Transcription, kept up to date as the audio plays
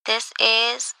This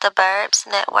is the Burbs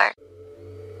Network.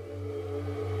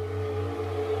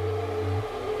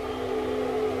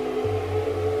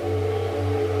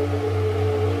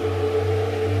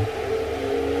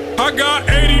 I got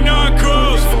 89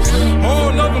 cousins,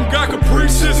 all of them got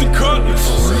caprices and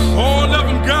cutlass. All of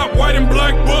them got white and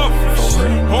black buffers.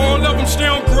 All of them stay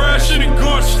on grass shit and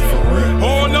gush.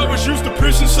 All of us used to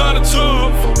piss inside a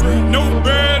tub. No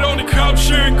bed on the couch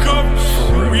sharing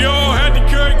covers. We all had to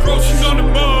carry groceries on the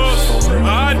bus.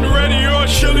 I hadn't ready or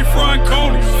chili frying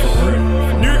conies.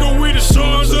 Nigga, we the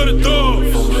sons of the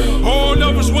thugs. All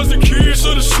of us was the kids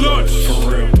of the sluts.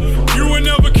 You would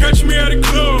never catch me at a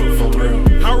club.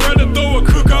 I'd rather throw a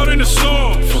cookout in the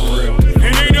slum.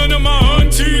 And ain't none of my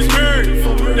aunties married.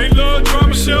 They love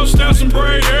drama, sell snaps and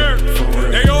braid hair.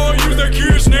 They all use their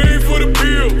kids' name for the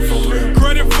bill.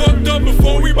 Credit fucked up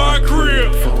before we buy a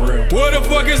crib. What the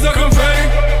fuck is the confetti?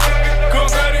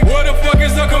 Confetti. What the fuck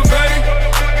is the confetti?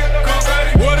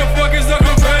 Confetti. What the fuck is the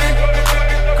confetti?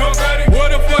 Confetti.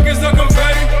 What the fuck is the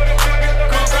confetti?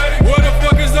 Confetti. What the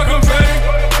fuck is the confetti?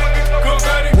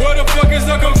 Confetti. What the fuck is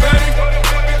the confetti?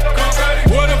 Confetti.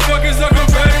 What the fuck is the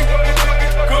confetti?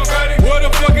 Confetti. What the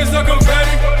fuck is the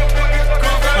confetti?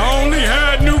 I only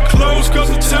had new clothes cause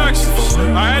of taxes.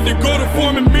 I had to go to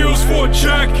Foreman Mills for a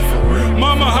jacket.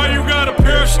 Mama, how you got a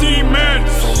pair of Steve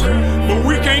Madden's? But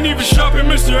we can't even shop at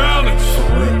Mr.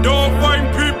 Allen's. Dog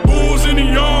fighting pit bulls in the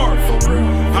yard.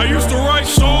 I used to write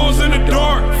songs in the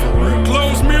dark.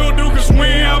 Clothes mildew cause we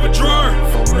ain't have a dryer.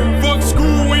 Fuck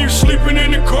school when you sleeping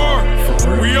in the car.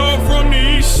 We all from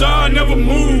the east side, never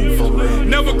moved.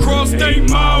 Never crossed 8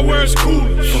 Mile where it's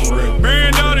coolest.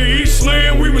 Band out of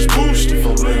Eastland, we was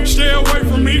boosted. Stay away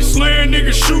from Eastland,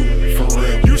 niggas shoot.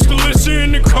 Used to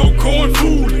listen to Coco and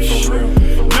Foolish.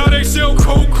 Now they sell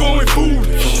Coco and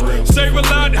Foolish. Save a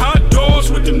lot hot dogs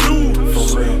with the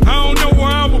noodles. I don't know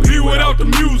where I would be without the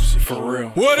music. For real.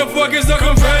 What the fuck is the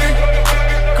confetti?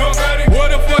 Confetti.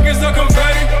 What the fuck is the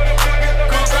confetti?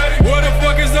 Confetti. What the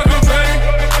fuck is the confetti?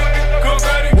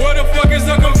 Confetti. What the fuck is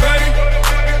the confetti?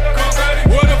 Confetti.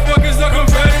 What the fuck is the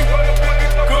confetti?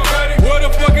 Confetti. What the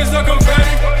fuck is the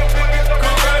confetti?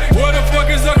 Confetti. What the fuck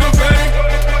is the confetti?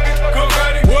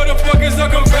 Confetti. What the fuck is the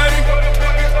confetti?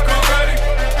 Confetti.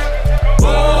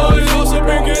 Boys, also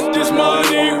been get this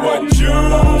money. What you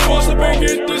also been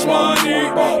get this money?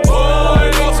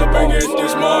 Boys, also been get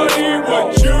this money.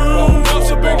 What you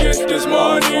also been get this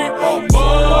money?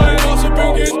 Boys, also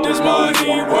been get this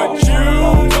money. What you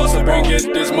also been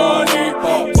get this money?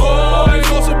 Boys,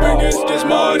 also been get this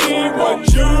money.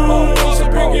 What you also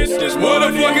been get this money?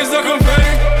 What the fuck is the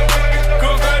confetti?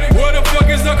 Confetti. What the fuck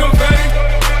is the confetti?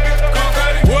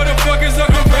 Confetti. What the fuck is the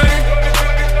confetti?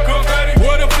 Confetti.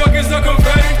 What the fuck is the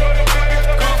confetti?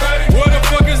 Confetti. What the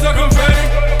fuck is the confetti?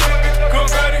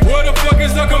 Confetti. What the fuck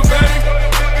is the confetti?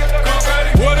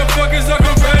 Confetti. What the fuck is the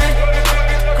confetti?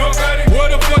 Confetti.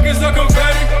 What the fuck is the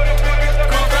confetti?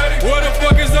 Confetti. What the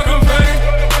fuck is the confetti?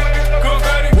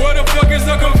 Confetti. What the fuck is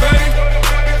the confetti?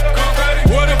 Confetti.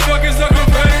 What the fuck is the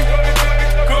confetti?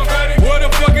 Confetti. What the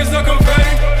fuck is the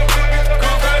confetti?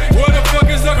 Confetti. What the fuck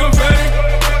is the confetti?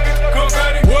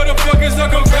 Confetti. What the fuck is the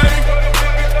confetti?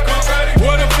 Confetti.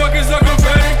 What the fuck is the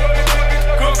confetti?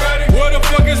 Confetti. What the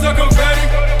fuck is the confetti?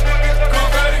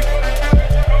 Confetti.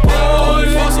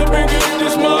 Boys, also been get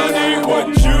this money. What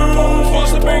you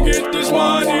also been get this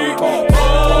money?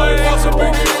 Boys, also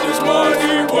been get this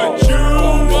money. What you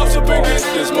also been get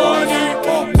this money?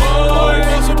 Boys,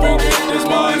 also been get this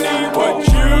money. What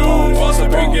you also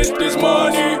been get this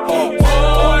money?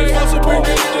 Boys, also been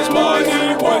get this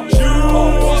money. What you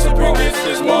also been get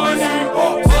this money?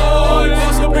 Boys,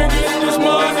 also been get this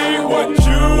money. What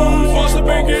you also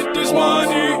been get this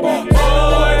money?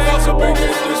 Boys, also been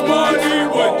get this money.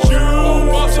 What you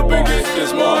also been get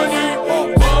this money?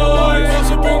 Boys,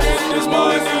 also been get this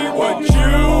money. What you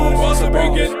also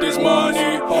been get this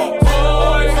money?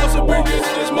 Boys, also been get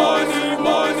this money.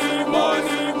 Money,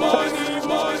 money, money,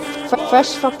 money.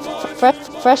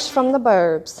 Fresh from the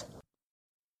Burbs.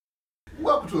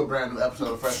 Welcome to a brand new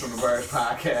episode of Fresh from the Burbs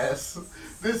podcast.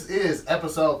 This is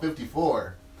episode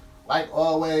 54. Like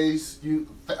always,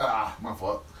 my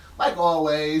fault. Like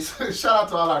always, shout out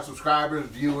to all our subscribers,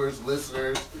 viewers,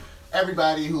 listeners,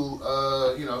 everybody who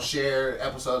share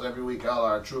episodes every week. Y'all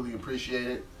are truly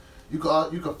appreciated. You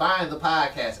can find the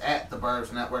podcast at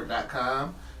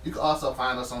theburbsnetwork.com. You can also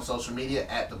find us on social media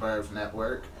at The Burbs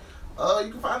Network.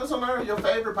 You can find us on your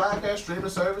favorite podcast streaming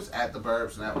service at The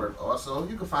Burbs Network. Also,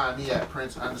 you can find me at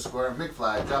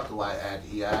Prince_McFly. Drop the Y, add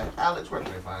the EI. Alex, where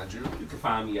can they find you? You can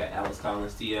find me at Alex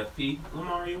Collins TFP.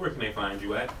 Lamaria, where can they find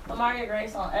you at? Lamaria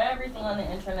Grace on everything on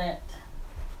the internet.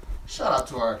 Shout out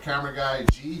to our camera guy,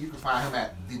 G. You can find him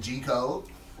at the G Code.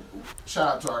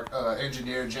 Shout out to our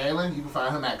engineer, Jalen. You can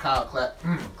find him at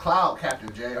Cloud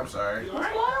Captain J. I'm sorry. What's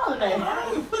going on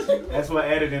today? That's what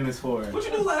editing is for. What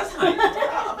you do last night?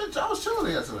 I was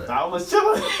chilling yesterday. I was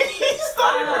chilling. He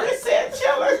started when he said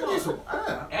chilling.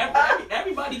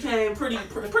 Everybody came pretty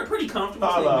comfortable.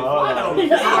 Hold on.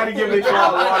 Somebody give me a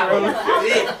glass of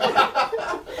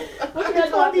water. What you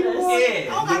got doing today?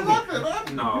 Yeah. I don't got nothing,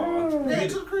 man. No. Yeah,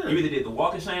 to the crib. You either did the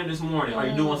walk of shame this morning or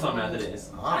you doing something after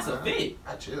this. That's a fit.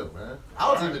 I chill, man.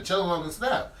 I was even chilling on the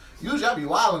snap. Usually I be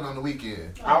wilding on the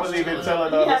weekend. I was even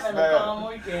telling He on the having a snap. calm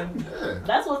weekend. Yeah.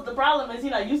 That's what the problem is. He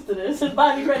not used to this. His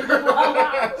body ready to go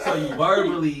out. So you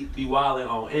verbally be wilding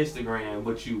on Instagram,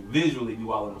 but you visually be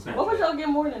wilding on Snapchat. What was y'all get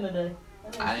morning today?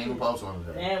 I ain't even post one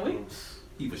today. Man,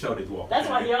 He for sure did walk. that's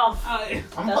why he off. I'm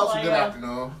That's posting why good y'all-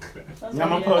 afternoon. That's Yeah, I'm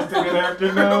why gonna he post it good I'm posting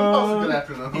good afternoon.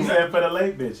 afternoon. He said for the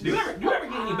late bitches. Do you ever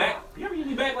get any back? You ever get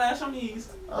any backlash on these?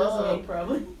 That's me,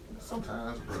 probably.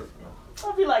 Sometimes, but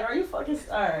I'll be like, are you fucking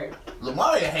alright?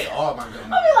 Lamaria hate all my good I'll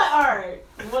be like, alright.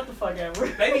 What the fuck ever?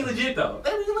 They be legit though.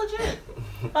 They be legit.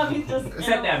 I'll be just.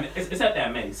 Except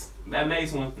that Mace. That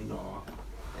Mace one. No.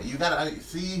 You gotta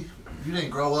see. You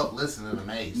didn't grow up listening to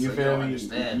Mace, You so feel don't me?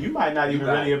 understand. You might not even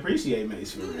got really it. appreciate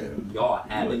Mace for real. Y'all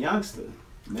You have a it. youngster.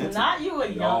 Mentally. Not you, a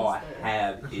Y'all youngster.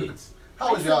 have it.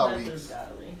 How was y'all week?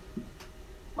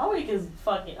 My week is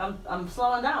fucking. I'm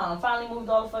slowing down. I finally moved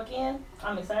all the fuck in.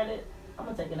 I'm excited. I'm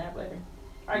gonna take a nap later.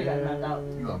 I already got it mapped out.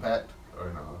 You unpacked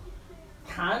or no?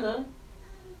 Kinda.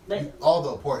 All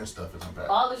the important stuff is unpacked.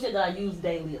 All the shit that I use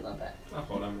daily is unpacked. I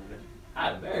thought I made it. I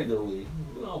had a very good week.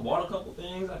 You know, bought a couple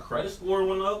things. Our credit score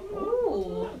went up.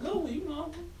 Ooh. Good week, you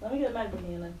know. Let me get a MacBook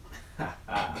in then.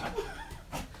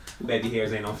 Baby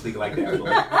hairs ain't on fleek like that. Boy.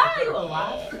 You a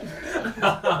lie.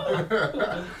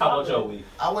 How about your week?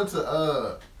 I went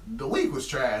to the week was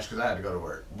trash because I had to go to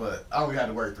work, but I only had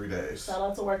to work 3 days. Shout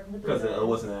out to work with Because it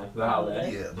wasn't that the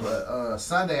holiday. Yeah, but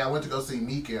Sunday I went to go see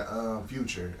Meek and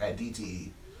Future at DTE,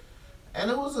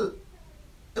 and it was a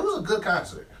good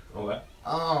concert. Okay. I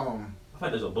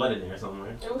thought there's a butt in there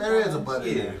somewhere. There is a butt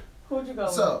in Yeah. there. Who'd you go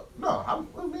So me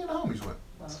and the homies went.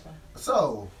 with? Okay.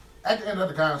 So at the end of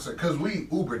the concert, cause we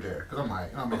Ubered there, cause I'm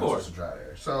like, I'm Of course. supposed to drive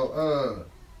there. So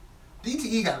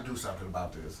DTE got to do something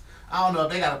about this. I don't know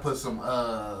if they got to put some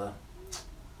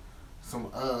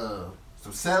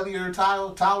cellular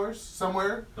towers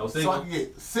somewhere, No so I signal? can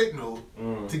get signal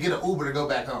to get an Uber to go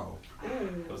back home.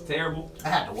 It was terrible. I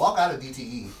had to walk out of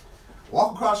DTE,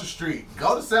 walk across the street,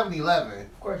 go to 7-Eleven,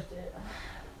 Of course you did.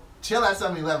 chill at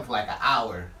 7-Eleven for like an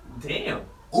hour. Damn.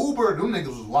 Uber, them niggas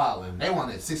was wildin'. They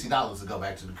wanted $60 to go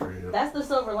back to the crib. That's the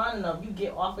silver lining though. If you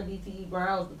get off of DTE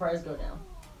Browns, the price go down.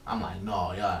 I'm like,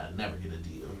 no, y'all never get a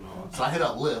deal. So I hit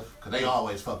up Lyft, cause they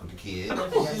always fuck with the kid.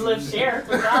 If you live share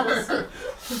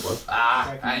 $3.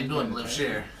 I ain't doing Lyft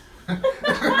share.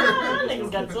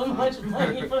 Niggas got so much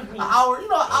money for me. An hour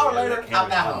later, I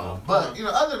got home. But,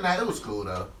 other than that, it was cool,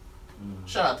 though.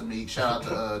 Shout out to Meek, shout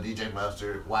out to DJ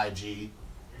Mustard, YG,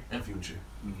 and Future.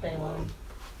 They won.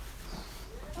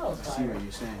 That was I see fire. what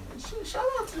you're saying. Shout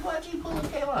out to YG pulling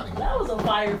Kaylani. That was a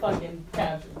fire fucking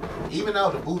capture. Even though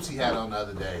the boots he had on the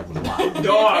other day was wild.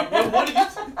 Dog, what did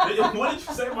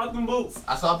you say about them boots?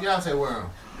 I saw Beyonce wear them.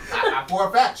 For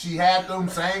a fact, she had them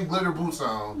same glitter boots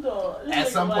on. No, this At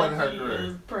nigga some point in her YG career.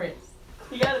 is Prince.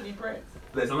 He gotta be Prince.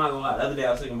 Listen, I'm not gonna lie. The other day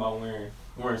I was thinking about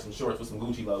wearing some shorts with some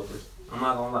Gucci loafers. I'm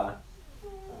not gonna lie.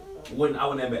 I wouldn't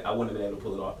have been able to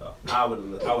pull it off though. I would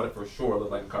have for sure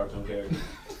looked like a cartoon character.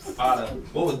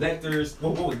 What was Dexter's?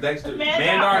 What was Dexter? Mandar.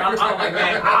 Mandar. I don't like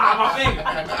man. My finger.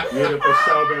 You'd have for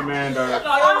sure been Mandar. No,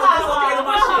 y'all was dislocating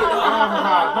my shit.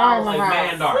 I was like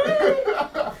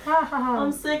Mandar.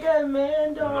 I'm sick of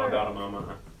man, No dog. doubt in my mind.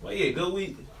 Well, yeah, good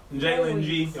week. Jalen and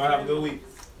G, y'all have a good week.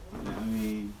 I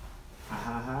mean,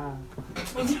 ha.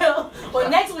 Well,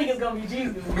 next week is gonna be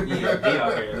G's good week. Yeah, G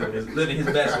out here living his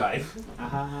best life.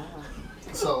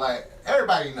 So, like,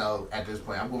 everybody know at this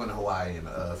point, I'm going to Hawaii in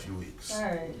a few weeks.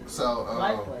 Alright. So,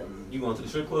 Life place. You going to the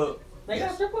strip club? They Yes.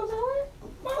 got strip clubs in Hawaii?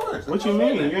 of course. What you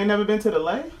mean? You ain't never been to the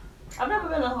lake? I've never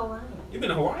been to Hawaii. You been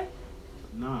to Hawaii?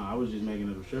 No, I was just making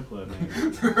up a strip club name.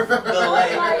 Like,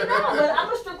 no, but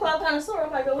I'm a strip club connoisseur.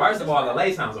 I'm like, First of all, the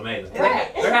lay sounds amazing.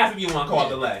 Right. There has to be one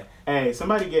called the lay. Hey,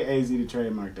 somebody get AZ to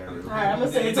trademark that. Real quick. Alright, I'm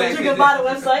gonna send it to you. You can buy the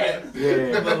website.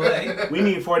 Yeah, The lay. we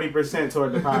need 40%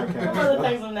 toward the I'm gonna podcast.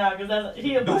 text him now because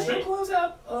he'll Do buy strip it. clubs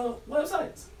have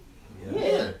websites?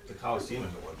 Yeah. The Coliseum is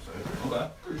a website. Okay.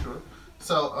 Pretty sure.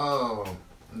 So,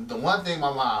 the one thing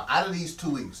my mom, out of these 2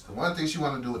 weeks, the one thing she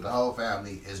want to do with the whole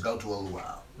family is go to a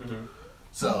luau. Mm-hmm.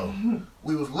 So,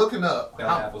 we was looking up That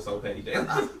laugh was so petty,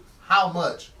 Jalen. how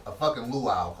much a fucking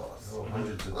luau costs. Oh,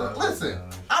 hundreds of thousands. Listen,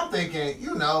 I'm thinking,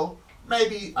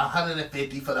 maybe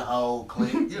 150 for the whole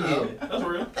clique. Yeah, that's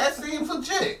real. That seems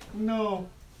legit. No.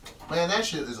 Man, that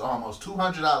shit is almost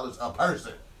 $200 a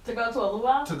person To go to a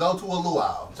luau? to go to a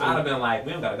luau. I'd have been like,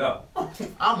 we don't gotta go.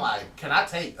 I'm like, can I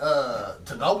take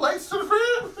to-go plates to the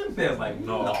crib? They was like,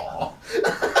 no. No.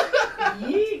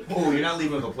 Yeet. Oh, you're not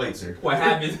leaving with a plate, sir. What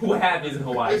happens in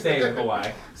Hawaii stays in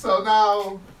Hawaii. So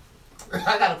now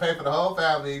I gotta pay for the whole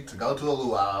family to go to a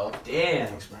luau. Damn.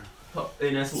 Thanks, bro.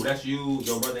 And that's who? That's you,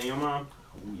 your brother, and your mom?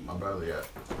 My brother, yeah.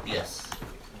 Yes.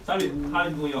 How do you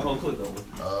do your whole clique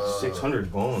though?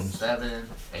 600 bones. 7,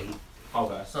 8,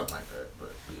 Okay. something like that.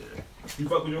 But yeah. You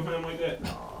fuck with your family like that?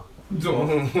 No.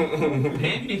 Damn,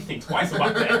 you didn't think twice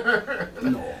about that.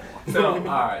 No. So,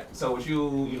 alright. So with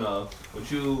you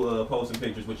posting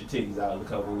pictures with your titties out in a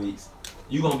couple of weeks,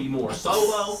 you gonna be more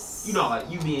solo? Like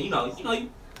you being, you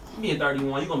being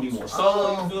 31, you gonna be more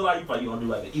solo. You feel like you probably gonna do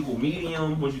like an equal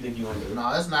medium. What you think you gonna do?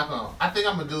 No, it's not gonna. I think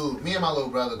I'm gonna do. Me and my little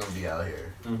brother gonna be out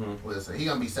here. Mm-hmm. Listen, he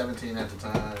gonna be 17 at the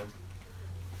time.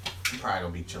 He probably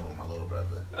gonna be chilling with my little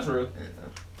brother. That's real.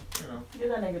 Yeah. Get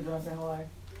that nigga drunk in Hawaii.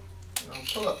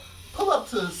 Pull up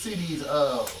to see these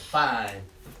fine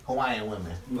Hawaiian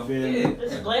women. Yeah.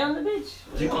 Just lay on the beach.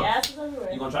 You The gonna- asses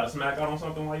everywhere. You gonna try to smack out on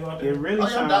something while you out there? It really Oh yeah,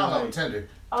 I'm sounds down on like Tinder.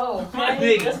 Oh, My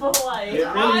okay. nigga. That's for Hawaii. It really-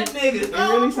 Hot niggas. it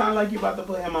really sounds like you about to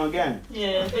put him on game.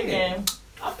 Yeah, big game.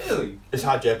 I feel you. There's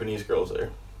hot Japanese girls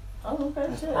there. Oh,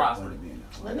 okay, shit. Prosper.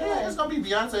 Look Yeah, at it's that. gonna be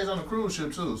Beyonce's on the cruise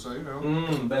ship too, so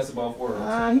Best of both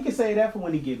worlds. He can say that for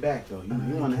when he get back though.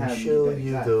 You want to have Show him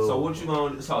you get though. So what you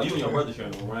gonna? So you and your brother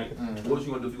sharing them, right? Mhm. What you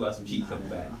gonna do if you got some cheeks coming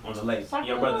back on the lake? Fuck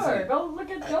Your brother her. said, Go look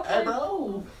at your Hey, bro.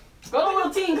 Ooh. Go to a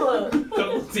little teen club.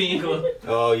 "Go team club."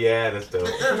 Oh yeah, that's dope.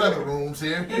 There's other rooms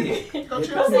here. Yeah. Go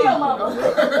chill. Go see your mama.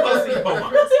 Go see your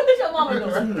mama. Go see what your mama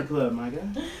What's doing. in the club, my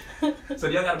guy? So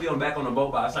y'all gotta be on back on the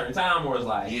boat by a certain time, or it's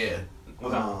like, Yeah.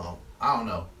 what's up? I don't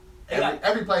know. Yeah.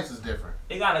 Every place is different.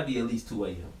 It gotta be at least 2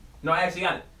 a.m. No, actually,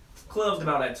 clubs and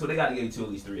all that too. They gotta get you to at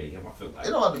least 3 a.m. I feel like.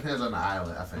 It all depends on the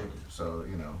island, I think. So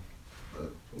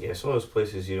Yeah, some of those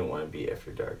places you don't want to be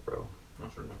after dark, bro.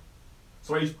 Not sure.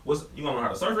 So you gonna learn how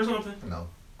to surf or something? no,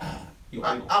 You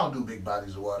I don't do big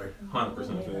bodies of water. 100%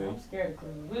 I'm fail. scared of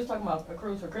cruises. We was talking about a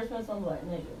cruise for Christmas. I'm like,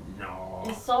 nigga, No.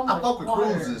 it's so much I fuck with water.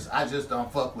 cruises. I just don't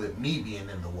fuck with me being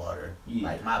in the water. Yeah.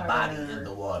 Like my body in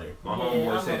the water. My Yeah,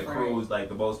 homeboy I'm said the afraid. cruise, like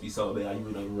the boats be so big, you don't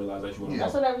even realize that you want to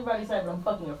That's go. what everybody said, but I'm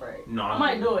fucking afraid. No, I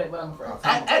might do it, but I'm afraid.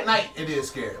 At night, it is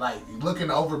scary. Like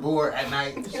looking overboard at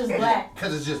night. It's just black.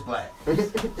 Cause it's just black. You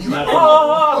like,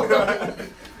 Oh!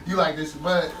 you like this,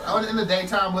 but in the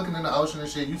daytime, looking in the ocean and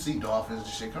shit, you see dolphins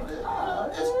and shit.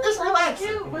 It's relaxing.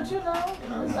 Cute, but you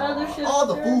know, this other shit. All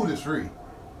the food is free.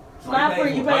 It's not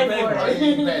free, you pay for Oh, yeah,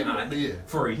 you it. pay Nah, for it. Yeah.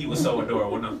 free. He was so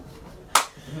adorable. No.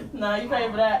 No, you pay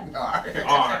for that. Alright.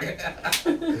 Alright.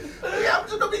 Yeah, I'm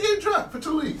just gonna be getting drunk for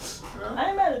 2 weeks. You know? I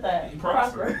ain't mad at that.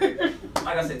 Prosper. Prosper.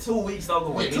 Like I said, 2 weeks don't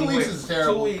go Yeah, 2 anywhere. weeks is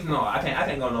terrible. 2 weeks, no, I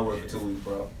can't go nowhere for 2 weeks,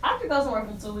 bro. I could go somewhere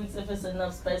for 2 weeks if it's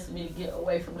enough space for me to get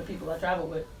away from the people I travel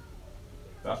with.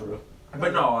 That's real.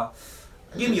 But no,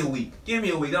 give me a week. Give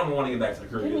me a week. I don't want to get back to the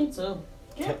Give crib. me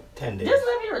 2. 10 days. Just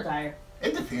let me retire.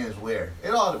 It depends where.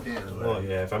 It all depends where. Well,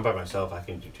 yeah, if I'm by myself, I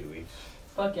can do 2 weeks.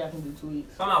 Fuck yeah, I can do 2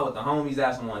 weeks. Come out with the homies,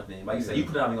 that's one thing. Like you said, you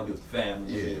predominantly gonna be with the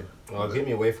family. Yeah. Well, get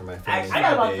me away from my family. I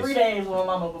got about 5 3 days. days with my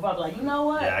mama before I be like, you know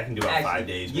what? Yeah, I can do about Actually, 5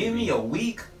 days. Give maybe. me a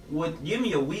week. Give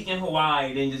me a week in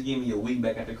Hawaii, then just give me a week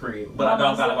back at the crib. But I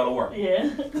don't gotta go to work. Yeah.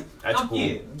 That's cool.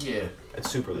 Yeah, Yeah. That's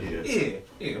super legit.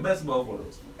 yeah. Best of both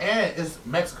worlds. And it's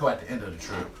Mexico at the end of the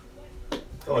trip.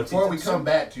 Oh, it's Before we come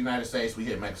back to the United States, we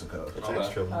hit Mexico. It's Okay.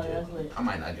 extra Oh, yeah, legit. that's lit. I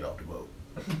might not get off the boat.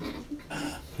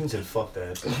 He said, fuck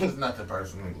that. It's nothing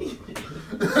personal.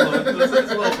 It's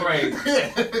a little crazy.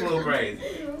 It's a little crazy.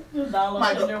 Just download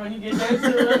Might Tinder when you get there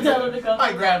too. Tell them to come.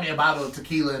 Might grab me a bottle of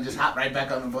tequila and just hop right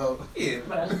back on the boat. Yeah.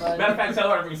 That's fine. Matter of fact, tell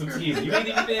her to bring some tequila. You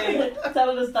need anything? Tell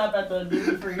them to stop at the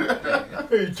duty free.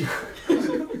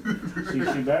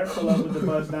 She better pull up with the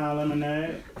bust down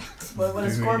lemonade. But with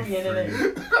a scorpion in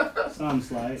it. Something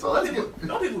slight. So let's get.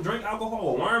 Don't people drink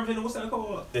alcohol with worms in it? What's that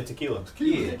called? The tequila.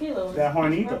 Yeah. Tequila with That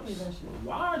hornitos. scorpions and shit.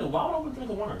 Why don't we drink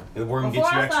a worm? The worm Before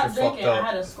gets you I extra stopped fucked drinking, I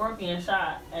had up. a scorpion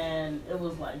shot, and it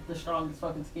was like the strongest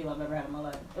fucking tequila I've ever had in my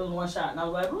life. It was one shot, and I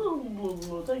was like,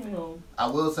 ooh, take me home. I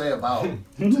will say about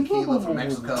tequila from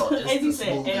Mexico, As it's you the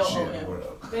said, smoothest shit in the L-O-L.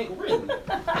 world. Really?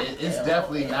 It's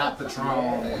definitely not Patron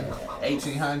and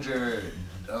 1800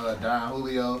 Don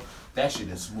Julio. That shit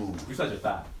is smooth. You're such a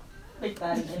thot. Big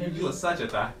fatty energy. You are such a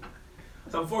thot.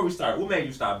 So before we start, what made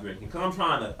you stop drinking? Cause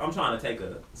I'm trying to take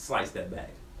a slight step back.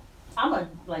 I'm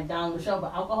like down the show,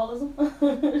 but alcoholism.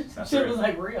 That's Shit real. was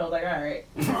like real. Like, all right,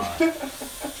 Alright.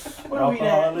 where we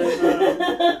at?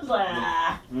 It's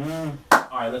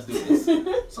like, Alright, let's do this.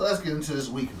 So let's get into this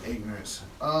week of ignorance.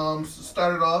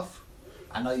 Started off.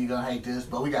 I know you're gonna hate this,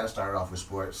 but we gotta start off with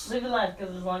sports. live your life,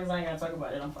 because as long as I ain't gotta talk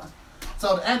about it, I'm fine.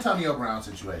 So the Antonio Brown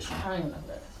situation. I don't even know who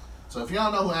that is. So if you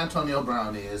don't know who Antonio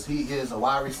Brown is, he is a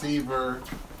wide receiver,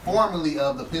 formerly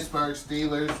of the Pittsburgh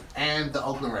Steelers and the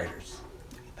Oakland Raiders.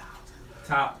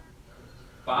 Top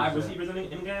 5 receivers in the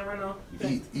game right now? You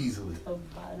think? Easily. So,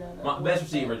 buy that My up. best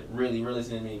receiver, really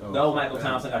listening to me. Oh, Though Michael man.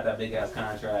 Thompson got that big ass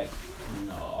contract.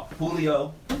 No.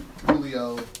 Julio.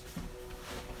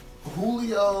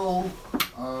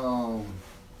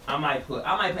 I might put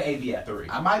AB at 3.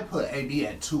 I might put AB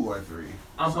at 2 or 3.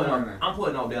 I'm Somewhere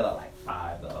putting Odell at like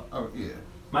 5 though. Oh yeah.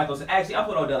 Actually I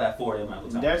put Odell at 4 and Michael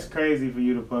Thompson. That's crazy for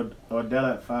you to put Odell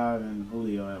at 5 and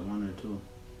Julio at 1 or 2.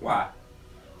 Why?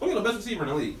 Julio the best receiver in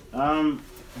the league.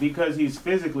 Because he's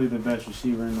physically the best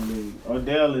receiver in the league.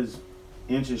 Odell is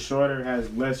inches shorter, has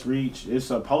less reach. It's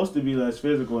supposed to be less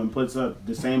physical and puts up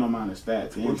the same amount of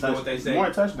stats. You know what they say? More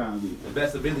touchdowns. Even. The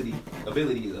best ability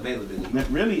is availability.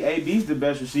 Really, AB's the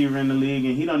best receiver in the league,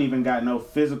 and he don't even got no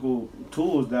physical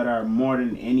tools that are more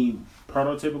than any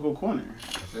prototypical corner.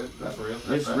 That's real.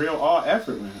 It's real all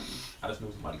effort with him. I just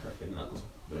knew somebody cracked their knuckles.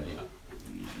 But anyway.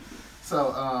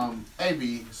 So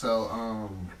AB. So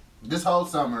this whole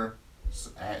summer,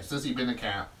 since he been in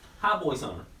camp. Hot boy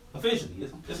summer. Officially,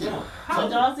 it's going. How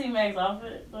did y'all see Meg's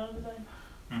outfit the other day?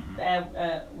 Mm-mm.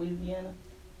 At Louisiana?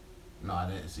 No, I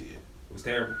didn't see it. It was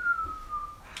terrible.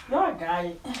 Y'all got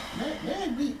it.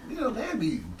 They'd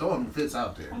be throwing fits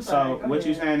out there. I'm sorry, So go what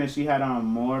you ahead. saying is she had on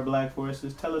more black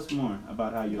forces? Tell us more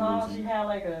about how you're No, she losing. had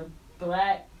like a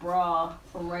black bra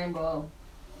from Rainbow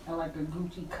and like a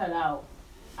Gucci cutout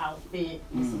outfit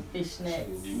with some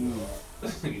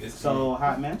fishnets. So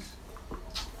hot mess.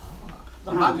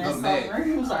 The I'm hot about to go mess to Meg.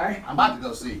 summer. I'm sorry. I'm about to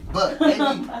go see. But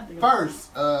maybe first,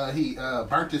 he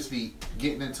burnt his feet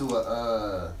getting into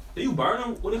a. Do you burn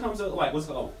them when it comes to like what's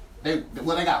called? They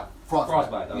got frostbite.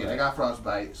 Frostbite, okay. Yeah, they got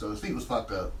frostbite, so his feet was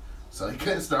fucked up. So he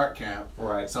couldn't start camp.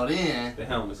 Right. So then, The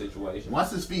helmet situation.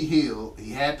 once his feet healed,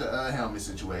 he had the helmet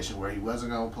situation where he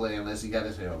wasn't gonna play unless he got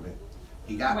his helmet.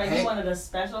 He got Wait, paid. he wanted a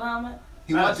special helmet?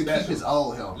 He Not wanted to keep special. his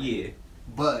old helmet. Yeah,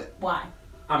 But Why?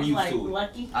 I'm It's used like to it.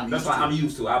 lucky. I'm That's used why to I'm it.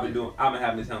 used to it. I've been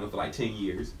having this helmet for like 10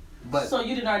 years. But So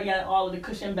you didn't already got all of the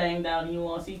cushion banged out and you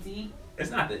on CTE?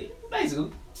 It's not the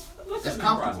basically. Let's It's just be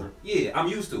comfortable. prosper. Yeah, I'm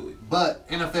used to it.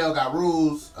 NFL got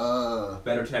rules.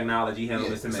 Better technology helmets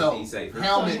Yeah, to make so me safer. So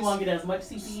helmets. you won't get as much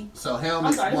CTE? So I'm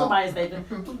helmets. sorry, it's a won't- biased statement.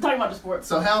 I'm talking about the sports.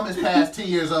 So helmets past 10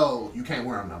 years old, you can't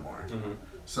wear them no more. Mm-hmm.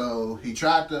 So he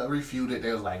tried to refute it.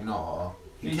 They was like, no.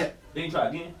 Then you try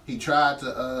again. He tried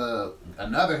to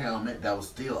another helmet that was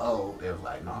still old. They was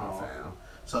like, no, Oh. fam.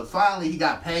 So finally, he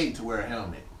got paid to wear a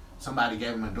helmet. Somebody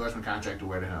gave him an endorsement contract to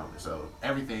wear the helmet. So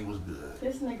everything was good.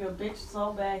 This nigga bitch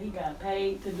so bad he got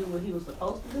paid to do what he was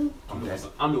supposed to do.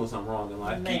 I'm doing something wrong in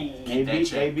life. Man. that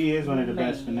check. AB is one of the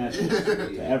best Man. finesses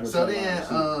to ever So come then,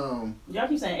 out. Y'all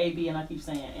keep saying AB and I keep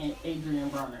saying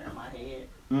Adrian Broner in my head.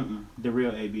 The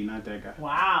real AB, not that guy.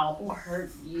 Wow, who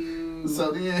hurt you?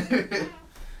 so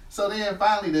then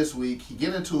finally this week, he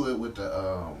get into it with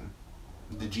the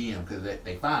GM because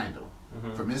they fined him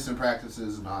for missing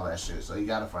practices and all that shit. So he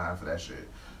got a fine for that shit.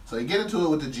 So he get into it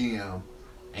with the GM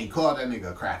and he called that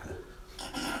nigga a cracker.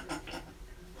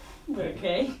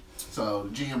 Okay. So the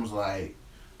GM was like,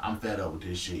 I'm fed up with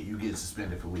this shit. You get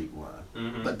suspended for week 1.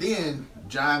 Mm-hmm. But then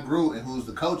John Gruden, who's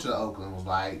the coach of Oakland, was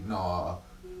like, no,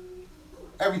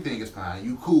 everything is fine.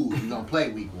 You cool. You gonna play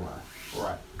week 1.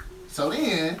 Right. So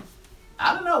then,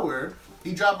 out of nowhere,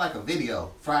 he dropped like a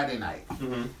video Friday night.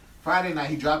 Mm-hmm. Friday night,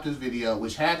 he dropped his video,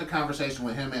 which had the conversation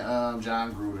with him and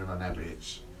John Gruden on that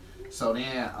bitch. So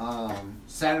then,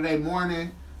 Saturday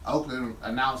morning, Oakland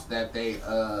announced that they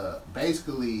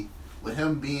basically, with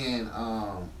him being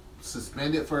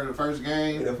suspended for the first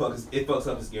game, It fucks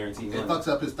up his guaranteed it money. fucks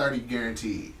up his 30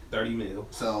 guaranteed. 30 mil.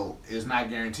 So it's not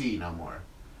guaranteed no more.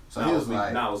 So Now he it's was week,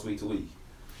 like, now it's week to week.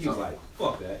 He was So- like,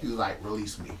 fuck that. he was like,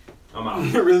 release me. I'm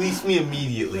out. Release me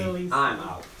immediately. Really? I'm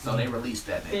out. So they released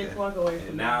that Bitch, nigga. walk away from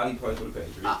And me. now he plays for the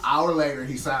Patriots. An hour later,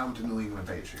 he signed with the New England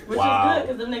Patriots. Which Wow. is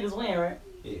good because them niggas win, right?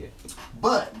 Yeah.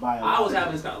 But I was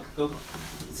having this conversation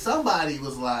somebody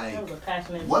was That like, was a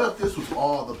passionate. what if this was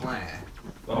all the plan?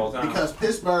 the whole time. Because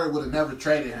Pittsburgh would have never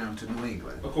traded him to New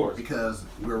England. Of course. Because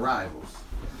we're rivals.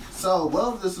 So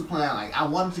what if this was plan? Like, I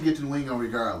wanted to get to New England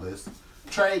regardless.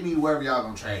 Trade me wherever y'all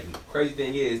gonna trade me. Crazy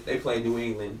thing is, they play New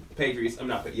England Patriots.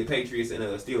 Patriots and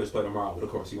Steelers play tomorrow, but of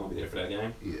course you won't be there for that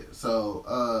game. Yeah.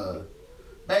 So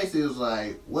basically it was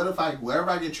like, what if wherever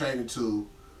I get traded to,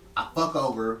 I fuck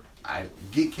over, I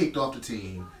get kicked off the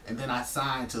team, and then I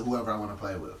sign to whoever I want to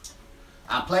play with.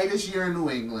 I play this year in New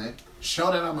England,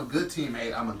 show that I'm a good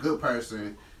teammate, I'm a good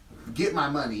person, get my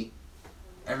money,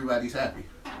 everybody's happy.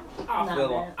 I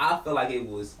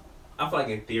feel like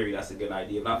in theory that's a good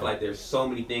idea, but I feel like there's so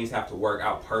many things have to work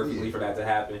out perfectly for that to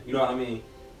happen. You know what I mean?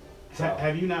 So.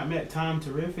 Have you not met Tom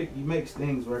Terrific? He makes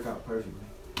things work out perfectly.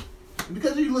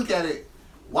 Because if you look at it,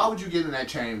 why would you get in that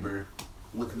chamber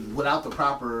without the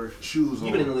proper shoes on?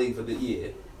 You've been in the league for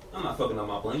I'm not fucking on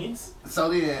my blingings. So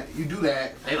then you do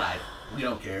that, they like, we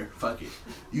don't care, fuck it.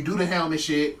 You do the helmet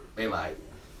shit, they like,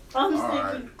 I'm just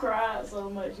alright. thinking, cried so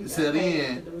much. So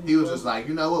then he was just like,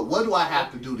 you know what do I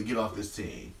have to do to get off this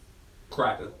team?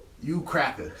 Cracker. You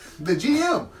cracker. The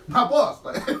GM, my boss.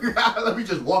 Like, let me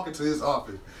just walk into his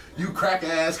office. You cracker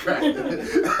ass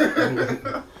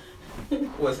cracker.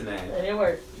 What's the name? And it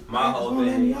worked. My whole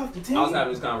thing. I was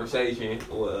having this conversation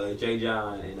with Jay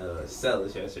John and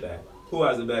Sellers yesterday. Who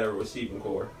has a better receiving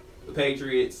core? The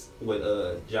Patriots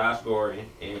with Josh Gordon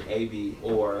and AB,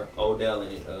 or Odell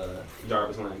and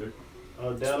Jarvis Landry.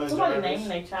 Odell and Somebody Jarvis. naming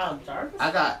their child Jarvis?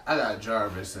 I got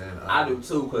Jarvis and I do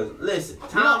too, because listen,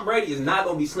 Tom Brady is not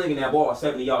going to be slinging that ball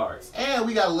 70 yards. And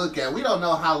we got to look at, we don't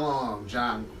know how long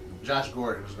Josh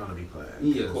Gordon is going to be playing.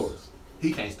 Yeah, of course.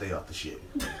 He can't stay off the shit.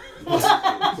 What's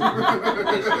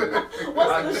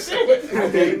the shit?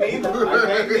 I can't either.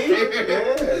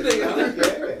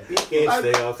 He can't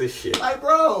stay off this shit. Like,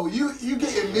 bro, you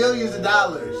getting millions of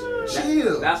dollars.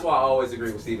 Chill. That's why I always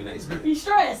agree with Stephen A. Smith. Be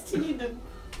stressed. You need to.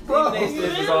 Bro. Stephen A.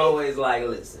 Smith is always like,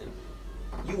 listen,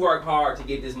 you work hard to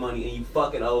get this money and you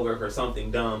fuck it over for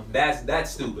something dumb.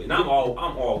 That's stupid. And I'm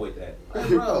all with that. Like,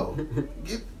 bro,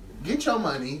 get your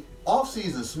money. Off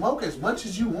season, smoke as much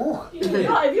as you want. You know,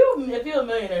 if you're a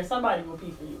millionaire, somebody will pee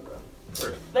for you, bro.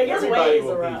 Like, there's ways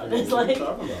around. It's like,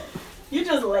 you're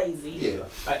just lazy. Yeah.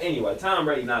 Anyway, Tom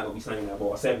Brady not gonna be slinging that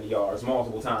ball 70 yards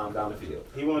multiple times down the field.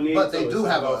 He won't need. But they do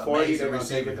have a 40. amazing They're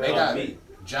receiver. gonna They take got it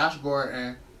Josh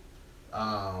Gordon,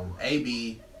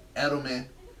 AB, Edelman,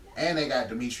 and they got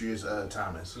Demetrius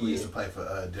Thomas, who used to play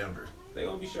for Denver. They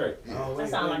gonna be straight. Yeah. That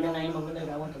sounds like a name of a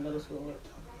nigga I went to middle school with.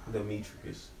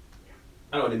 Demetrius.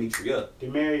 I know Demetria.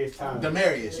 Demarius Thomas.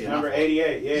 Demarius, yeah. Number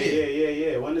 88.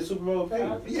 Yeah. Won the Super Bowl with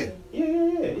Peyton. Yeah.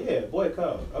 Yeah. Boy,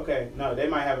 cold. Okay. No, they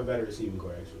might have a better receiving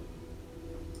core,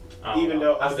 actually. Even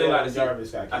though I still gotta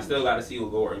Jarvis see what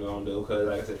Gordon gonna do, because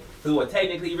like I said,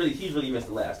 technically he's really missed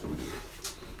the last 2 years.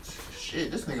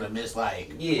 Shit, this nigga done missed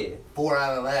like 4 out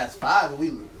of the last 5, and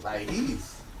we like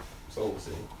he's. So we'll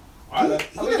see. He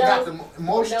done got the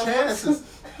most chances.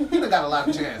 He done got a lot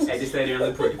of chances. Hey, just stay there and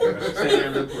look pretty, bro. Stay there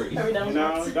and look pretty.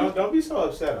 Don't be so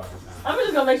upset all the time. I'm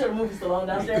just gonna make sure the movie's still on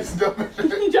downstairs.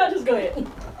 Y'all just go ahead.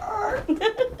 Alright.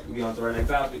 We on to our next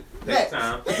topic. Next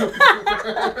time.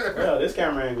 Well, this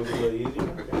camera angle is a little easier.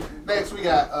 Okay. Next we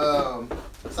got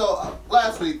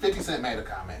last week 50 Cent made a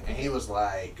comment and he was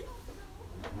like,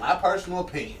 my personal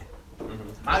opinion,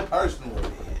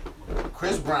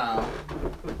 Chris Brown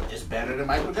is better than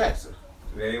Michael Jackson.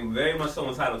 Very, very much so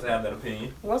entitled to have that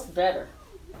opinion. What's better?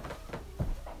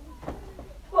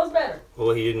 What's better?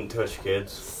 Well, he didn't touch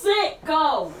kids.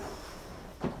 Sicko!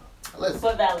 Listen,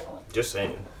 But valid one. Just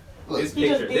saying. look, This He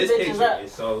just picture, beat this bitches picture up.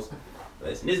 is so.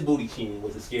 Listen, this booty chin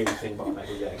was the scariest thing about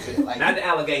Michael Jackson. Like, Not the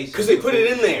allegation. Because they put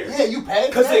it in there. yeah, you paid for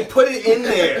Because that. they put it in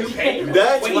there. You paid for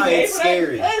That's Wait, why you paid it's for that?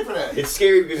 scary. You paid for that. It's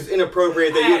scary because it's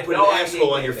inappropriate that I you had put no an idea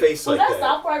asshole on your face Was like that that.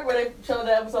 South Park where they showed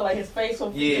the episode like his face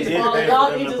was Yeah. just Yeah, falling they off?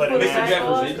 put He him just to put put his an ass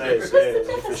asshole on. on his face.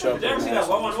 Yeah, for sure. Did you ever see that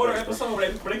Law and Order episode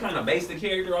where they kind of based the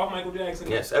character off Michael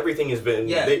Jackson? Yes, everything has been.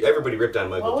 Yeah. Everybody ripped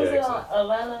on What Michael was it Jackson. on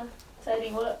Atlanta?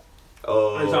 Teddy what?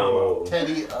 Oh.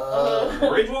 Teddy,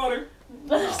 Bridgewater?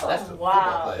 that's the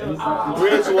Wow. football It was player.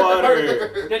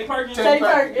 Bridgewater. Teddy Perkins? Teddy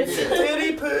Perkins.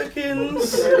 Teddy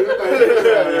Perkins. I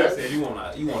said, you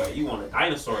want a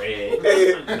dinosaur egg?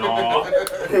 No.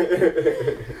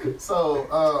 So,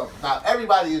 now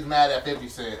everybody is mad at 50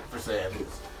 Cent for saying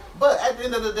this. But at the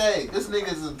end of the day, this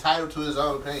nigga is entitled to his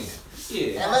own opinion.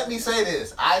 Yeah. And let me say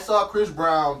this. I saw Chris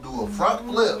Brown do a front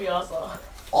flip We all saw.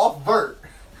 off vert.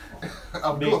 Do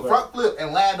Big a vert. front flip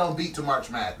and land on beat to March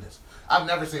Madness. I've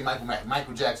never seen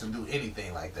Michael Jackson do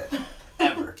anything like that.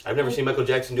 Ever. I've never seen Michael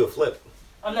Jackson do a flip.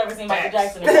 I've never seen Michael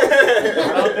Facts. Jackson again.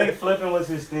 I don't think flipping was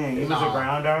his thing. He was a No.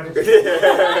 ground artist.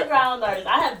 Ground artist.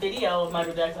 I have video of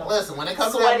Michael Jackson Listen, when it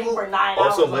comes to that sweating for move, 9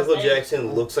 hours. Also, on Michael stage.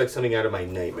 Jackson looks like something out of my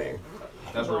nightmare.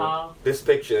 That's real. Wow. This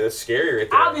picture, that's scary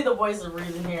right there. I'll be the voice of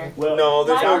reason here. Well, No,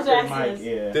 there's Michael no, Jackson Mike, is-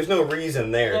 yeah. there's no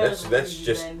reason there. There's That's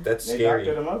just reason. that's They scary.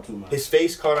 doctored him up too much. His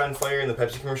face caught on fire in the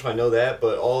Pepsi commercial. I know that,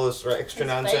 but all this extra His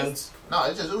nonsense. no,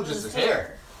 it was just his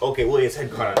hair. Okay, well, his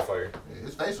head caught on fire. Yeah,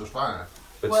 his face was fine.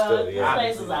 But Well, still, his yeah.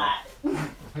 face was hot. It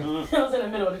was in the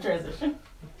middle of the transition.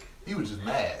 He was just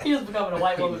mad. He was becoming a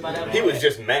white woman by that point. He was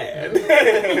just mad.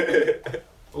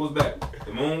 What was better,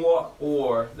 the moonwalk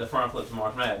or the front flip to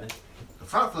March Madness? The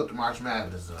front flip to March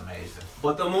Madness is amazing.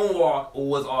 But the moonwalk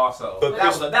was also But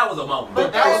that was a moment.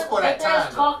 But that was for that there's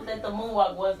time, talk though. that the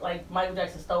moonwalk was like Michael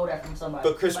Jackson stole that from somebody.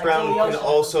 But Chris Like, Brown Jimmy can Ocean.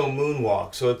 also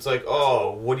moonwalk, so it's like,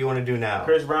 oh, what do you want to do now?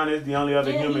 Chris Brown is the only other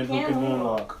Yeah, he human who can can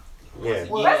moonwalk. moonwalk. Yeah.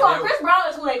 Well, First of all, there- Chris Brown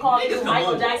is who they call Niggas the can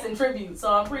Michael moonwalk. Jackson tribute,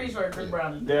 so I'm pretty sure Chris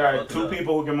Brown is. There are 2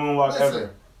 people who can moonwalk Listen,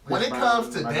 ever. when it Chris comes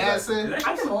to Brown, Michael dancing, Is that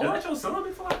I can your, moonwalk. is that your son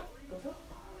before?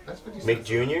 that's 50 Mick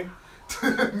Jr.?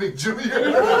 Mick Jr.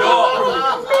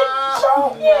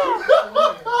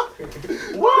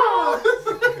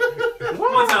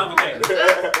 One time for Kate.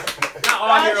 Not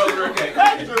all heroes are okay.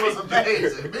 That shit was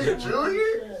amazing. Mick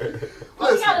Jr.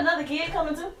 Well, he got another kid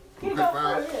coming too. He Chris got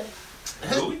Brown? 4,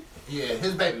 yeah. Louis? Yeah,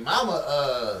 his baby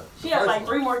mama, She had first like one,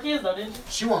 3 more kids though, didn't she?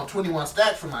 she want 21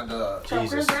 stacks for my dog. So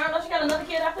Chris Brown, don't she got another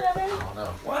kid after that, baby? I don't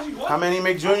know. Why you? How many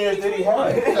McJuniors did he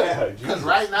have? Because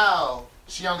right now,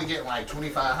 she only getting like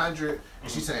 2,500,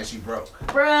 and she saying she broke.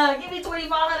 Bruh, give me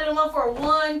 $2,500 a month for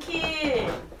 1 kid.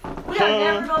 We are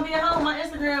never gonna be at home. My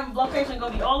Instagram location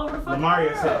gonna be all over the fucking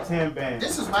Lamarius world. had 10 bands.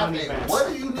 This is my 20 thing. bands. What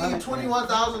do you need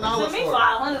 $21,000 Send me for?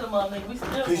 $500 a month, nigga. We still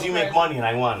Because you make money and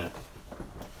I want it.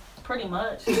 Pretty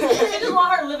much. She just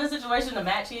want her to live in a situation to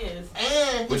match his.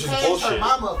 And he Which is pays her bullshit.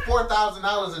 mama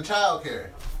 $4,000 in childcare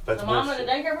That's The mama bullshit.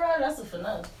 the daycare provider, that's a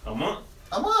finesse. A month?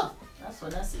 a month. That's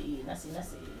finessey.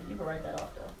 You can write that off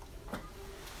though.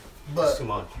 That's But too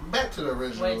much. back to the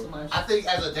original. Way too much. I think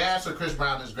as a dancer, Chris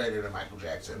Brown is greater than Michael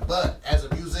Jackson. But as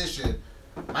a musician,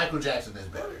 Michael Jackson is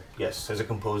better. Yes, as a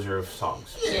composer of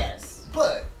songs. Yeah. Yes.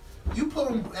 But you put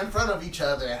them in front of each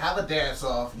other and have a dance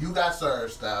off. You got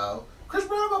serve style. Chris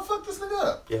Brown gonna fuck this nigga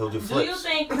up. Yeah, he'll do Do flips. you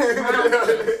think Chris Brown?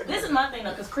 This is my thing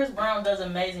though, because Chris Brown does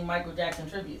amazing Michael Jackson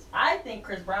tributes. I think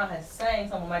Chris Brown has sang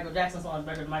some of Michael Jackson's songs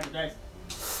better than Michael Jackson.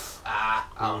 I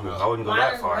don't know. I wouldn't go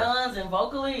that Modern far. runs and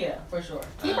vocally, yeah, for sure.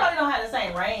 He probably don't have the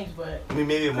same range, but I mean,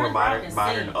 maybe a more Chris Brown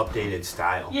modern, can updated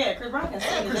style. yeah, Chris Brown can sing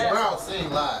And his Chris ass Brown off. sing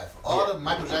live. All the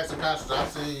Michael Jackson concerts I've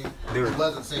seen, They were- he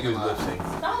wasn't He singing was lip live.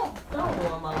 sync. Don't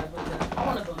ruin my life with that. I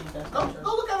want to believe that's Go, not true.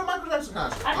 go look at a Michael Jackson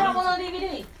concert. I got one on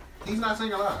DVD. He's not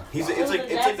singing live. It's It was like a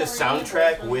it's like the Jackson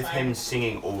soundtrack remix, with like- him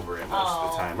singing over it most of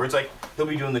Oh. the time. Where it's like he'll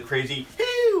be doing the crazy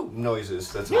 "Ew"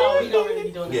 noises. That's Oh, he don't really be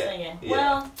doing the Yeah, singing. yeah.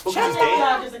 Well, Because I his think dance-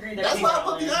 I disagree that That's he's why I not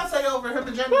put playing. Beyonce over him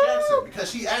and Janet Jackson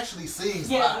because she actually sings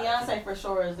Yeah, live. Beyonce for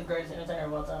sure is the greatest entertainer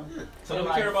of all time. So do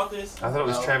we care about this? I thought it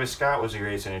was No. Travis Scott was the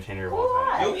greatest entertainer of all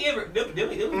Why? time. Did we ever get to the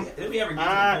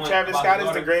point Travis about Scott his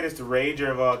is the daughter? greatest rager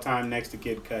of all time next to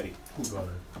Kid Cudi.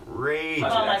 Rage.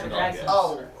 What about Michael Jackson?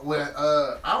 Oh,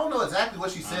 well, I don't know exactly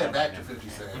what she said back to 50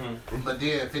 Cent, Mm-hmm. but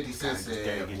then 50 Cent Gotta said,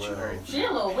 get you well, hurt. She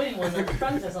a little witty one.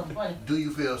 Trying to say something funny. do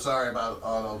you feel sorry about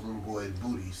all those little boys'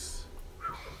 booties?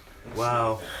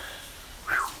 Wow.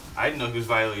 I didn't know he was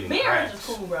violating Being rich cracks.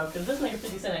 is cool, bro, because this nigga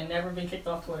 50 Cent ain't never been kicked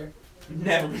off Twitter.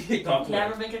 Never been kicked off Twitter.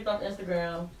 Never been kicked off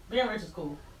Instagram. Being rich is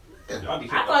cool. Y'all get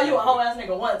kicked I off call you a Twitter. whole ass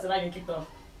nigga once and I get kicked off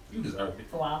You deserved it.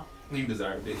 for a while. You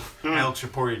deserved it. Alex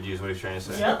reported you is what he's trying to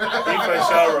say. Yep. He for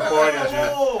sure reported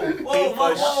you. He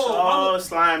for whoa, sure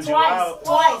slimed you out.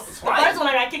 Twice. The first one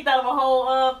I got kicked out of a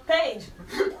whole page.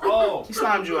 Oh, He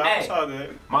slimed you out. Hey. It's all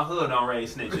good. my hood don't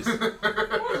raise snitches.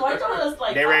 Why you told us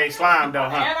like They raised slime though,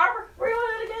 huh? Ann Arbor? Where you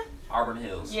at again? Auburn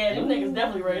Hills. Yeah, them niggas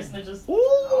definitely raised snitches.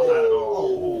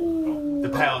 The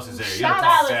palace is there. You Shout don't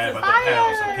out talk sad to about the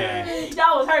palace, okay?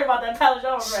 Y'all was heard about that palace.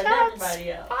 Y'all was ready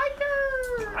everybody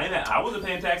else. I wasn't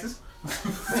paying taxes.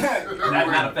 That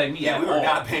not affect me Yeah, at we were all.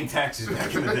 not paying taxes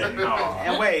back in the day.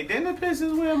 And wait, didn't the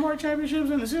Pistons win more championships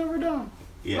than the Silver Dome?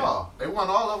 Yeah. No, they won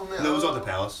all of them. No, it was at the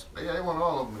palace. Yeah, they won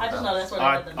all of them. in I just know Dallas. that's where they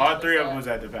got the All 3 of them at. was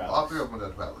at the Palace. All 3 of them were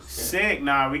at the Palace. Sick.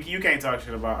 Nah, you can't talk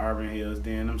shit about Auburn Hills,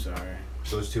 Dan. I'm sorry.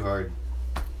 So it's too hard.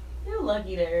 You're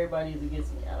lucky that everybody's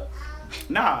against me, Alex.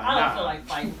 Nah, I don't nah. feel like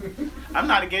fighting. I'm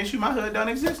not against you. My hood don't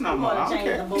exist no I'm more. gonna I don't change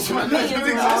the care. movement.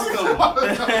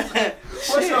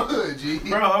 What's your hood, G?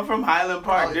 Bro, I'm from Highland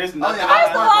Park. Oh, There's yeah. nothing. First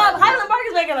of all, Highland Park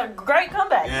is making a great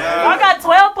comeback. Yeah. Y'all got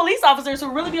 12 police officers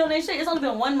who really be on their shit. It's only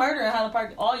been 1 murder in Highland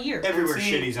Park all year. Everywhere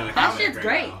See, shitty's on the that comeback shit's right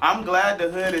great. now. I'm glad the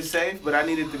hood is safe, but I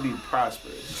need it to be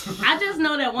prosperous. I just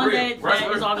know that one day Right, that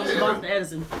right. it's all gonna be lost to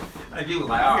Edison. Like, you was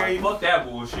like, alright, fuck that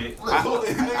bullshit.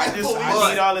 I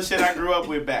need all the shit I grew up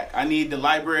with back. I need the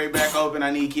library back open.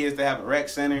 I need kids to have a rec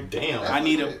center. Damn. I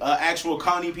need a actual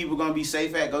county people gonna be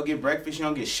safe at. Go get breakfast. You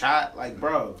don't get shot. Like,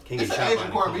 bro. Can't It's get an shot by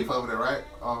Asian corned any beef over there, right?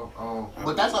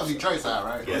 But that's on Detroit side,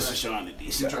 right? Yes, it's on the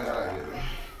Detroit side. Yeah.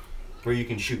 where you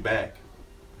can shoot back.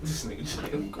 This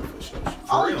nigga go for sure.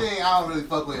 Only thing I don't really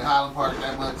fuck with Highland Park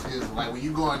that much is like when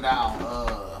you going down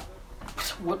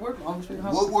Woodward, Long Street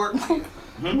Home. Woodward.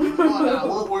 When you going down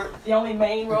Woodward, The only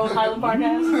main road Highland Park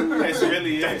has. That's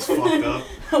really That's it. fucked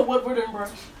up. Woodward and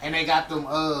Brush. and they got them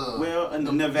Well, in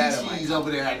them Nevada, PCs like, over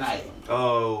there at night.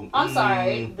 Oh. I'm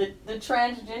sorry, the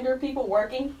transgender people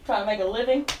working, trying to make a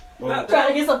living, well, trying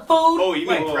to get some food. Oh, you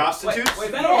mean Wait, prostitutes?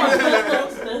 Wait, that all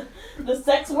Yeah, the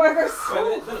sex workers.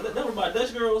 that was about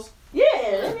Dutch girls. Yeah,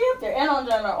 they be up there. And on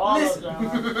John are all Listen.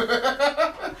 of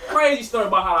John. Crazy story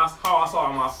about how I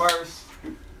saw my first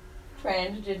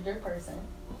Transgender person.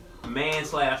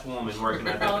 man/woman working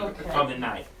at the Okay. of the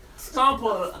night.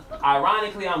 So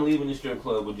ironically, I'm leaving the strip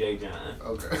club with Jay John.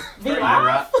 Okay. Be Iron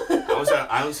live?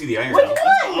 I don't see the iron. What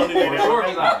you For doing? sure,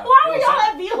 be live. Why It were was y'all some-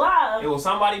 at Be Live? It was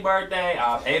somebody's birthday.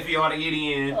 I paid for y'all to get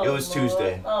in. Oh, It was Lord.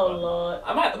 Tuesday. Oh, Lord.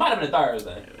 It might have been a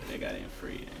Thursday. they got in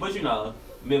free. But you know,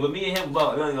 with me and him, we're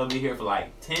only gonna be here for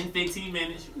like 10, 15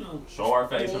 minutes. You know, short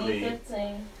face for me.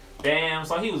 15. Damn.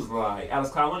 So he was like,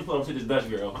 Alex Kyle, why don't you pull up to this Dutch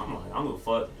girl? I'm like, I'm gonna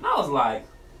fuck. And I was like,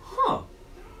 huh.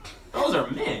 Those are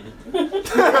men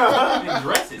in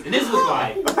dresses. And this was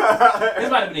like,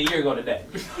 this might have been a year ago today.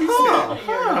 Today,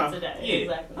 Yeah.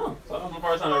 exactly. Huh. So that was the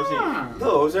first time I've ever seen it.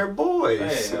 Those are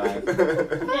boys. Hey, like,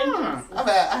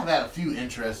 I've had a few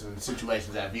interesting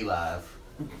situations at V Live.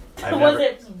 Was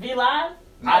it Be Live?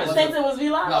 I Since just, it was Be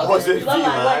Live? No, was it I'm like,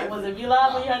 V-Live? wait, was it Be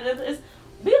Live when you had this?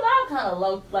 Be Live kind of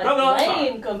low, like no, I'm sorry.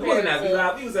 lame He compared wasn't at to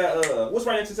V-Live. He was at, what's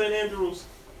right next to St. Andrews?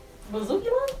 Bazooki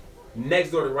Live? Next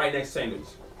door to, right next to St.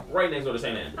 Andrews. Right next door to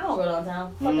St. Andrews. I don't go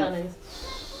downtown. Fuck y'all niggas.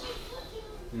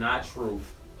 Not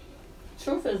Truth.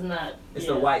 Truth is not. It's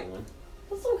yeah. the white one.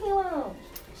 Bazooki Lounge.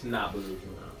 It's not Bazooki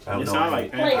I don't It know sound any.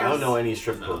 like I don't know any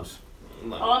strip clubs.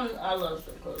 No. I love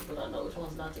strip clubs, but I know which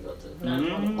ones not to go to. Not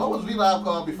Mhm. What was V Live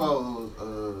called before? It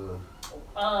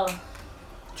was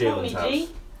Jalen's house. G.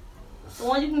 The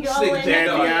one you can get all the way Sick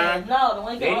next to Dandion. it. No, the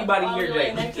one you can Anybody all here the way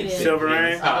that next to it. Silver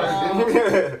Rain?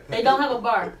 They don't have a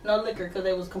bar, no liquor, because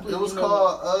they was completely. it was new.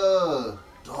 called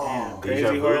Crazy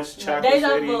Deja Vu? Horse, Chocolate Deja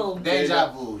City. Vu.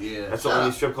 Deja Vu. Yeah. That's the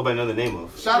only strip club I know the name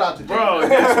of. Shout out to Bro,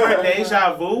 that's where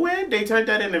Deja Vu went? They turned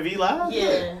that into V Live?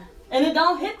 Yeah, and it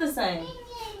don't hit the same.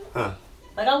 Huh.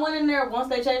 Like I went in there once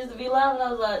they changed it to V Live, and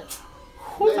I was like,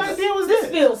 Whose idea was this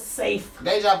this? feels safe.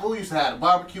 Deja Vu used to have a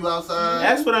barbecue outside.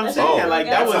 That's what I'm saying. Oh, like,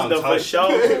 that was that the sounds for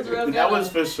tight. sure. It was real That was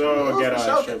ghetto. for sure It ghetto was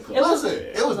at for strip sure. club. Listen,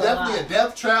 it was a definitely lot. a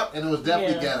death trap, and it was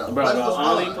definitely Yeah. ghetto. Bro, But it the was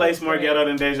only fun. place more ghetto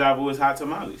than Deja Vu is Hot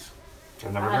Tamales.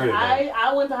 I've never heard of that.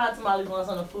 I went to Hot Tamales once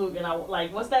on a fluke, and I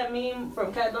like, what's that meme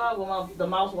from Cat Dog when the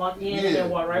mouse walked in and Yeah. then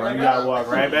walked right You back gotta out? walk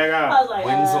right back I out. was like,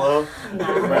 Winslow. nah.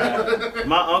 Bruh.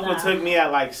 My uncle Nah. took me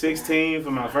at like 16 for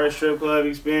my first strip club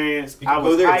experience. You I can, go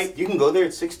was there, hyped, you can go there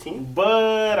at 16?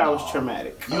 but I was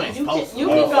traumatic. You ain't You supposed can, to. you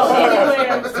can go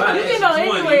anywhere. Son, You it's can go 20.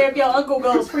 anywhere if your uncle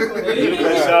goes frequently.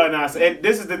 For sure not. And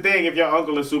this is the thing, if your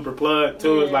uncle is super plugged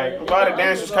too, it's like, Yeah, a lot if of your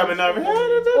dancers uncle coming goes over.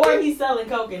 frequently. Or he's selling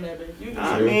coke in there, bitch. You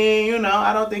I can mean, you know,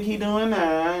 I don't think he doing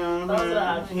that. Those are the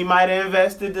options. He might have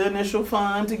invested the initial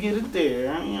fund to get it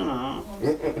there, you know.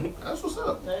 That's what's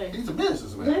up. Hey. He's a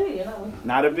businessman. Hey, you know.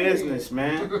 Not a business,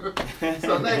 man.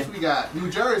 So next we got New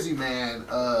Jersey man,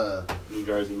 New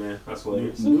Jersey, man. That's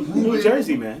hilarious. New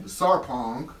Jersey, man.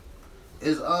 Sarpong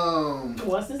is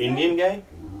What's his name? Indian guy?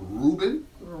 Ruben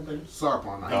Ruben.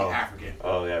 Sarpong. He's Oh. African.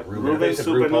 Oh, yeah. Ruben. Ruben I thought you said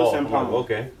Super RuPaul. Nuce I'm like, Pong.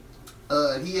 okay.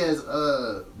 He has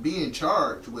being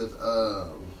charged with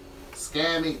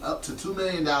scamming up to $2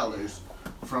 million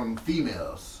from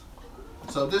females.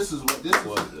 So this is what this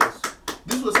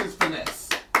was his finesse.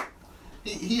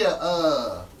 He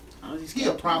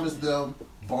promised them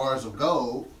bars of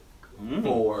gold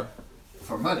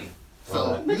for money.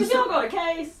 So But you don't go to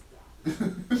case.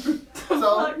 so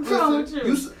What's wrong with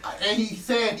you? and he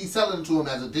said he's selling them to him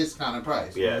as a discounted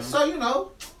price. Yes. So you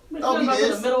know, But you don't don't be go to the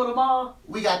this. middle of the mall.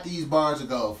 We got these bars of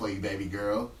gold for you, baby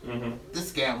girl. Mm-hmm.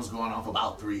 This scam was going on for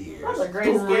about 3 years. That's a great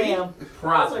scam. That's a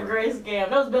Proper. great scam.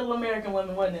 That was Middle American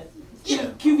women, wasn't it? Yeah.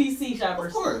 QVC Of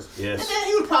shoppers. course. Yes. And then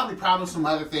he would probably promise some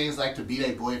other things like to be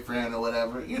their boyfriend or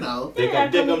whatever, you know. Dick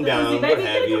 'em down, what Baby,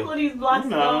 have get a you. couple of these blocks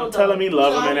You of know, gold, tell though. him he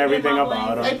love him So, and everything get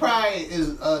my about They him. probably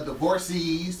is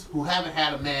divorcees who haven't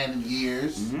had a man in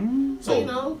years. Mhm. So, you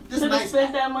know, this Should have nice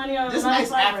spent that money on this a nice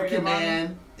nice library, African Mom.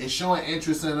 man is showing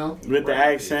interest in him With the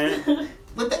accent,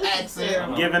 with the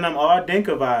accent. giving them all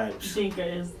Dinka vibes. Dinka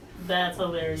is that's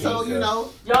hilarious. So, you know,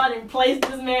 Y'all didn't place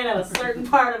this man at a certain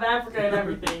part of Africa and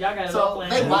everything. Y'all got it all so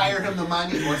planned. they wire him the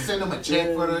money or send him a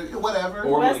check for the whatever.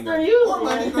 Or Western money. Union. Or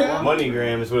MoneyGram.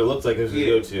 MoneyGram is what it looks like it was Yeah.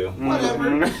 go to. Whatever.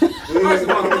 Mhm. First of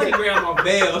all, MoneyGram on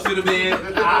bail should have been.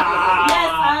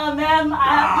 Yes, ma'am, I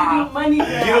have to do money. I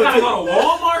gotta go to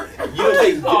Walmart? You don't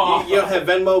take Oh, You don't have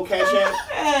Venmo, Cash App?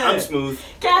 I'm smooth.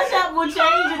 Cash App will change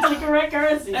it to the correct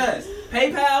currency. Yes.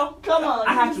 PayPal. Come on.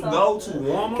 I have to go to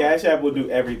Walmart. Cash App will do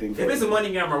everything for If you. it's a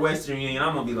MoneyGram or Western Union,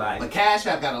 I'm gonna be like, But Cash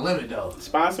App got a limit though.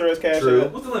 Sponsor us, Cash True.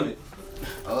 App. what's the limit?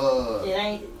 It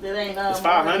ain't. It's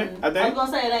 500, I think. I was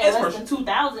gonna say it ain't It's less for- than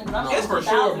 2,000. It's for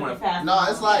sure more. No,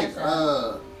 it's like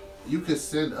you could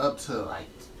send up to like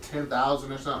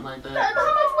 10,000 or something like How that, much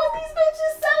was these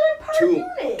bitches selling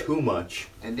per unit? Too much.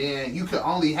 and then you could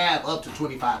only have up to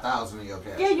 25,000 in your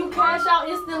cash. Yeah, you cash out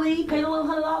instantly, pay the little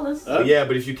 $100. Yeah,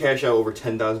 but if you cash out over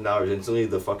 $10,000 instantly,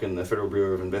 the Federal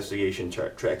Bureau of Investigation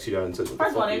tracks you down and says, "What the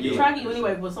First of all, fuck they are you doing?" track you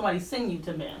anyway, but somebody send you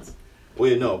to bands. Well,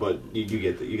 yeah, no, but you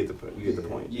get the point.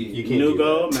 You can't New do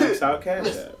goal, that. max out Cash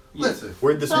Listen, App. listen.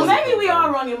 Where'd this So money maybe come we from?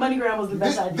 are wrong and MoneyGram was the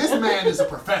best idea. This man is a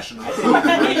professional. This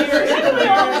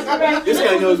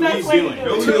guy knows what he's doing.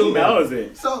 He knows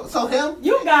it. So him.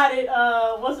 You got it.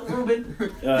 What's it, Ruben?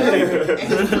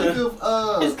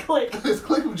 His click. His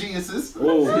click of geniuses.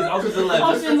 Ooh. Ocean's 11.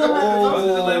 Ocean's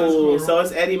 11. Oh, so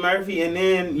it's Eddie Murphy and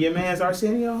then your man's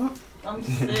Arsenio, huh? I'm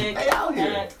sick Hey, out here.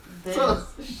 at this So-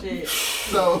 shit.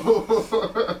 So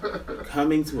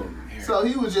Coming to America. so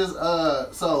he was just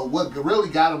so what really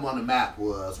got him on the map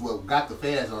was what got the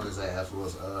feds on his ass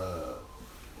was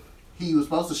he was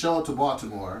supposed to show up to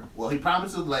Baltimore. Well, he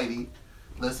promised the lady,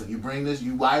 listen, you bring this,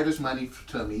 you wire this money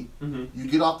to me. You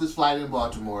get off this flight in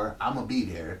Baltimore. I'm gonna be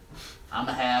there. I'm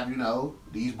gonna have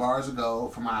these bars of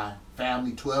gold for my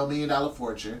family, $12 million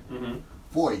fortune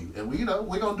for you, and we're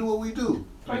gonna do what we do.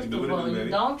 First of all, you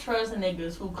don't trust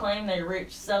niggas who claim they're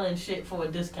rich selling shit for a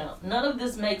discount. None of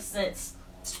this makes sense.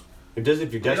 It does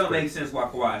if you're It desperate. don't make sense why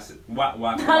Kawhi.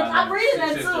 I'm reading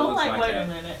that too. I'm like, wait a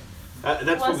minute.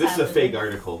 This is a fake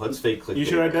article. That's fake clickbait. You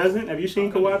sure it doesn't? Have you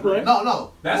seen Kawhi play?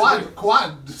 No. That's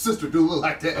Kawhi's sister do look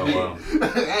like that, Oh, wow.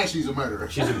 and she's a murderer.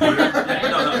 She's a beard.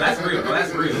 No, that's real.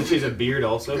 That's real. And she's a beard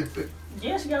also.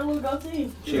 Yeah, she got a little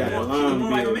goatee. She got a She's long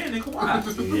more like a beard. man than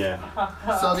Kawhi.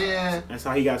 Yeah. So then, That's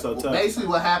how he got so tough. basically,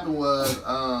 what happened was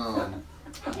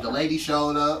the lady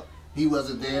showed up. He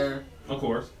wasn't there. Of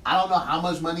course. I don't know how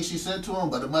much money she sent to him,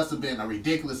 but it must have been a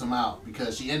ridiculous amount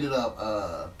because she ended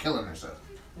up killing herself.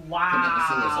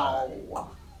 Wow. Oh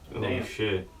Damn.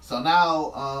 shit. So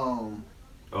now,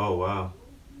 Oh wow.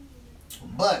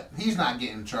 but he's not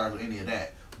getting charged with any of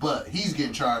that. But he's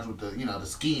getting charged with the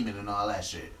scheming and all that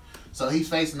shit. So he's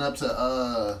facing up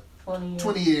to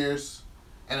 20 years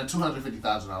and a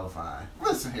 $250,000 fine.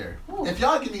 Listen here, if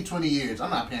y'all give me 20 years, I'm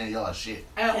not paying y'all shit.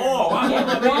 At all.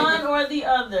 Yeah, one or the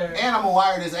other. And I'm gonna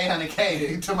wire this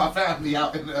 $800K to my family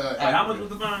out in How much was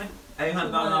the fine?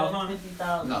 $800,000 fine?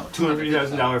 $50,000. No,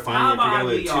 $250,000 fine. How If about I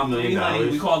you give got y'all $2 million.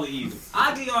 $300? We call it even.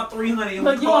 I give y'all $300 and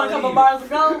Look, we you call want it a couple even. bars to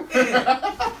go? Yeah.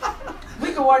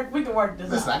 We can work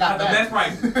this Listen, I out. got The best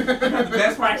prices. The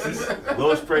best prices.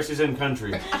 Lowest prices in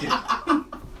country.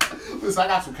 Listen, I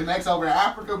got some connects over in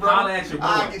Africa, bro. Holla at your boy.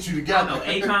 I'll get you together.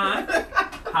 I know, Akon.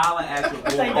 Holla at your boy.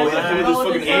 Take Oh, that yeah, shit, this roll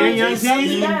fucking it Aaron down, Young slow you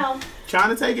team. down. Trying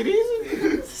to take it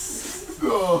easy?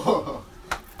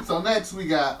 So next we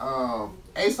got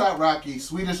A$AP Rocky,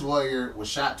 Swedish lawyer, was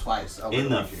shot twice over In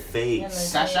the weekend.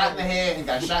 face. Got shot in the head and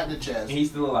got shot in the chest. And he's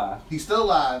still alive. He's still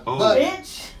alive, Oh. but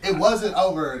Bitch. it wasn't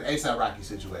over an A$AP Rocky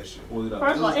situation. Pull it up.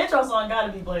 First of all, intro song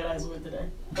gotta be played Ice with today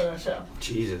for our show.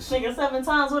 Jesus. Nigga 7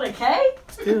 times with a K?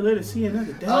 Still let it see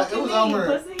another day. It was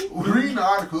over. Pussy. Reading the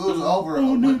article, it was over a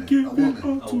woman.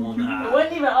 A woman. It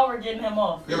wasn't even over getting him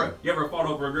off. You ever fought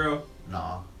over a girl?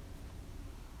 No.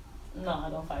 No, I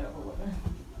don't fight over women.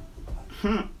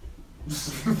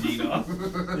 G dog.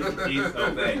 He's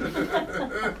so bad.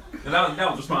 And that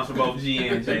was response for both G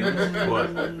and Jalen. What?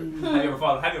 Have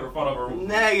you ever fought over a woman?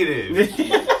 Negative.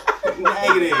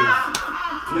 Negative.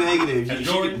 At You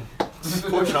Jordan? should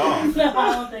push off. No,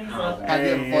 I don't think so. Have you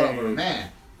ever fought over a man?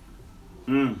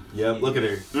 Yep, look at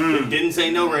her. Didn't say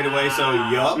no right away, so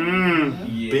yup.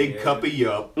 Yeah. Big cup of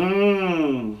yup.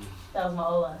 That was my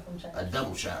old life. I'm checking. A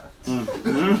double shot. That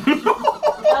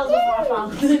was before I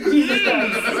found Jesus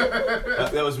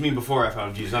Christ. That was me before I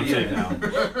found Jesus. I'm saying now.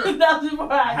 That was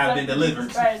before I Have been accepted delivered.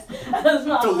 Jesus Christ. That was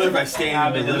my Deliver, I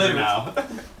stand and deliver delivered. now.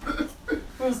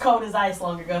 It was cold as ice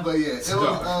long ago. But yeah,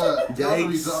 it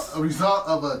was a result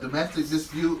of a domestic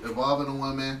dispute involving a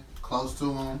woman close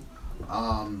to him.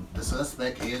 The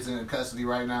suspect is in custody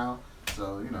right now,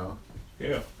 so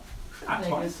Yeah.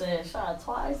 Nigga said shot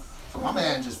twice. So my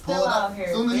man just Still pulled out up. here,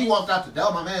 As soon as he bitch. walked out the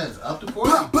door, my man's up to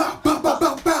 40.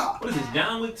 What is this,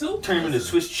 John Wick 2? Turn him into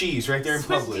Swiss cheese right there in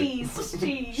Swiss public. cheese, Swiss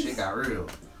cheese. Shit got real.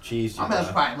 Cheese. My man's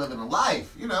probably living a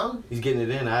life, He's getting it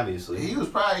in, obviously. He was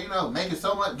probably, making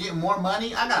so much, getting more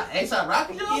money. I got A$AP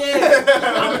Rocky, Yeah.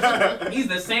 He's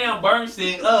the Sam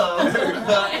Bernstein of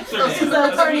the internet. She's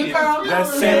the attorney Carl.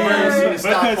 That's Sam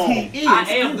Bernstein because he is. I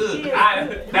am good.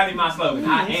 That'd be my slogan.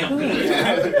 I am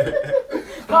good.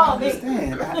 Call me.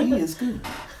 Understand, I is good.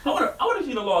 I wonder if you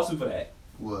need a lawsuit for that.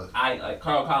 What? Like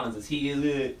Carl Collins is he is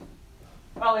good.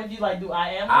 Oh, if you like do I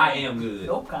am good? I am good.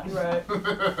 Nope, copyright.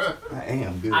 I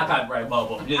am good. I copyright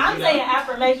both of them. I'm saying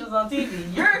affirmations on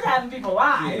TV. You're having people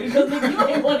lie because nigga,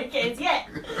 you ain't won the case yet.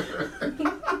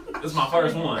 This is my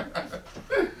first one.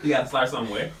 You gotta start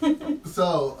somewhere.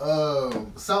 So,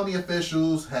 Sony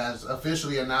officials has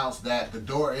officially announced that the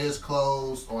door is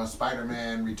closed on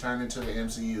Spider-Man returning to the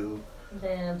MCU.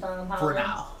 Damn, Tom Holland. For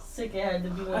now. Sick it had to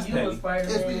be when That's you petty. was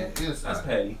Spider-Man. That's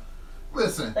petty.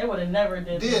 Listen, They would have never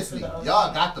did this to Disney, the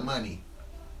y'all got the money.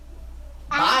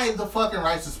 Buy the fucking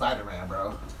rights to Spider-Man,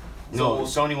 bro. No,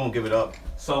 Sony won't give it up.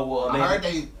 So I heard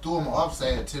maybe they threw him off,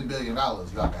 saying $10 billion. Y'all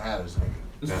can have this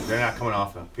nigga. They're not coming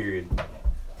off it, period.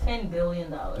 $10 billion.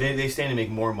 They stand to make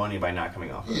more money by not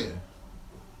coming off it. Yeah.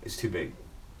 It's too big.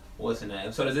 what's in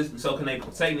that? So does this? So can they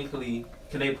technically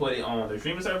put it on their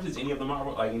streaming services? Any of the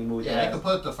Marvel, like any movie? Yeah, they could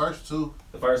put the first two.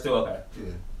 The first two, okay.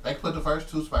 Yeah. They could put the first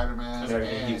two Spider-Mans. And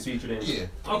everything keeps featured in. Yeah.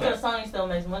 Okay. Because Sony still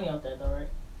makes money off that though, right?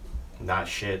 Not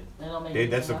shit. They don't make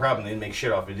That's the anything problem. They make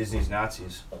shit off of Disney's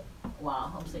Nazis. off-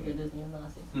 Wow, I'm sick of Disney and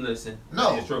Nazis. Listen,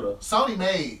 No, it's true though. Sony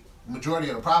made majority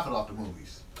of the profit off the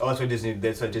movies. Oh, that's what Disney.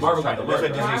 That's what Disney's Marvel trying got to. the That's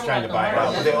what market. Disney's trying to Marvel buy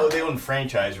got out. the But they own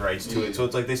franchise rights to it, so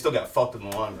it's like they still got fucked in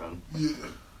the long run. Yeah.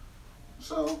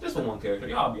 So Just for one character,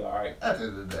 y'all be all right. at the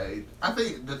end of the day, I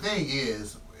think the thing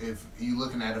is, if you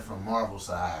looking at it from Marvel's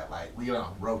side, like we done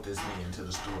wrote this thing into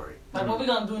the story. Like, what we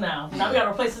gonna do now? Now we gotta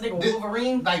replace this nigga with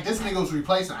Wolverine? Like this nigga was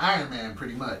replacing Iron Man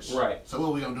pretty much. Right. So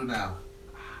what we gonna do now?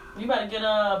 You better get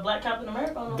Black Captain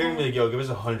America on the They're gonna be line. like, yo, give us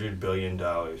 $100 billion.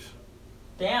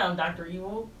 Damn, Dr.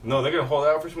 Evil. No, they're gonna hold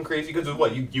out for some crazy because of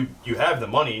what you have the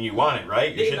money and you want it,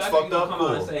 right? Your shit's fucked up. Come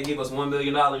on and Cool. say give us $1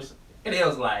 billion, and it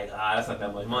was like, that's not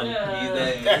that much money Yeah.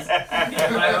 these days. It's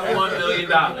like $1 billion.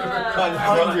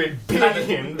 $100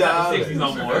 billion. Not the 60s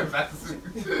no more.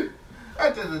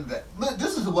 At the end of the day, look,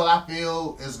 this is what I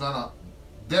feel is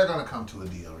they're gonna come to a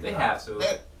deal. They have to.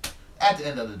 At the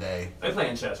end of the day, They're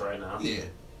playing chess right now. yeah.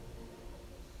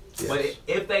 But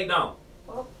if they don't,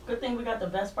 Well, good thing we got the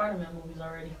best Spider-Man movies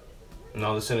already.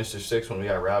 No, the Sinister Six one we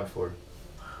got robbed for.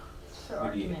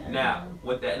 Sure, we did. argument. Now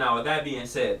with that being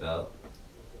said though,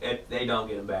 if they don't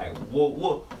get him back, what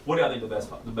do y'all think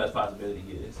the best possibility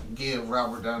is? Give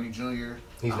Robert Downey Jr.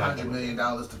 He's not $100 million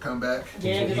to come back.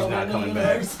 Yeah, He's get not over coming the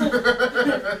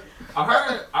back.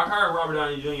 I heard Robert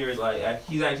Downey Jr. is like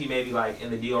he's actually maybe like in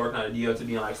the deal, working on a deal to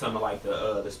be in like some of like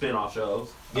the spin-off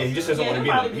shows. Yeah, he just doesn't Yeah, want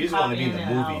to he'll be in probably the. He be doesn't want to be in the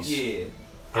copying that movies. Yeah, Him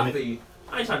I and- feel you.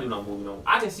 I ain't trying to do no movie no more.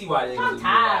 I can see why they I'm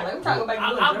tired. Like, we're trying to go back to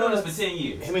doing I've done this drugs. for 10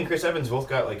 years. Him and Chris Evans both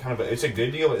got like kind of it's a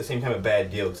good deal, but at the same time a bad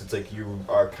deal because it's like you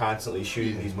are constantly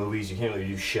shooting these movies. You can't really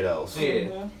do shit else. Yeah.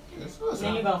 Mhm.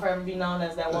 Then you're gonna forever be known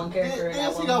as that one character in that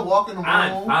Then he one. gonna walk in the room.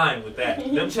 I'm fine with that.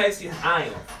 Them chase scenes, I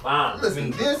am fine.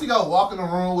 Listen, then he gonna walk in the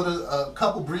room with a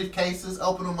couple briefcases,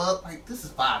 open them up. Like, this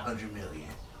is $500 million.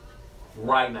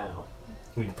 Right now.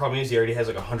 I mean, the problem is he already has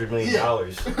like $100 million. Yeah.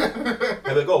 I'd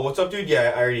be like, oh, what's up, dude?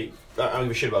 Yeah, I don't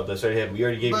give a shit about this. We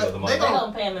already gave you all the money. They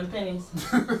gonna pay him in pennies.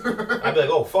 I'd be like,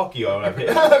 oh, fuck you. I'm not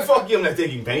paying. Fuck you. I'm not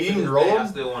taking pennies. You can roll I them.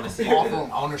 still want to see Off a from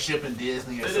good, ownership in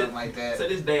Disney or To something this- like that. to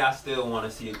this day, I still want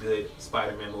to see a good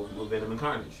Spider-Man movie with Venom and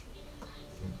Carnage.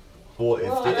 Well, if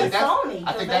Well, they- that's that's- Sony.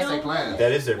 I think that's their plan.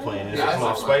 that is their plan. If Yeah, they come off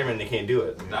that's Spider-Man, they can't do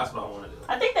it. That's what I want to do.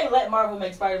 I think they let Marvel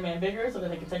make Spider-Man bigger so that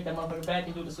they can take that motherfucker back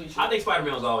and do the sweet shit. I think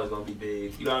Spider-Man was always going to be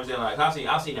big. You know what I'm saying? Like,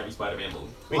 I've seen every Spider-Man movie.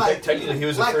 I mean, Like- technically, he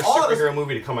was the like first all the- superhero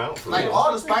movie to come out. For Like, real.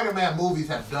 all the Spider-Man movies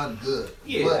have done good.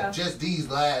 Yeah. But just these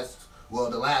last, well,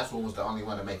 the last one was the only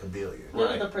one to make $1 billion. It was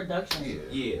Right. the production. Yeah.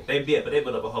 Yeah, they did, but they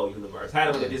built up a whole universe. Had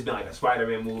it would have just been like a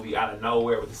Spider-Man movie out of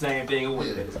nowhere with the same thing, it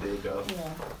wouldn't have been as big though. Yeah.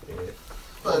 Yeah.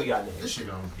 What we But got next? this shit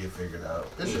gonna get figured out.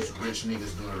 It's just rich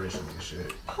niggas doing rich nigga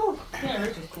shit. Whew. Yeah,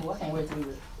 Rich is cool. I can't wait to do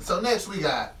it. So next we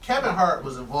got Kevin Hart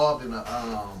was involved in a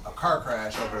car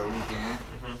crash over the weekend.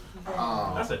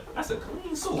 That's a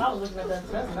clean suit. I was looking at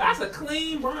that. That's That's a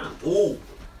clean brown. Ooh.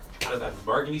 I just got this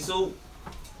burgundy suit.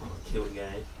 I'm gonna kill the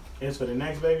game. It's for the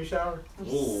next baby shower.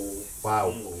 Ooh. Wow.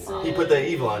 Ooh. He put that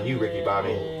evil on you, Ricky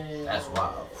Bobby. That's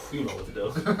wild. You know what to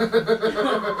do. That's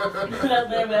the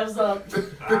name of the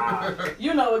episode.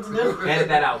 You know what to do. Edit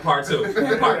that out. Part 2.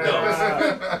 Part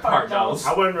those. Part those.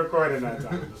 I wasn't recording that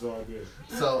time. It's all good.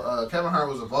 So Kevin Hart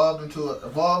was involved into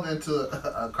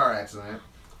a car accident.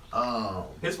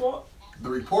 His fault? The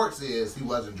reports is he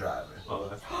wasn't driving. Oh,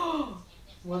 that's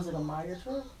Was it a Meyer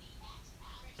truck?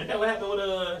 Ain't that what happened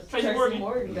with Tracy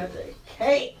Morgan got that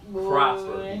cake, boy.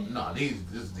 Prosper. No, these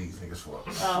niggas fuck.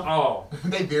 Oh.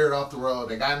 They veered off the road.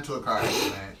 They got into a car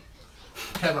accident.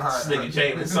 Kevin Hart. This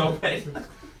nigga Jalen so bad.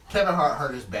 Kevin Hart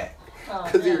hurt his back.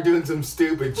 Because they were doing some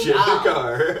stupid shit in the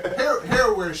car.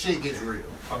 Here where shit gets real.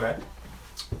 Okay.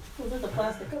 Was it the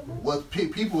plastic cup? What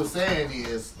people were saying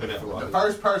is the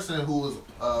first person who was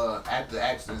at the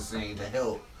accident scene to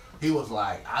help, he was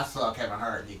like, I saw Kevin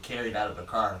Hart get carried out of the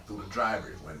car through the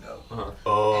driver's window. Uh-huh.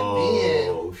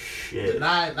 Oh, and then shit. The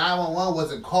 911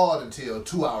 wasn't called until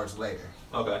 2 hours later.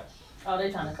 Okay. Oh,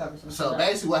 they trying to cover some So stuff.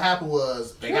 basically what happened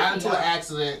was they got into an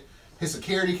accident, his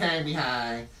security came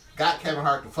behind, got Kevin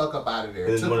Hart the fuck up out of there.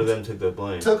 And then one of them took the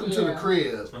blame. Took him to the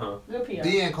crib, Good PR.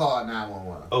 then called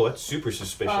 911. Oh, that's super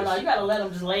suspicious. Oh, no, you gotta let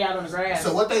them just lay out on the grass.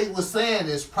 So what they was saying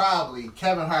is probably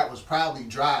Kevin Hart was probably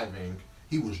driving.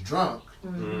 He was drunk,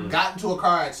 got into a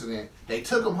car accident. They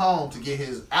took him home to get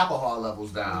his alcohol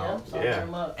levels down.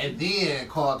 And then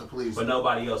called the police. But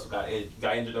nobody else got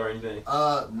injured or anything?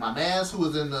 My man's who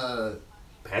was in the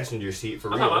passenger seat for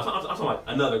real. I'm talking about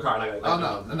another car.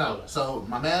 No. So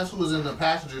my man's who was in the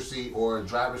passenger seat or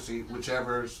driver's seat,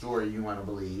 whichever story you want to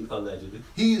believe. Allegedly.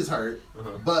 He is hurt,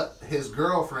 but his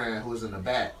girlfriend who was in the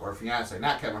back, or fiance,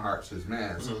 not Kevin Hart's, his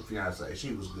man's fiance,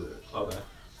 she was good. Okay.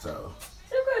 So.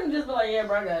 You couldn't just be like, yeah,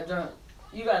 bro, I got drunk.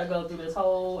 You gotta go through this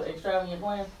whole extravagant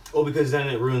plan. Oh, because then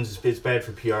it ruins. It's bad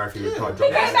for PR if you're caught He drunk.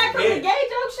 came back from the gay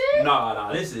joke shit. No.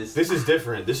 This is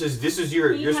different. This is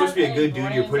you're supposed to be a good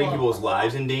dude. You're putting people's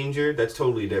lives in danger. That's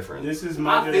totally different. This is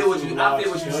I feel what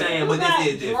you're saying, but this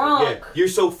is different. Yeah, you're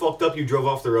so fucked up. You drove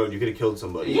off the road. You could have killed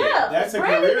somebody. Yeah, that's a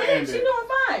Brandy career did. ender. She doing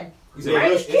fine.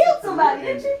 Brandy killed somebody,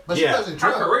 didn't she? But she wasn't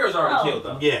drunk. Her career's already killed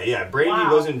though. Yeah. Brandy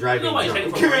wasn't driving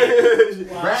drunk.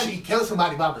 Brandy killed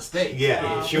somebody by mistake.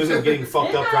 Yeah, she wasn't getting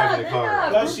fucked up driving the car.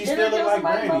 Plus, she still looked like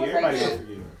Brandy. Everybody else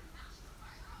forget.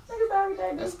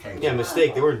 That's Caitlyn. Yeah,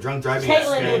 mistake. They weren't drunk driving.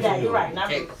 Caitlyn did that. You're right. Not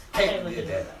Caitlyn did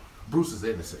that. Bruce is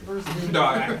innocent. No,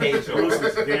 I hate you. Bruce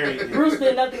is very innocent. Bruce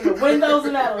did nothing but windows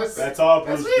and Alice. That's all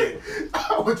Bruce did.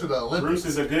 I went to the Olympics. Bruce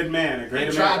is a good man, a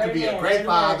great He man. tried to be a great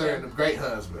father and a great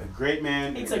husband. A great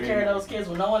man. He took care of those kids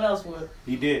when no one else would.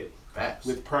 He did. Facts.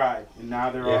 With pride. And now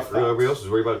they're all everybody else was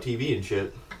worried about TV and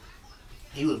shit.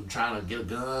 He was trying to get a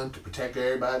gun to protect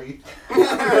everybody. Trying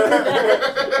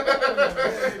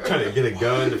to get a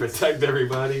gun to protect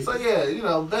everybody. So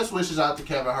yeah, best wishes out to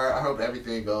Kevin Hart. I hope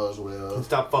everything goes well. And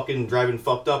stop fucking driving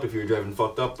fucked up if you're driving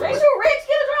fucked up. They too rich,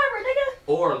 get a driver, nigga.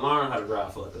 Or learn how to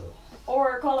drive fucked up.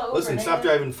 Or call it Uber. Listen, stop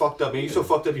driving fucked up. Man, you're so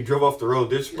fucked up you drove off the road.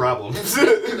 There's problems.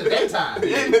 In the daytime.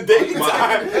 In the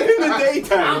daytime. In the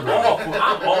daytime.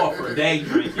 I'm all for day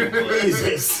drinking.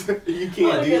 Jesus. You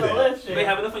can't do that. They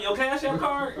have enough on your cash app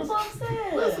card? That's what I'm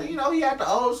saying. Listen, he had the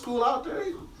old school out there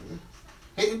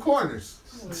hitting corners.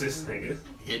 This nigga.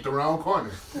 Hit the wrong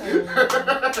corner.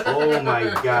 Oh my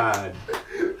god.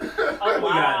 Oh,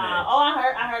 wow.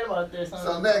 I heard about this.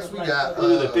 So next we got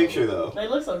Look at the picture though. They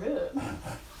look so good.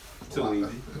 Too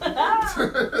easy.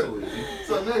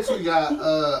 So next we got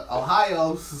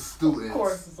Ohio students. Of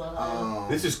course it's Ohio.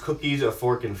 This is cookies, a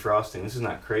fork, and frosting. This is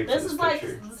not crepes. This is like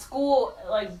school,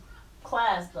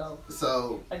 class though.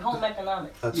 So like home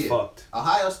economics. That's fucked.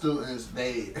 Ohio students,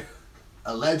 they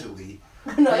allegedly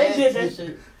no, they did that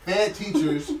shit. Fed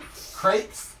teachers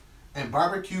crepes and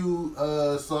barbecue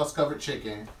sauce covered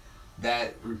chicken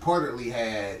that reportedly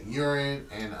had urine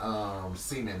and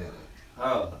semen in it.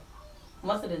 Oh.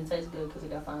 Must have didn't taste good because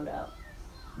it got found out.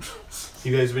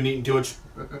 You guys been eating too much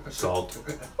salt. Who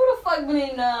the fuck been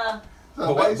eating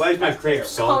Why is my crepe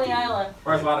salty? Coney Island?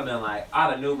 First of all, I'd have been like, I'd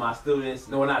have knew my students.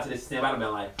 No, not to this extent. I'd have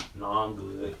been like, no, I'm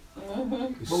good.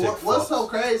 But what's so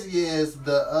crazy is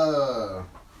the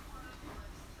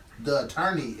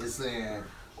attorney is saying,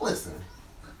 listen,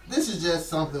 this is just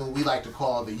something we like to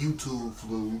call the YouTube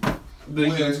flu. The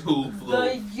YouTube flu.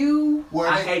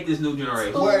 I hate this new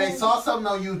generation. Where they saw something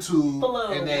on YouTube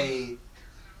and they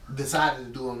decided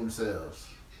to do it themselves.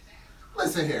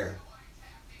 Listen here.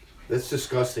 That's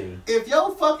disgusting. If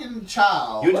your fucking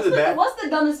child... What's the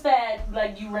dumbest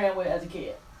fad you ran with as a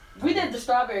kid? We did the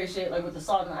strawberry shit with the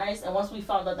salt and ice, and once we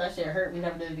found out that shit hurt, we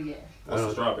never did it again. What's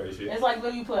the strawberry shit? It's like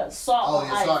when you put salt on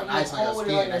ice and you hold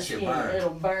it on your skin, it'll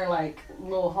burn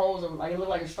little holes, it look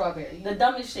like a strawberry. The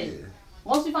dumbest shit. Yeah.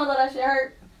 Once we found out that shit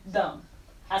hurt, dumb.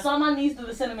 I saw my niece do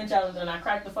the cinnamon challenge and I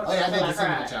cracked the fuck up until I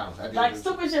cried.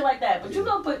 Stupid shit like that. But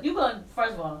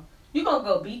first of all, you gonna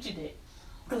go beat your dick.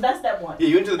 Because that's that one. Yeah,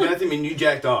 you went to the bathroom and you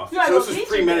jacked off. So this was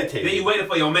premeditated. Then you waited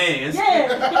for your mans.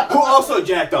 Yeah. Who also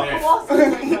jacked off. We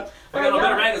got no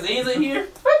better magazines in here?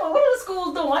 What are the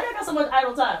schools doing? Why y'all got so much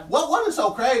idle time? What is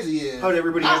so crazy is how did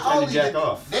everybody have time to jack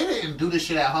off? They didn't do this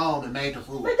shit at home and made the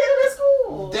food. They did it at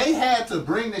school. They had to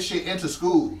bring this shit into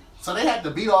school. So they had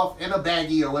to beat off in a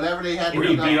baggie or whatever they had to do. Or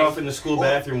you beat off in the school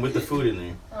bathroom with the food in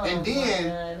there. And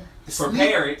then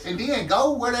prepare it. And then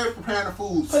go where they were preparing the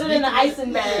food. Put it in the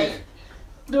icing bag.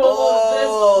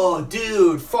 Oh,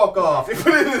 dude, fuck off. You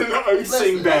put it in an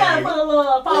icing bag. You gotta put a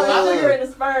little powdered sugar in the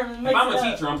sperm and mix If I'm it a up.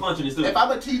 teacher, I'm punching this too. If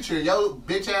I'm a teacher, yo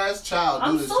bitch ass child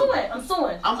do this shit. I'm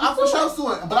suing. I'm for sure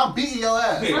suing, but I'm beating your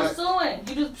ass. Yeah. I'm suing.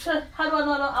 You just how do I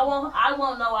know? I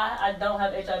won't know I don't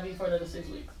have HIV for another 6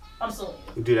 weeks. I'm suing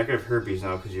you. Dude, I could have herpes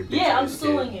now because you're bitch Yeah, I'm ass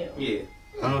suing kid. you. Yeah.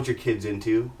 I don't know what your kid's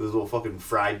into. Those little fucking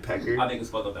fried pecker. I think it's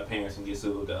fucked up that parents can get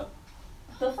sued though.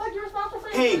 The fuck you're responsible for?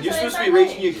 Hey, you're supposed to be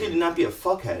raising your kid and not be a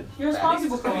fuckhead. You're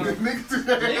responsible for it.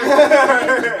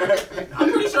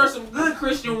 I'm pretty sure some good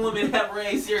Christian women have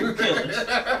raised serial killers.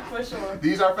 For sure.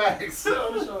 These are facts.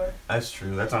 For sure. That's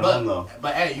true. That's on them though.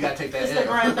 But hey, you gotta take that Just to L.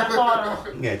 grind that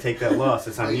water. You gotta take that loss.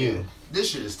 It's on you.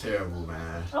 This shit is terrible,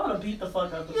 man. I wanna beat the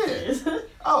fuck out of Yeah. kids.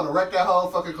 I would have wrecked that whole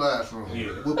fucking classroom. Yeah.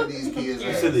 Whooping these kids'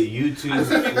 You ass. said the YouTube.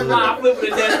 I flipping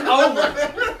the desk over.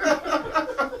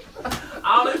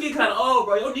 I don't know, get kind of old,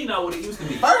 bro. Your knee not what it used to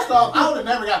be. First off, I would have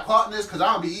never got caught in this because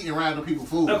I don't be eating random people's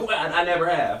food. I never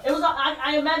have. It was.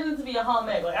 I imagined it to be a home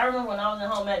ec. Like I remember when I was in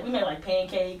home ec, we made like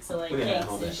pancakes and like We had cakes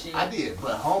home and ec. shit. I did,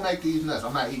 but home make these nuts.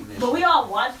 I'm not eating this. But we all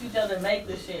watched each other make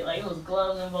this shit. Like it was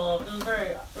gloves involved. It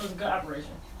was a good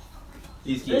operation.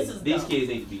 These This kids, is these dumb. kids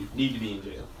need to be in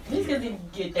jail. These kids need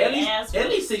to get their ass. At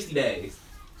least 60 days.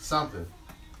 Something.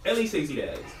 At least 60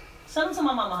 days. Send them to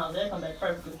my mama's house. They'll come back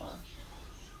perfectly fine.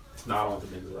 No, I don't want the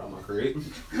niggas around my crib.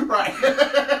 Right.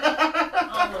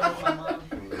 I don't with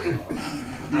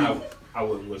my mom. I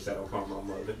wouldn't wish that upon my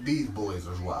mother. These boys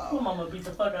are My wild. mama beat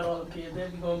the fuck out of all the kids. They'll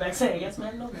be going back saying yes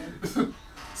ma'am, no ma'am.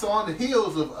 So on the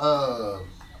heels of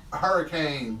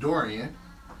Hurricane Dorian.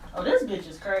 Oh, this bitch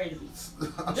is crazy.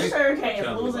 This hurricane is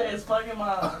losing his fucking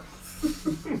mind.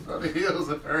 On the heels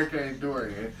of Hurricane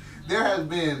Dorian, there has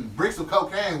been bricks of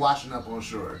cocaine washing up on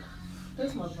shore.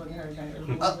 This motherfucking hurricane is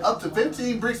losing Up to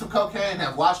 15 bricks of cocaine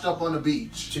have washed up on the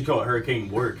beach. Should call it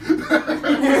Hurricane Work.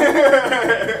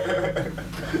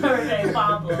 Hurricane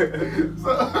Pablo.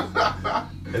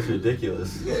 That's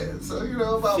ridiculous. Yeah, so you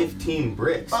know about 15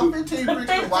 bricks. about 15 bricks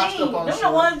have washed up on Them the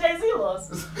shore. ones Jay-Z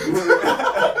lost.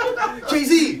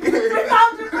 Jay-Z!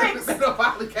 3,000 bricks.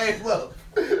 Nobody came up.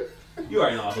 You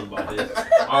already know all about this.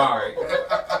 Alright.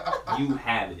 You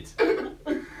have it.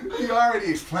 You already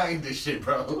explained this shit,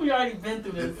 bro. We already been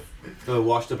through this.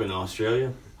 Washed up in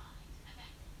Australia.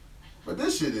 But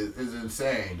this shit is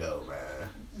insane, though, man.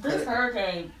 This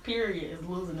hurricane, period, is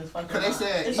losing its fucking Cause they mind.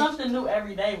 said It's something new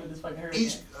every day with this fucking hurricane.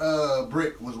 Each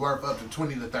brick was worth up to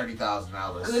 $20,000 to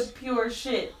 $30,000. Good, pure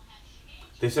shit.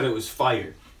 They said it was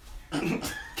fire.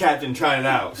 Captain tried it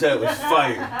out. Said it was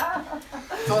fire.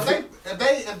 So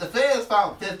if the feds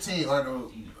found 15 or the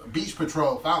beach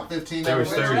patrol found 15, There was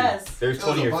Where's the 30. rest? There was It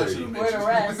was 20 a or bunch 30. of them. Where the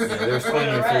rest? Yeah, there was 20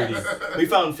 Where or the 30. rest? We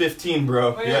found 15,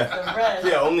 bro. Where's Yeah. the rest?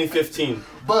 Yeah, only 15.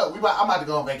 But I'm about to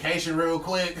go on vacation real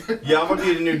quick. Yeah, I'm gonna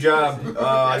get a new job.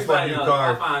 I just bought a Everybody new knows,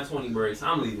 car. I find 20 bricks.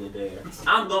 I'm leaving it there.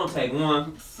 I'm gonna take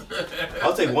one.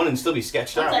 I'll take one and still be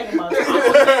sketched I'm out. taking my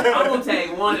I'm gonna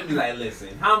take one and be like,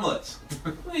 listen, how much?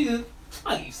 Nigga,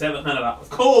 I give you $700.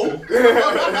 Cool.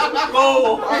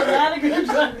 Cool. Not a good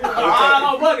drug.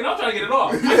 I'm bugging. I'm trying to get it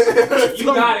off. You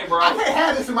got it, bro. I can't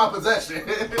have this in my possession.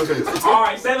 All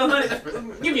right,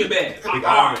 $700. Give me a bag. All right,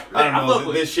 I fuck don't know.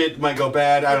 with This shit might go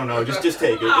bad. I don't know. Just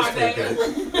take it. All Just right, take it.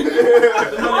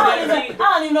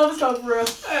 I don't even know if it's called for real.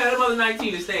 That mother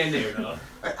 19 is staying there, though.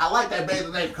 I like that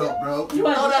bathing ape coat, bro. You Throw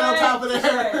want that on the top of there.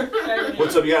 shirt?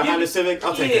 What's up? You got a Honda Civic?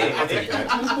 I'll take that. I'll take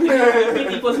that.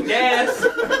 50 for some gas.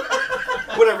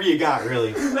 Whatever you got,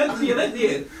 really. Let's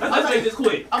make this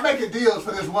quick. I'm making deals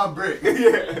for this one brick.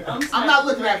 Yeah. I'm not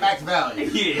looking at max value.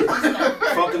 Yeah.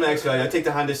 Fuck the next guy. I take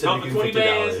the Honda Come Civic for and 20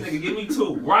 bands, $50. nigga, give me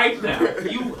 2 right now.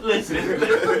 You listen.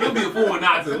 You'll be a fool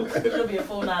not to. You'll be a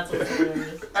fool not to. It's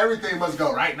hilarious. Everything must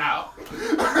go right now.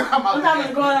 I'm not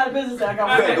even going out of business. I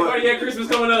got Okay, one. 40 Christmas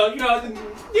coming up. You know,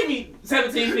 give me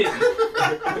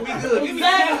 $17.50. We'll be good. Give me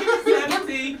Exactly.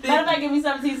 $17.50. Matter of fact, give me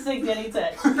 17.60 any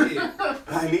text. Yeah.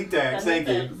 I need that. Thank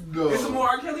you. There's some more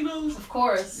R. Kelly news? Of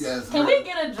course. Yes. Can we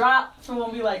get a drop from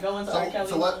when we like go into R. Kelly?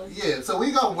 So what? news? Yeah. So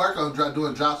we gonna work on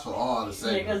doing drops for all the Yeah,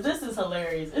 segments. because this is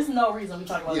hilarious. It's no reason we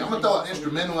talk about Yeah, this. I'm gonna throw an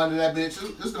instrumental under that bitch.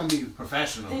 It's gonna be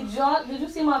professional. Did you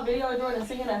see my video of Jordan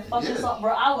singing that fucking Yeah. song?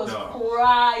 Bro, I was No.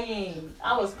 crying.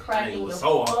 I was It cracking was the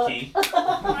so fuck. off key.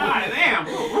 God damn,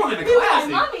 ruining the He was like,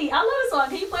 classic. Mommy, I love this song.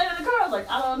 Can you play it in the car? I was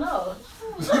like, I don't know.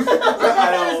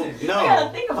 I don't know. I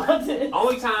gotta think about this.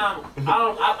 Only time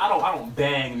I don't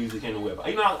bang music in the whip.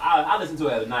 You know, I listen to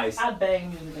it at a nice. I bang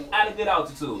music at a good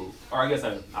altitude, or I guess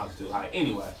at altitude high.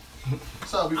 Anyway.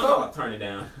 So I'm gonna turn it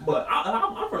down, but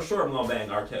I'm for sure I'm gonna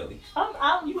bang R. Kelly.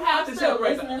 You have to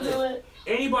separate listening to it.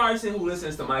 Anybody who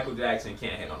listens to Michael Jackson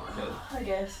can't hate on R. Kelly. I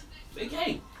guess. They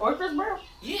can't. Or Chris Brown.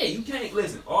 Yeah, you can't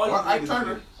listen. All these niggas is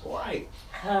weird. All right.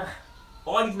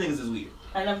 All these niggas is weird.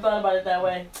 I never thought about it that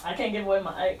way. I can't give away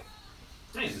my Ike.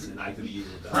 I ain't just an Ike to the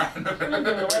evening, though. I'm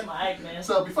giving away my Ike, man.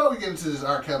 So before we get into this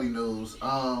R. Kelly news,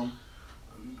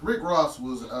 Rick Ross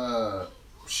was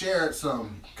shared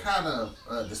some kind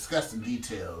of disgusting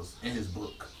details in his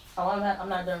book. Oh, I'm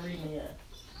not done reading it yet.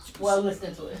 Well,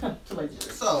 listening to it. Too late to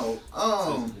read. So,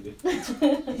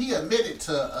 he admitted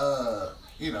to,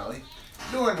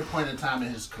 during the point in time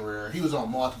in his career, he was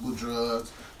on multiple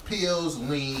drugs, pills,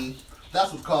 lean.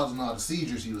 That's what's causing all the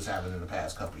seizures he was having in the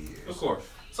past couple of years. Of course.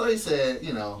 So he said,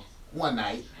 one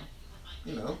night,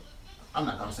 I'm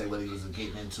not going to say what he was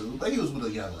getting into, but he was with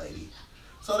a young lady.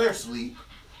 So they're asleep.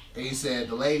 And he said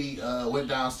the lady went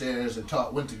downstairs and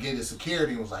went to get his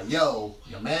security and was like, yo,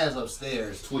 your man's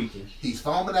upstairs. Tweaking. He's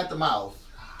foaming at the mouth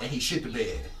and he shit the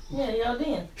bed. Yeah, yo,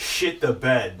 then. Shit the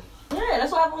bed. Yeah,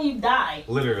 that's what happens when you die.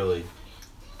 Literally.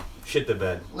 Shit the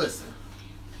bed. Listen.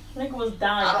 Nigga was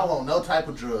dying. I don't want no type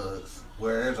of drugs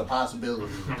where there's a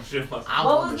possibility.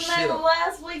 What was the name of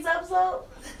last week's episode?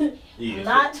 Yeah,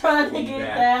 not trying to get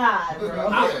that high, bro.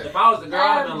 If I was the girl,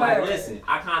 I'd been like, listen,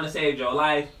 I kind of saved your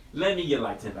life. Let me get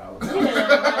like $10.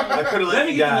 I could have let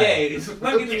me get the yays.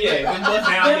 Let me get the yays.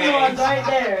 Everyone's right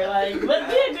there. Like,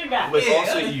 let's be a good guy. But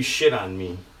also, you shit on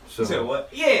me. So. You said what?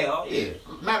 Yeah.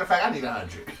 Matter of fact, I need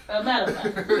 100. Matter of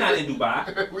fact. We're not in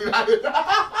Dubai. We're not in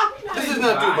This is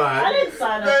not Dubai. I didn't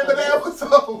sign up for that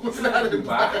episode. We're not in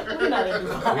Dubai. We're not in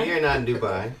Dubai. We are not in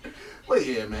Dubai. Well,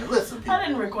 yeah, man. Listen, people. I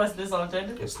didn't request this on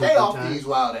Tinder. Stay off these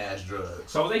wild ass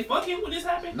drugs. So were they fucking when this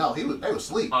happened? No, they was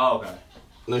asleep. Oh, okay.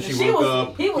 And then she woke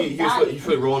up. He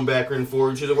was rolling back and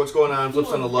forward. She's like, "What's going on?"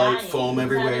 Flips on the light, foam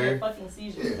everywhere.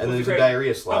 And then there's a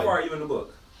diarrhea slide. How far are you in the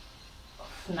book?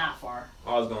 Not far.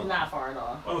 I was going. Not far at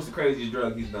all. What was the craziest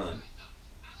drug he's done?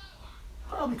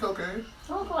 Probably cocaine. I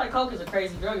don't feel like coke is a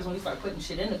crazy drug. It's when you start putting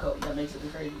shit in the coke that makes it a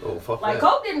crazy drug. Oh, fuck like that.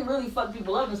 coke didn't really fuck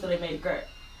people up until they made it crack.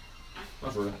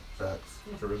 That's real. Facts.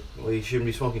 That's real. Well, you shouldn't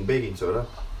be smoking baking soda.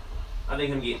 I think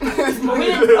him getting. But we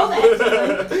didn't know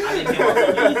that. I think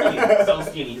him getting so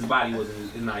skinny, his body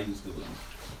is not used to it.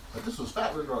 But this was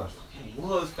fat Rick Ross. He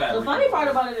was fat. The funny part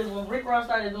about it is when Rick Ross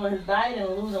started doing his diet and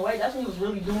losing weight, that's when he was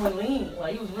really doing lean.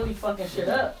 Like, he was really fucking shit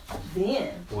up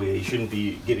then. Well, yeah, you shouldn't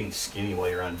be getting skinny while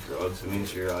you're on drugs. It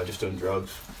means you're just doing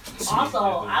drugs. Also,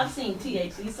 I've seen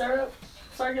THC syrup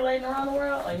circulating around the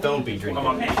world. Like, Don't be drinking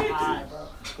that. Bro.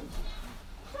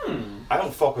 I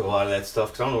don't fuck with a lot of that stuff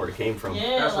because I don't know where it came from.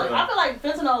 Yeah, like, I feel like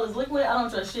fentanyl is liquid. I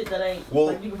don't trust shit that ain't. Well,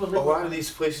 like, you can put a liquid lot of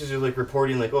these places are like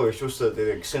reporting like, oh, you're supposed to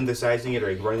they're like synthesizing it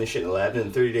or like running the shit in the lab, and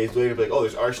then 30 days later, be like, oh,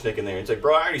 there's arsenic in there. It's like,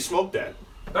 bro, I already smoked that.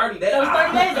 30 days. That was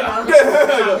 30 days ago.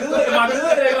 Am I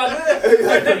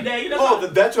good? 30 days. You know Oh,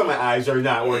 that's why my eyes are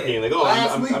not working. Like, oh,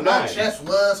 Last week I'm my not. chest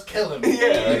was killing me. Yeah,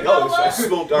 like, oh, so I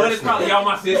smoked arsenic. But it's probably y'all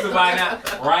my sister by now,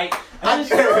 right? I'm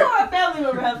sure our family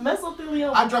member has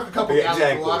mesothelioma. I drank a couple gallons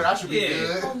of water. I should be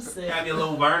good. I'm sick. Have your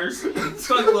little burners.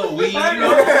 Smoke a little weed, you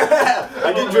know?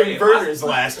 I did drink burners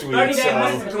last week. 30 days so.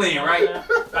 must be clean, right?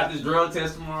 Got this drug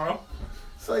test tomorrow.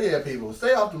 So yeah, people,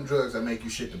 stay off them drugs that make you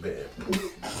shit the bed.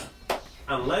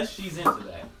 Unless she's into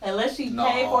that. Unless she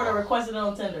paid for it or requested it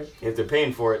on Tinder. If they're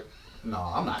paying for it. No,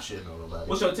 I'm not shitting on nobody.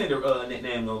 What's your Tinder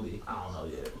nickname gonna be? I don't know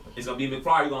yet. It's gonna be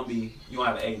McFly. You gonna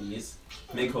have an alias.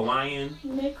 Mick Hawaiian.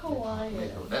 Mick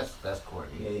Hawaiian. That's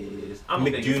corny. Yes.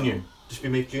 Mick Jr. Just be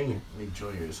Mick Jr. Mick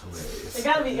Jr. is hilarious. It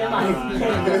gotta be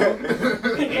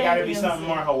MIC. It gotta be something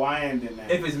more Hawaiian than that.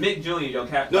 If it's Mick Jr., you'll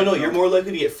cap. No, you're more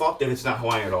likely to get fucked if it's not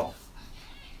Hawaiian at all.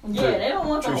 Yeah, they don't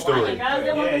want the Hawaiian guys.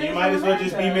 They want the you might as well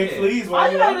just be McFleas.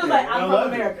 All you gotta do is like, I'm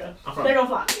from America. They're gonna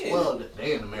fly. Well,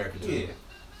 they in America too. Yeah.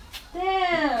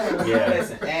 Damn. Yeah.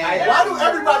 Listen, Why do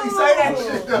everybody say that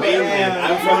shit though? Mainland.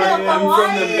 I'm from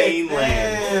the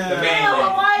mainland. The Damn, mainland.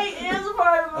 Hawaii is a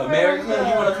part of America? America.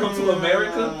 You wanna come to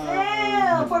America?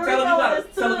 Damn, Puerto Tell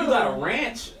Rico them you got a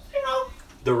ranch. You know?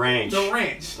 The ranch. The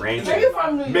ranch. Where you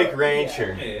from, New York? Mick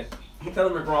Rancher. Yeah. Tell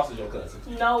them Rick Ross is your cousin.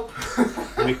 Nope.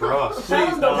 Mick Ross. Tell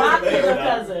them the Rock is your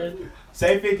cousin.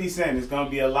 Say 50 Cent. It's gonna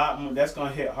be a lot more. That's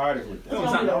gonna hit harder with that.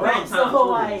 It's gonna be the Rats of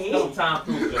Hawaii. No, Tom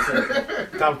Cruise. Your cousin.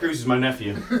 Tom Cruise is my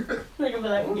nephew. They're gonna be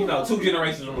like, You know, 2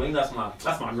 generations removed. That's my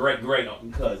great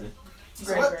cousin.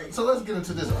 So let's get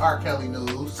into this R. Kelly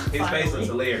news. His face is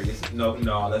hilarious. No,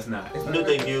 that's not. No,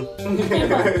 thank you.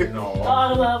 No.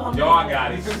 Y'all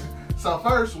got it. So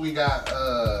first we got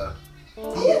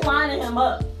who's lining him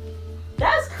up?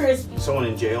 That's crispy. Someone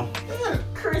in jail. Yeah.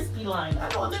 Crispy line. I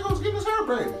know a nigga was getting his hair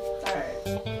braided.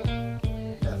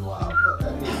 Alright. That's wild.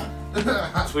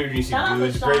 It's weird you see Shout out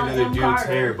dudes to braiding Sean other M. dude's Carter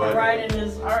hair, but for writing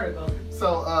this article.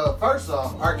 So first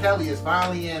off, R. Kelly is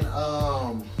finally in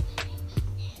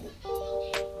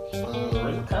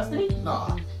custody?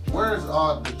 Nah. Where's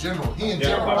the general? He in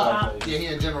general pop. Yeah, he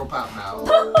in general pop now.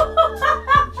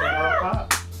 General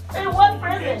Pop. In what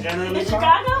prison? In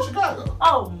Chicago? Chicago.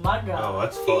 Oh my god. Oh,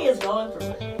 that's He fucked. is going through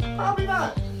it. Probably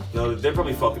not. No, they're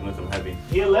probably fucking with him heavy.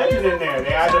 He a legend in there.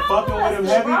 They either fucking with him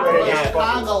heavy or they not fucking.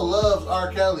 Chicago loves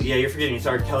R. Kelly. Yeah, you're forgetting it's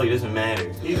R. Kelly. It doesn't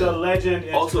matter. He's a legend.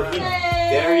 In Also, Chicago.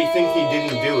 they already think he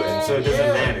didn't do it, so it doesn't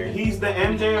matter. He's the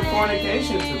MJ of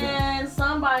fornication to them. And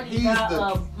somebody He's got the-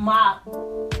 a mop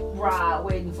ride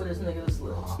waiting for this nigga to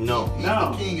slip. No. He's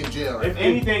No. the king in jail right If now.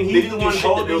 anything, They he's the didn't do one shit to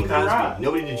Bill holding the ride. Cosby.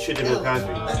 Nobody did shit to Bill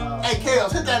Cosby. Hey,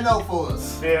 Kales, hit that note for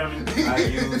us. Feel me? I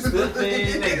use the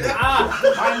thing. Nigga.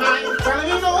 My mind telling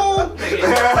you no.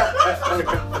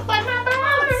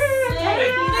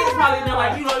 Niggas probably know,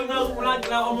 like, you know, when I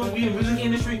almost be in the music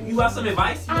industry, you got some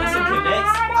advice, you got some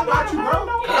connects. I got you, bro.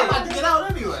 I'm about to get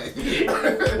out anyway.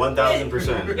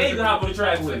 1000%. Yeah, you can hop on the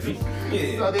track with me.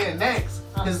 Yeah. So then next,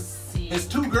 his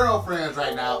two girlfriends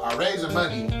right now are raising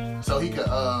money so he could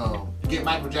get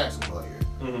Michael Jackson's lawyer.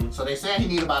 Mm-hmm. So they said he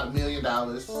need about $1 million.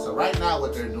 So right now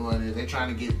what they're doing is they're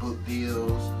trying to get book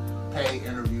deals, pay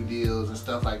interview deals and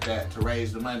stuff like that to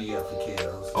raise the money up for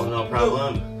Kills. Oh, no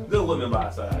problem. Good women by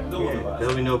side. Good women by There'll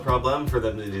side. be no problem for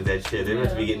them to do that shit. They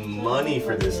must be getting money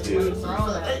for this dude.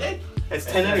 That's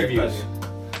 10 interviews.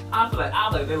 I feel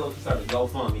like they look start to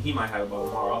GoFundMe. He might have about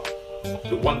tomorrow.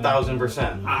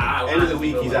 1000%. End of the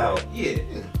week, he's out. Yeah.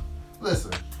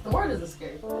 Listen, The word is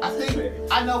escape.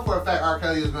 I know for a fact R.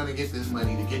 Kelly is going to get this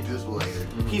money to get this lawyer.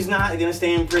 He's not gonna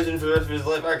stay in prison for the rest of his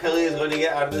life. R. Kelly is going to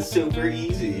get out of this super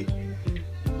easy.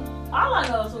 All I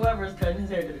know is whoever is cutting his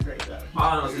hair did a great job. All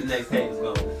I know is his next tape is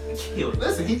going to kill it.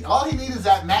 Listen, all he needs is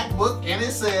that MacBook and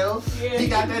his sales. Yeah, He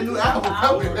got that new album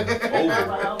coming. Over.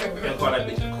 They'll call that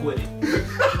bitch acquitted.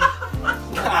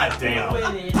 God damn.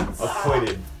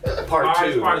 Acquitted. Part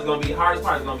Hardest 2. part is gonna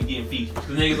be getting featured.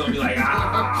 The niggas gonna be like,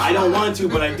 I don't want to,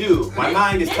 but I do. My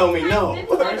mind is telling me no.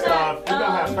 First off, he's gonna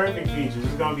have perfect features.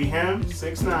 It's gonna be him,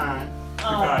 6'9", Oh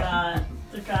god,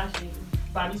 Tekashi.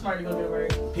 Bobby Smart to go get a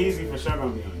bird. Peasy for sure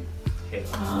gonna be on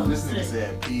it. This nigga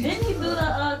said peace. Didn't he do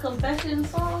the confession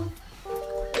song?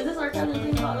 Is this R. Kelly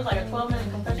thing about? It was like a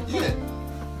 12-minute confession song.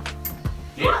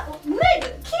 Yeah.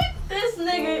 Nigga, keep this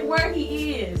nigga where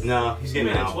he is. No, he's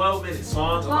getting out. 12-minute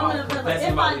songs 12 about minutes. confessing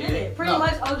If about I did it, pretty No.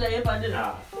 much OJ. If I did it.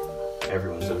 Nah.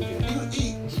 Everyone's okay.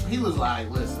 He was like,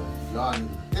 listen, y'all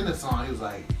niggas, in the song, he was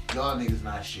like, y'all niggas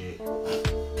not shit.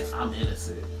 I'm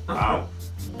innocent. Wow.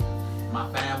 My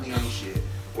family ain't shit.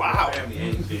 Wow. Family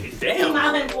ain't shit. Damn.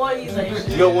 My employees ain't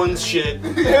shit. No one's shit.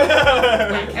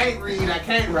 I can't read, I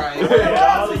can't write.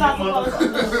 How else all was of I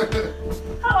you supposed to?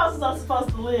 How else was I supposed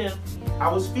to live?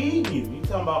 I was feeding you. You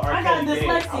talking about R. I got Kelly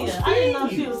dead. dyslexia. I didn't know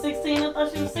she was 16. I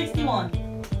thought she was 61.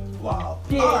 Wow.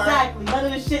 Yeah, All right. exactly. None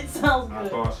of this shit sounds I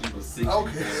good. thought she was 6.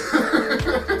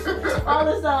 Okay. All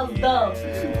this sounds dumb.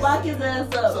 Lock his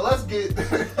ass up. So let's get.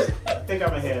 I think I'm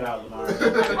gonna head out, Lamar.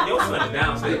 Yo, son is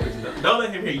downstairs. Don't let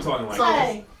him hear you talking like So- that.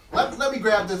 Hey, let me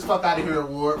grab this fuck out of here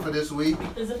award for this week.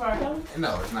 is it for our Kelly?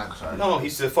 No, it's not. Sorry. No,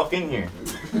 he's the fuck in here.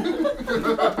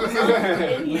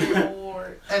 In here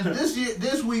award. And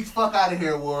this week's fuck out of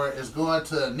here award is going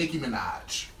to Nicki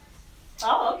Minaj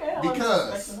Oh, okay. I wasn't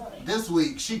because expecting that. this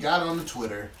week she got on the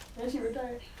Twitter Then she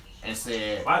retired. and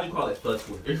said, Why'd you call it Flood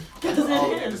Twitter? Because it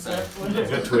Oh, is. nigga That's what it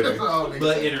Good is. Twitter. Oh, nigga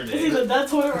The said- internet. It's either that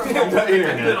Twitter or The mine. I've been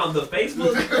internet. on the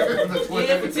Facebook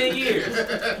yeah, for 10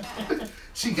 years.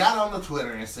 She got on the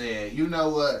Twitter and said, you know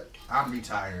what? I'm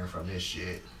retiring from this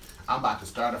shit. I'm about to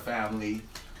start a family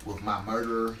with my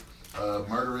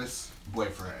murderous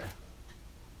boyfriend.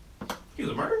 He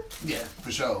was a murderer? Yeah,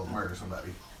 for sure, murder somebody.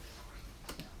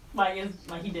 Like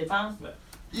he did time.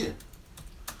 Yeah.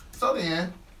 So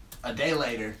then, a day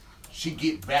later, she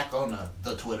get back on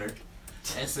the Twitter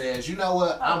and says, you know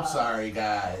what? I'm sorry,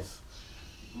 guys.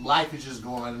 Life is just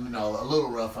going, a little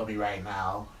rough for me right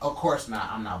now. Of course not.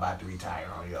 I'm not about to retire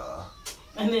on y'all.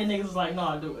 And then niggas was like,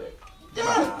 no, do it. Yeah.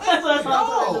 That's what I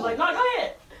thought. No. Like, no, go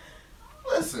ahead.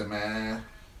 Listen, man.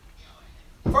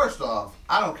 First off,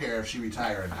 I don't care if she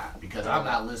retire or not because I'm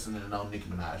not listening to no Nicki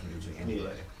Minaj music anyway.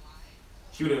 Yeah.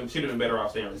 She would have been better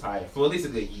off staying retired for at least a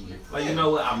good year. Like, you know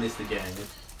what? I missed the game.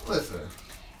 Listen,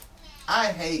 I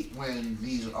hate when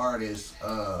these artists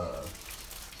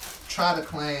try to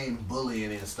claim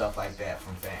bullying and stuff like that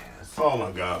from fans. Oh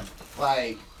my god.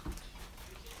 Like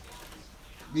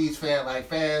these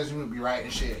fans, you would be writing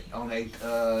shit on they,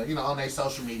 on their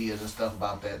social medias and stuff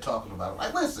about that, talking about it.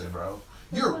 Like, listen, bro,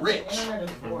 you're rich.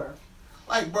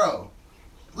 Like, bro,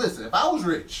 listen, if I was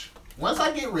rich, once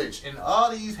I get rich and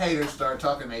all these haters start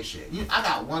talking their shit, I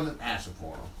got one answer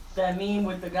for them. That meme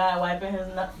with the guy wiping his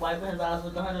eyes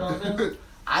with the $100 bill?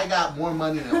 I got more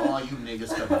money than all you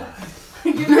niggas combined.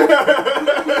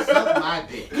 Suck my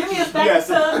dick. Give me a stack of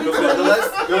subs. The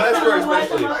last word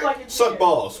especially. Suck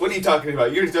balls. What are you talking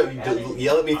about? You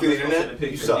yell at me through the internet?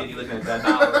 You suck.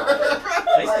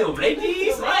 They still make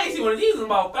these? I ain't seen one of these in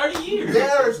about 30 years.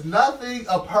 There's nothing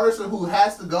a person who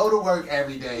has to go to work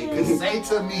every day can say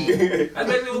to me. That's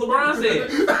basically what LeBron said.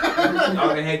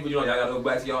 Y'all can hate, but y'all gotta go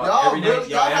back to y'all every day.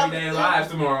 Y'all everyday lives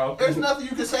tomorrow. There's nothing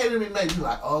you can say to me that makes me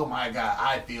like, oh my god,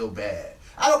 I feel bad.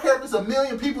 I don't care if it's 1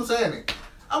 million people saying it.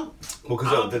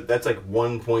 Because that's like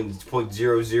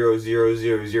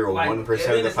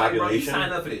 1.0000001% of the population. Bro, you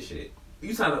signed up for this shit.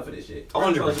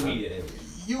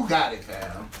 100%. You got it,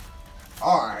 fam.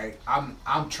 All right, I'm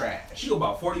trash. You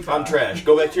about 45. I'm trash.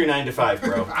 Go back to your 9 to 5,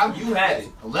 bro. You had it.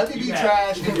 Let me be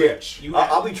trash and rich.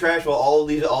 I'll be trash while all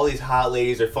these hot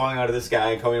ladies are falling out of the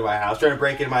sky and coming to my house, trying to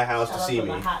break into my house to see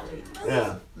me.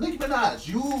 Yeah. Nicki Minaj,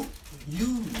 you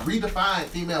redefined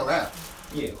female rap.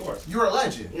 Yeah, of course. You're a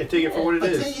legend. Yeah, take it for what it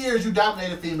is. For 10 years, you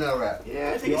dominated female rap.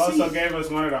 Yeah, I think you also gave us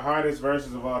one of the hardest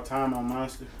verses of all time on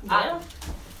Monster. Yeah.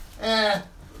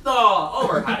 No,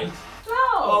 overhyped.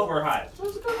 No.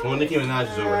 Overhyped. Well, Nicki Minaj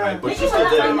is overhyped, but Nicki she still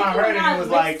did it. I heard it, was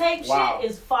like, wow.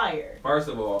 Shit is fire. First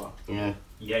of all, yeah,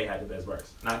 Ye had the best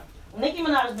verse. Nicki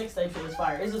Minaj's mixtape shit is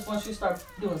fire. It's just once you start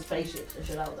doing spaceships and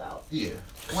shit, I was out. Yeah.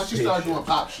 Once you start doing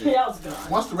pop shit. Yeah, I was gone.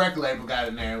 Once the record label got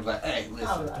in there, it was like, hey,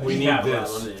 listen. We need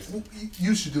this.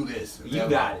 You should do this. You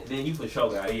got it. Then you for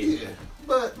sure got it. Yeah.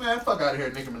 But, man, fuck out of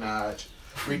here, Nicki Minaj.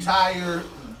 Retire,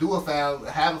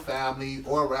 have a family,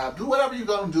 or rap. Do whatever you're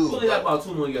going to do. You only got about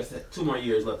 2 more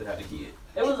years left to have the kid.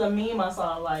 It was a meme I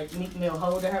saw, like, Meek Mill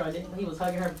holding her. Like, he was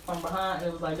hugging her from behind, and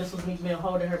it was like, this was Meek Mill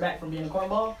holding her back from being a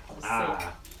cornball. I was sick.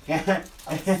 Because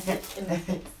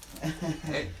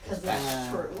that's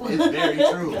true. It's very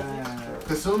true.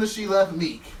 As soon as she left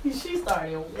Meek, she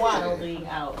started wilding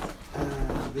out.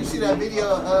 You see that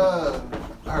video?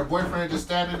 Her boyfriend just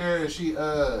standing there and she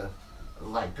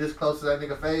like this close to that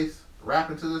nigga face,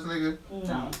 rapping to this nigga.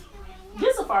 No,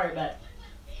 get Safari back.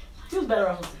 She was better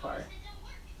off with Safari.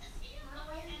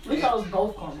 We thought it was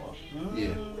both cornballs.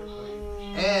 Yeah.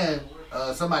 And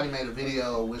somebody made a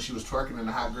video when she was twerking in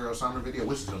the Hot Girl Summer video,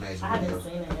 which is an amazing video. I haven't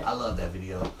seen it yet. I love that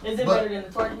video. Is it better than the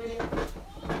twerk video?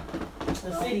 The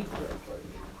city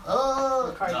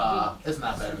twerk. Nah, it's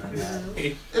not better than that.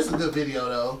 It's a good video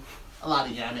though. A lot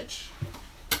of yamage.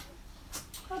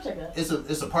 I'll check that.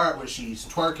 It's a part where she's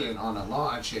twerking on a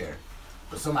lawn chair,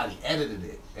 but somebody edited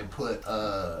it and put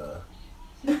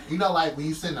you know, like when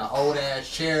you sit in an old ass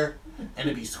chair and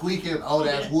it be squeaking, old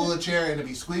ass wood chair and it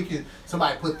be squeaking.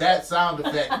 Somebody put that sound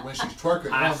effect when she's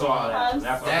twerking. I saw that.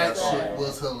 That shit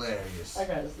was hilarious. I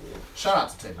gotta see it. Shout out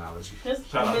to technology.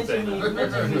 Shout out to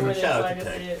technology. Shout out to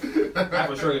tech. I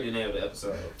for sure didn't name the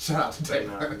episode. Shout out to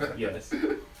technology. Yes.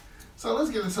 So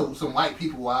let's get into some white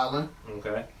people wilding.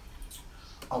 Okay.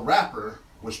 A rapper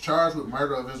was charged with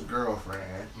murder of his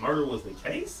girlfriend. Murder was the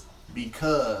case?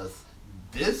 Because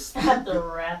this after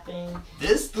rapping,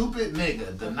 this stupid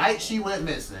nigga, the night she went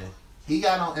missing, he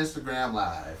got on Instagram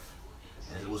Live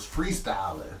and was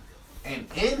freestyling. And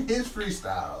in his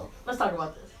freestyle, let's talk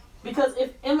about this. Because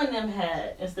if Eminem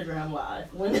had Instagram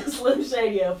Live when the Slim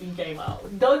Shady LP came out,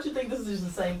 don't you think this is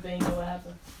the same thing that would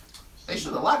happen? They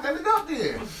should have locked that nigga up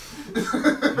there.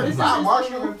 This Not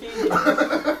Marshall.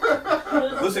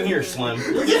 Listen here, Slim.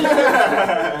 Let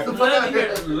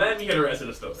me hear the rest of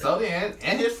the story. So then,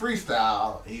 in his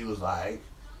freestyle, he was like,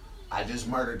 I just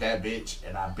murdered that bitch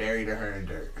and I buried her in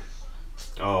dirt.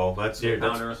 Oh, that's it.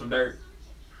 Found her in some dirt.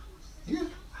 Yeah.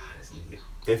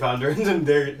 They found her in some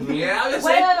dirt. Yeah, I was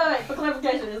wait. For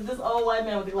clarification, is this old white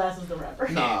man with the glasses the rapper?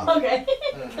 Nah. Okay.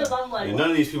 Because I'm like, Yeah, none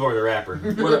of these people are the rapper.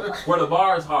 Where the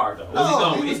bar is hard, though.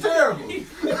 No, he was terrible. He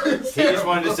just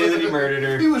wanted to say that he murdered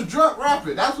her. He was drunk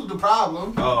rapping. That's what the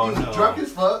problem. Oh, he was drunk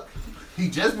as fuck. He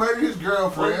just murdered his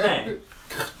girlfriend. What's his name?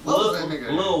 What was that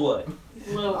nigga? Lil what?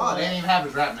 Oh, they didn't even have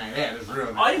his rap name. They had his real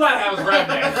name. Oh, you gotta have his rap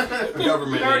name.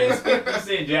 Government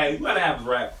 30% Jack. You gotta have his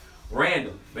rap.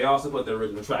 Random. They also put the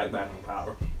original track back on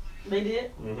Power. They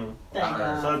did? Mm-hmm. Thank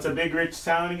God. So it's a Big Rich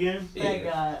town again? Thank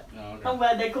God. Oh, okay. I'm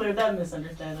glad they cleared that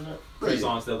misunderstanding up. Pretty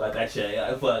song still got that shit.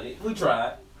 Fuck it. We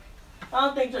tried. I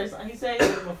don't think Trey Songz. He said he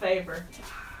did him a favor.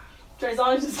 Trey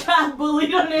Songz just got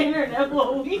bullied on the internet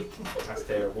for a week. That's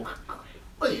terrible.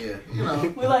 But yeah, you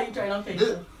know. We like you, Trey. Don't think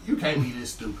so. You can't be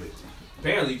this stupid.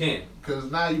 Apparently you can. Cause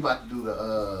now you about to do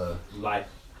the life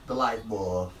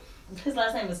ball. His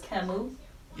last name is Camus.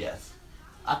 Yes.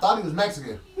 I thought he was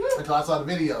Mexican until I saw the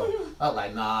video. I was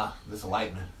like, nah, this is a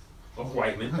white man. A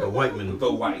white man. A white man.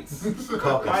 The whites.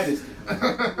 Caucus.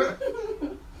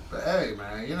 But hey,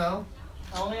 man, you know.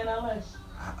 Only in LA.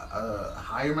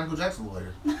 Hire Michael Jackson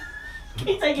lawyer.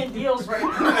 He's taking deals right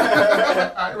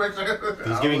now.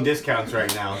 He's giving discounts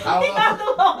right now. He got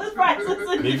the lowest prices.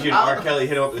 Maybe if you and R. Kelly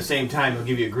hit him up at the same time, he'll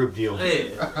give you a group deal.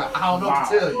 Yeah. I don't know what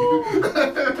to tell you.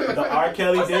 The R.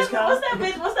 Kelly discount?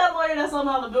 What's that lawyer that's on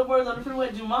all the billboards on the freeway?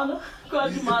 Jumana?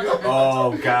 Called Jumana.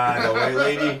 Oh, God. A white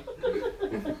lady?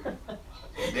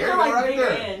 There you go, right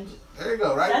there. There you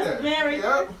go, right there. That's the man right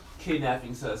there.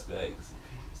 Kidnapping suspects.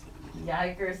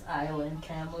 Yikers Island,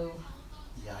 Camus.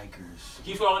 Yikers.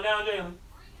 Keep scrolling down, Jalen.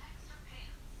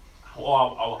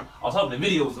 Oh, I was hoping the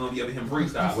video was gonna be of him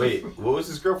freestyle. Wait, what was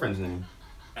his girlfriend's name?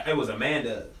 It was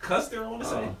Amanda Custer, I want to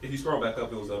say. If you scroll back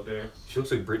up, it was up there. She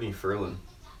looks like Brittany Ferlin.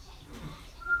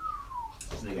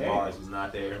 This nigga bars was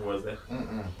not there, was it?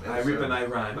 Mm-mm. I rip and I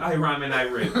rhyme. I rhyme and I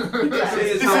rip. This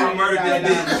is how I murdered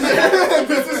this bitch.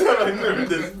 This is how I murdered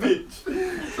this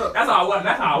bitch. That's how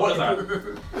I was.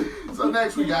 So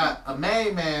next we got a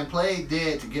main man played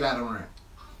dead to get out of rent.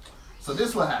 So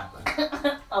this what happened.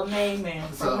 A main man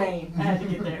from Maine. I had to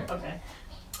get there. Okay.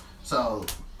 So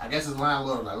I guess his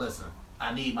landlord was like, listen,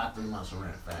 I need my 3 months of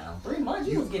rent, fam. 3 months?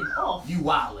 You was getting off. You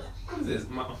wildin'. What is this?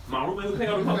 My roommate who pay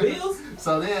all my bills?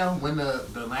 So then when the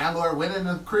landlord went in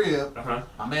the crib, Uh-huh.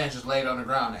 my man just laid on the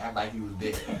ground and acted like he was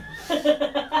dead.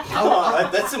 Oh,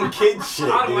 that's some kid shit,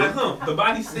 I was dude. like, the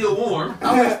body's still warm.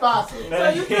 I'm responsible. So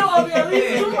you still owe me at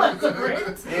least 2 months of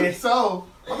rent. So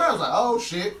my man was like, oh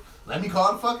shit, let me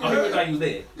call the fucking. Oh, he looked like he was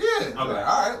dead. Yeah. Okay. Like,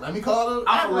 all right, let me call the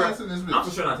ambulance in this bitch. I'm for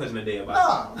sure not touching a dead body.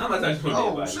 Nah. I'm not touching a dead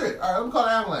Oh body. shit! All right, let me call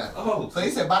the ambulance. Oh. So he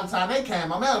said by the time they came,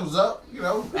 my man was up, you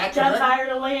know, Got tired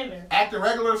of laying there. acting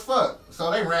regular as fuck.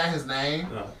 So they ran his name,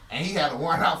 and he had a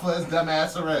warrant out for his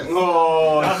dumbass arrest.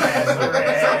 Oh,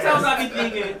 Sometimes I be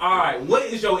thinking, all right, what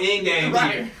is your end game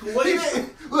Right. here? What is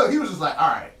Look, he was just like, all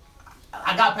right,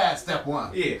 I got past step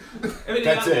 1. Yeah. Everything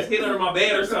That's else it. is hit under my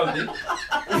bed or something.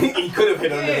 he could have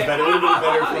hit under the bed. It would have been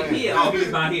better for him. Yeah, oh, he's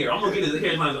not here. I'm gonna get his ass.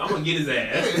 I'm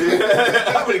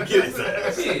gonna get his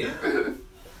ass. Yeah.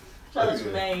 Shout out to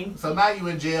Maine. So now you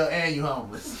in jail and you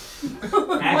homeless. Actually,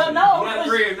 no, you got a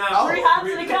crib now. 3 hots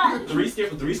in the cot.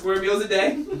 3 square meals a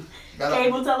day.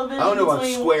 Cable television. I don't know about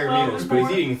between square 12 meals, and but he's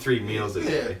 4. eating 3 meals a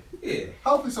day. Yeah.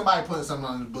 Hopefully somebody put something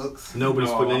on his books. Nobody's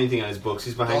No. putting anything on his books.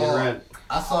 He's behind in rent.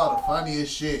 I saw the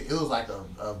funniest shit. It was like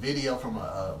a video from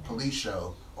a police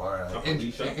show or a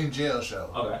police show? in jail show.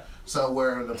 Okay. So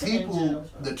where the people, jail.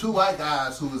 the 2 white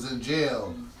guys who was in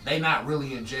jail, they not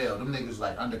really in jail. Them niggas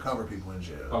like undercover people in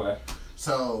jail. Okay.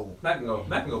 So That can go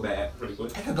bad pretty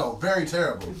quick. it could go very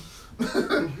terrible.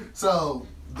 So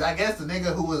I guess the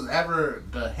nigga who was ever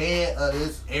the head of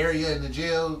this area in the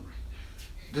jail,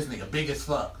 this nigga big as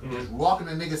fuck. Just walking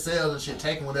in nigga cells and shit,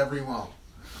 taking whatever he want.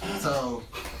 So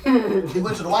he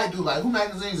went to the white dude like, who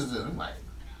magazines is this? I'm like,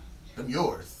 them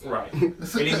yours. Right. And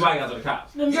these white guys are the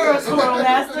cops. Them yours, squirrel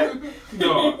master.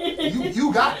 Dog.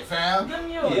 You got it, fam. Them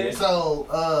yours. Yeah.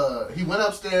 So he went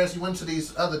upstairs. He went to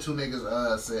these other 2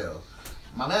 niggas' cell.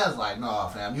 My man's like, nah,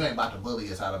 fam, you ain't about to bully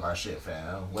us out of our shit,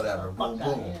 fam. Whatever. Boom, Fuck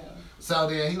that, boom. yeah. So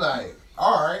then he like,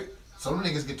 all right. So them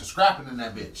niggas get to scrapping in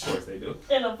that bitch. Of course they do.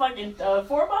 In a fucking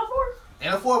 4x4?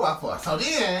 In a 4x4. So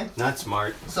then, Not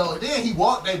smart. he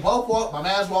walked. They both walked. My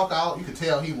man's walk out. You could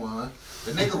tell he won.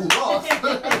 The nigga who lost,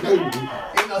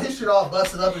 you know, his shit all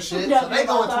busted up and shit. So they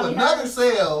go into another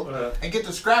cell and get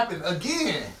to scrapping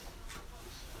again.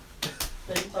 So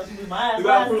you thought you was my ass You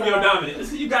gotta last prove your time.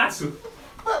 dominance. You got to.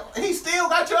 But he still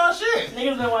got y'all shit.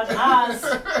 Niggas been watching Oz.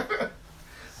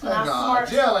 Not Nah, smart.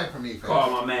 jail ain't for me, fam. Call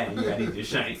my man. You gotta eat your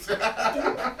shanks.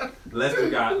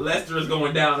 Lester is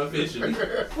going down officially.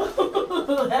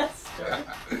 That's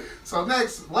true. So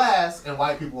last in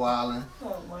White People Island,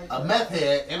 Oh my a God. meth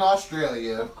head in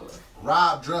Australia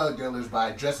robbed drug dealers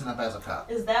by dressing up as a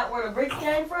cop. Is that where the bricks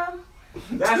came from?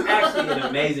 That's actually an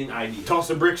amazing idea. Toss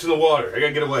the bricks in the water. I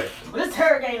gotta get away. This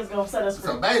hurricane is gonna set us free.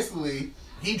 So basically,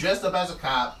 he dressed up as a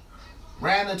cop,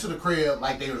 ran into the crib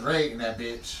like they was raiding that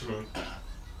bitch.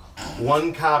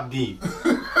 1 cop deep.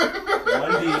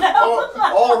 One deep.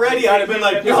 Already I'd have been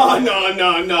like,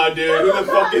 no, dude. Who the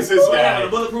fuck is this Having a guy?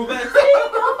 bulletproof vest. Hey,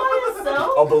 go by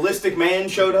yourself. A ballistic man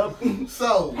showed up.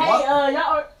 So Hey,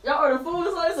 y'all. Y'all order food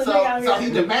or something? So he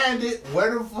demanded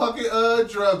where the fucking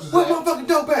drugs was Where's at. my fucking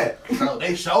dope at? So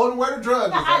they showed him where the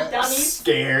drugs was at.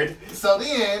 Scared. So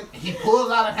then he pulls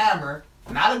out a hammer,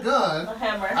 not a gun. A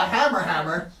hammer. A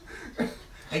hammer.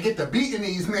 And get the beating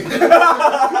these niggas.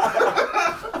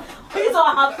 He's all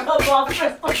hopped up off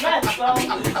crystal meth, so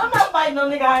I'm not fighting no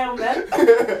nigga high on meth.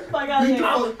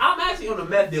 I'm actually on the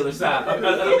meth dealer side, the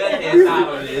meth head side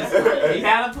on this. He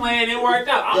had a plan, it worked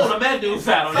out. I'm on the meth dealer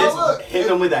side on this. Look, Hit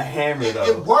him with a hammer, though.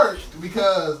 It worked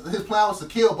because his plan was to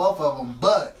kill both of them,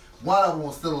 but one of them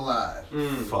was still alive.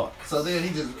 Fuck. So then he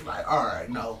just like, all right,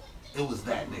 no. It was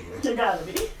that nigga. You gotta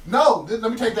be. No,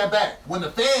 let me take that back. When the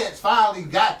feds finally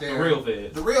got there. The real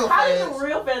feds. How did the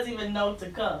real feds even know to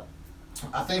come?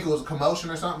 I think it was a commotion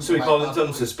or something. So he called in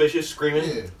something suspicious, screaming?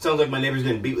 Yeah. Sounds like my neighbor's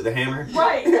getting beat with a hammer.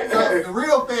 Right. So the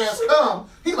real fans come.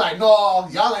 He like, no,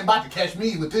 y'all ain't about to catch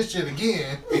me with this shit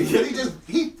again. But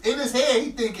he in his head,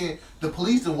 he thinking the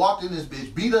police that walked in this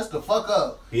bitch, beat us the fuck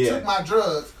up, took my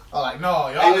drugs. I'm like, no,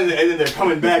 y'all. And then they're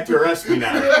coming back to arrest me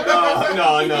now.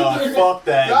 No, fuck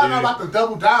that, y'all dude. not about to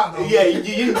double down on Yeah, me. you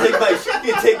didn't take my shit.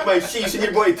 You take my shit. You said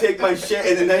your boy take my shit,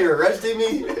 and then now you're arresting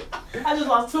me. I just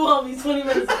lost 2 homies 20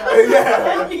 minutes ago.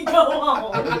 Let me go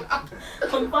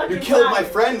home. You killed my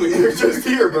friend when you were just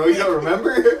here, bro. You don't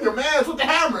remember? Your man's with the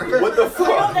hammer. What the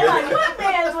fuck? They're like, what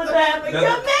man's with the hammer?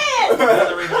 Your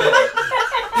man!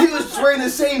 He was wearing the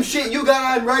same shit you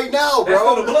got on right now, bro. That's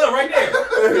all the blood right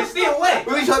there. It's still wet.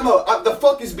 What are you talking about? The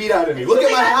fuck is beat out of me. Look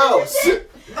at my house. Y'all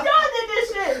did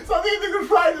this shit. So these niggas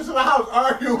probably just in the house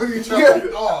arguing with each other.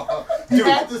 Oh, he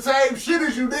had the same shit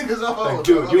as you niggas on. Like,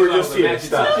 dude, you were just here.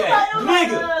 Stop.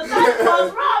 Nigga. Santa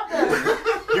Claus robbed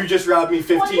us. You just robbed me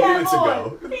 15 minutes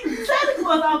ago. Santa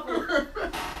Claus robbed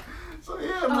us. So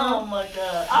yeah, man. Oh my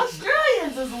god.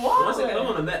 Australians is wild. Once again, I'm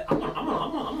on the meth. I'm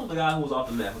on the guy who was off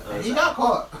the meth. He got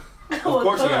caught. Of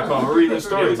course he got caught. We're reading the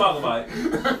story. We talk about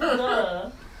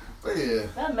it. But yeah.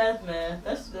 That meth man,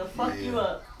 that's gonna fuck you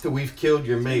up. So we've killed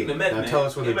your mate. The meth now man. tell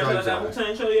us where the drugs that are.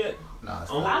 Wu-Tang show yet? Nah,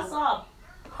 I saw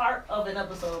part of an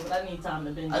episode, but I need time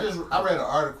to binge. I read an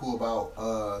article about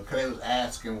cause they was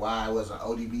asking why it wasn't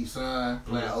ODB son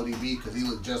playing ODB because he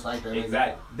looked just like that.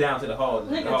 Exactly. Down to the hall.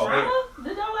 Nigga,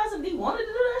 did y'all ask if he wanted to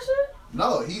do that shit?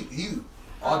 No, he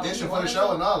auditioned for the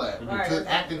show and all that. He Right. took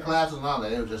acting classes and all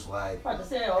that. It was just like About to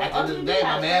say, at the end of the day,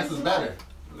 my man's was better.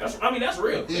 That's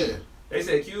real. Yeah. They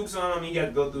said Cube son, he got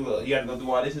to go through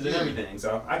auditions and everything.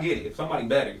 So I get it. If somebody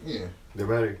better, Yeah. They're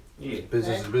better. yeah.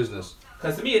 Business is business.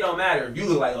 Cause to me it don't matter if you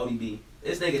look like ODB.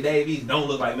 This nigga Dave East don't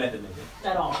look like Method nigga.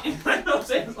 At all. You know what I'm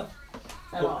saying? It's like,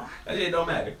 At all. that shit don't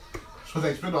matter. So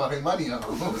they spend all their money on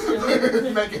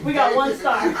him. We got 1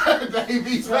 star.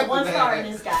 Davies We got 1 star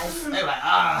in this, guys. They like,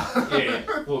 Yeah.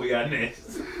 What we got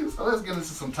next? So let's get into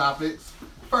some topics.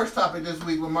 First topic this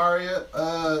week with Maria,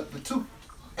 the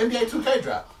NBA 2K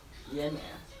drop. Yeah, man.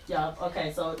 Yeah,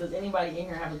 okay, so does anybody in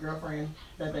here have a girlfriend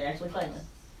that they actually claiming?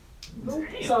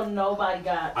 Damn. So nobody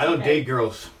got... I don't date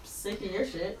girls. Sick of your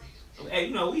shit. Hey,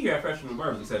 you know, we here at Freshman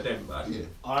Burbs accept everybody. Yeah.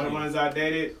 All the ones I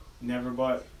dated never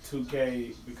bought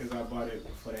 2K because I bought it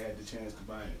before they had the chance to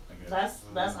buy it. I guess.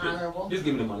 That's honorable. Just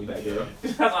give me the money back, girl.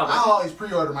 I always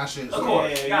pre-order my shit. Of So.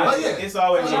 course. Yeah. It's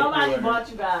always So nobody pre-order.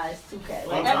 bought you guys 2K.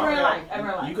 Like, I'm ever in sorry.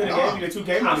 life. You could have gave me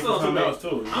the 2K I'm money still for on something 2K. else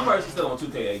too. I'm personally still on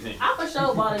 2K18. I for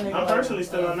sure bought a nigga I'm personally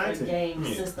still on a 19. game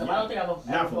Yeah. system. I don't think I've Not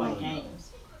ever for bought long. games.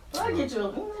 But I get you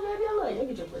a... Maybe I love you. I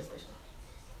get you a PlayStation.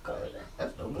 Go over there.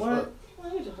 That's dope as What? fuck.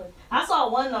 I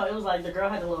saw one though. It was like the girl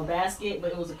had the little basket,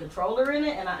 but it was a controller in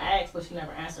it. And I asked, but she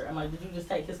never answered. I'm like, did you just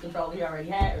take his controller he already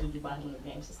had, or did you buy him the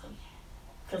game system?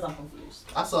 Because I'm confused.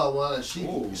 I saw one. She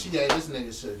gave this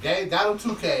nigga shit. Got him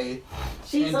 2K.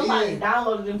 Somebody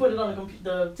downloaded and put it on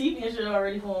the TV and shit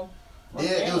already for him.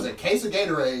 Yeah, it was a case of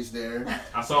Gatorades there.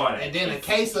 I saw that. And then a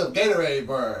case of Gatorade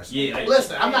bars. Yeah.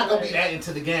 Listen, I'm not gonna be that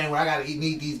into the game where I gotta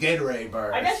need these Gatorade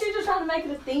bars. I guess she's just trying to make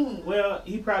it a thing. Well,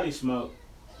 he probably smoked.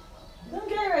 Them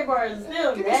Gatorade bars is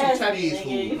still Give me some nasty. Chinese nigga.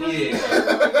 food. You feel me?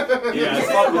 Yeah, It's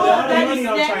fuck a with little that. baby Money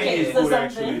on snack Chinese case or food something.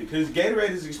 actually, because Gatorade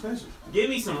is expensive. Give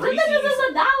me some Them Reese's. niggas is $1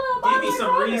 a bottle. Give me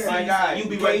some of Reese's. water. My God, You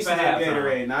be ready for cases of halftime.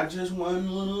 Gatorade, not just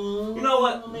one little. You know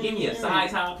what? Give me a side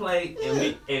time plate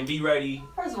and be ready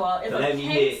First of all, if to a let me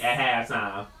case, hit at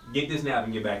halftime. Get this nap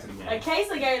and get back to the a game.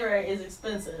 case of Gatorade is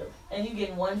expensive, and you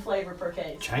get one flavor per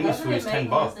case. Chinese Doesn't food it is make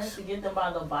more $10. sense to get them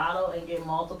by the bottle and get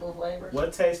multiple flavors?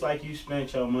 What tastes like you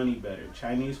spent your money better,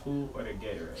 Chinese food or the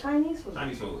Gatorade? Chinese food.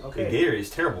 Chinese food. The Okay. Gatorade is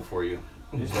terrible for you.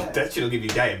 That shit'll give you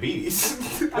diabetes.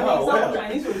 I mean, Oh, some well.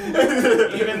 Chinese food.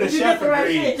 Even the chef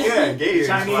agreed. Yeah, Gators.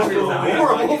 Chinese food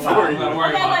horrible for you.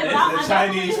 The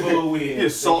Chinese food with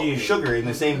There's salt and sugar in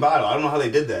the same bottle. I don't know how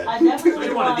they did that. I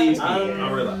definitely One of these want. people,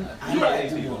 I realize.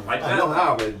 I know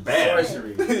how, but it's bad.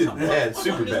 sorcery. It's bad,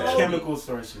 super bad. Chemical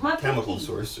sorcery. Chemical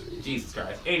sorcery. Jesus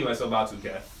Christ. Anyway, so about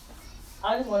 2K.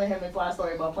 I just want to hear him fly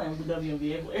story about playing with the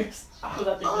WNBA players. Because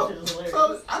I think this shit is hilarious.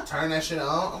 So I turn that shit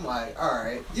on. I'm like, all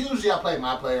right. Usually I play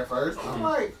my player first. I'm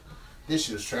like, this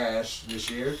shit was trash this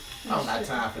year. I don't got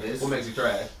time for this. What makes you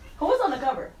trash? Who was on the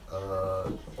cover?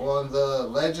 On the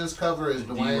Legends cover is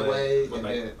Dwayne Wade, and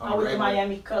then Oh, with the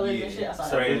Miami colors and shit. I saw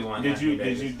So that. did you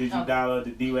download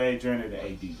the D-Wade joint or the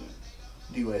AD joint?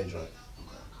 D-Wade joint.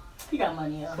 He got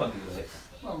money, yeah. Fuck you, Lex.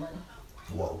 No money.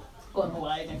 Whoa. Going to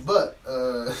Hawaii next. But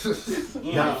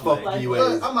Nah, fuck you,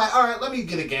 but I'm like, all right, let me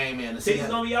get a game in. To see Titty's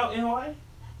gonna be out in Hawaii?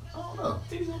 I don't know.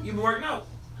 You been working out?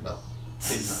 No.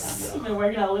 You've been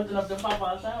working out lifting up the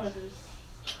Popeye sandwiches.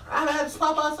 I had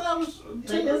Popeye sandwich.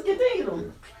 They just continue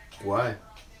them. Why?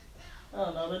 I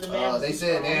don't know. The demand. They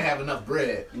said they didn't have enough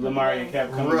bread. Lamar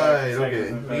kept coming Right, back.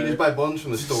 okay. You just buy buns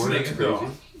from the store. That's crazy.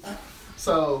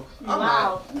 So I'm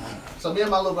Wow. like, so me and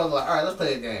my little brother like, all right, let's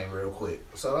play a game real quick.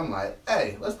 So I'm like,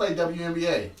 hey, let's play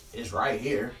WNBA. It's right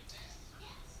here.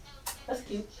 That's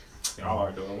cute. Y'all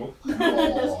are doing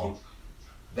Oh,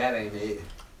 that ain't it.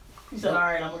 You said, all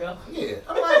right, I'm going to go. Yeah,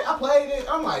 I'm like, I played it.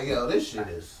 I'm like, yo, this shit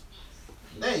is.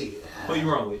 Who you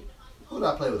wrong with? Who did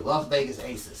I play with? Las Vegas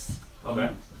Aces. Okay.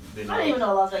 I didn't even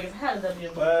know Las Vegas had a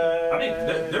WNBA. I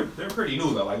think they're pretty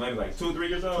new though, like maybe like 2 or 3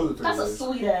 years old. That's a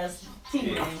sweet ass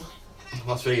team Yeah. name.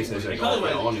 Las Vegas has like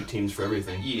all new teams for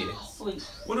everything. Yeah. Sweet.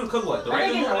 What do cook what? The Are they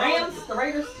Raiders? getting the Rams? The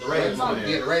Raiders? The Raiders.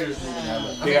 Yeah, the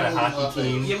Raiders. They got a hockey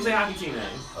team. Yeah, what's their hockey team name?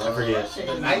 I forget. Shit.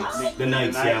 The Knights. The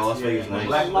Knights, yeah, Las Vegas Knights.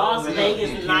 Las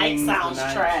Vegas Knights sounds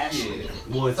trash. Yeah.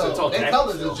 Well, it's So all their tactics,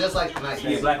 colors though. is just like the Knights.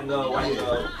 Yeah, black and gold, white and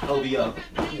gold, OVO.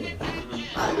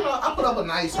 I put up a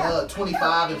nice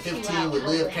 25 and 15 with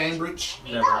Liv Cambridge.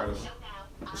 Never heard of them.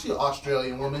 She's an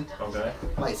Australian woman, Okay.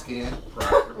 light skin.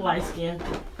 Light skin.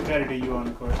 Better than you on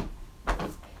the court.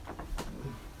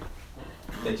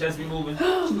 That chest be moving.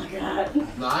 Oh my god.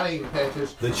 No, I didn't even pay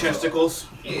attention. The chesticles.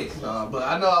 Yeah. But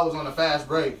I know I was on a fast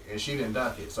break and she didn't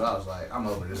dunk it, so I was like, I'm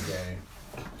over this game.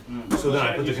 So then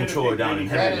I put the controller down and And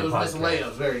had it it in was the missing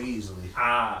podcast. layups very easily.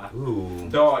 Ooh.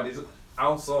 Dog,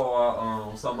 I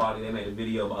saw somebody, they made a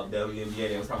video about WNBA.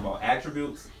 They was talking about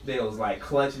attributes. They was like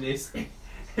clutchness.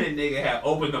 And nigga had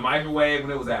opened the microwave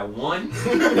when it was at 1. Dog,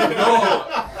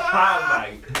 I was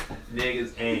like,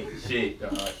 niggas ain't shit,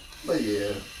 dog. But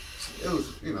yeah, it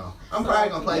was, I'm probably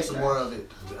going to play some more of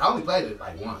it. I only played it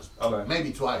like once. Okay.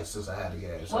 Maybe twice since I had the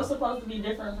game. So. What's supposed to be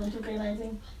different from 2K19? I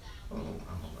don't know.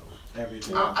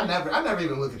 Everything. I never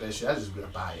even look at that shit. I just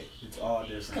buy it It's all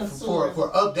different. Consumer.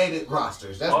 for updated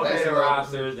rosters. That's All basically day what I-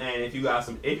 rosters, and if you got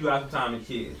some time and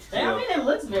kids. I mean, it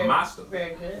looks very, My-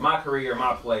 very good. My career,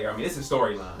 my player. I mean, it's a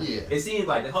storyline. Yeah. It seems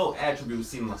like the whole attributes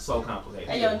seem like so complicated.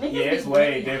 Hey, yo, niggas Yeah, it's be way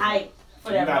really different. hype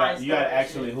for that You gotta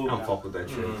actually hoop. I don't now. fuck with that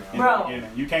shit. Mhm. Bro.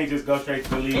 You can't just go straight to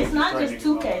the league. It's not just Straight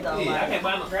 2K though. Yeah, like, I can't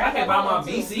buy Grand Theft my Auto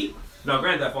too. VC. No,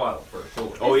 Grand Theft Auto for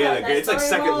sure. Oh yeah, that it's like story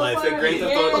Second mode Life. for That it? Grand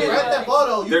Theft Yeah. Auto. But Grand Theft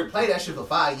Auto, you They're- can play that shit for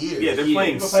 5 years. Yeah, they're Yeah.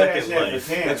 playing You can play that Second shit for Life.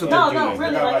 10. That's what No, they're no, doing.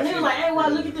 really. Like, niggas like, hey, why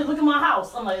look at this? Look at my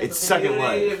house. I'm like, It's a Second video.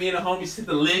 Life. Me and the homies hit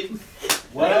the lick.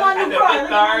 Look at my At new the car. fifth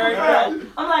Look at my new guard. car.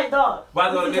 I'm like, dog. About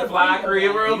to go to this is a McFly video crib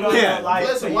game. real You quick. don't Yeah. know life,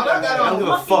 Listen, so you when I gotta got I have- don't give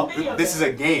a Fucking fuck. video This is game.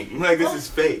 a game. Like this is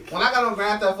fake. When I got on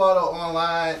Grand Theft Auto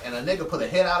online and a nigga put a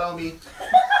hit out on me,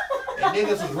 and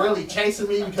niggas was really chasing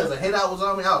me because a hit out was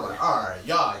on me, I was like, all right,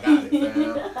 y'all got it, fam.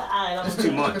 Alright, I'm It's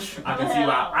too much. I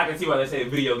can see why they say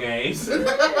video games. I'm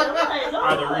like,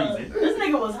 Are the dog. reason. This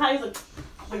nigga was high. He's like,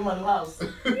 look at my new house.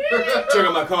 Check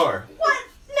out my car. What,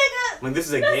 nigga? Like this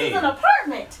is a This is game. an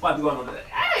apartment. About to go on the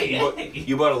hey.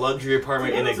 You bought a luxury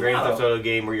apartment in a What's the Grand matter? Theft Auto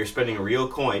game where you're spending a real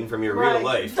coin from your Right. real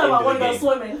life You talking about into want the to go game.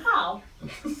 swimming? How?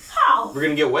 How? We're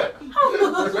gonna get wet.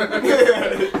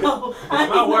 No, I My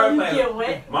didn't know you wordplay. get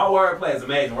wet. My wordplay is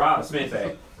amazing. We're on the Smith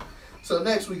thing. So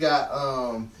next we got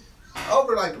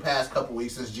over like the past couple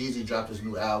weeks since Jeezy dropped his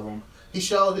new album, he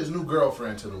showed his new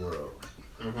girlfriend to the world.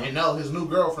 And no, his new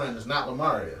girlfriend is not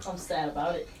Lamaria. I'm sad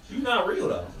about it. You're not real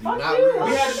though. Fuck Not you. real.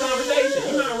 We had this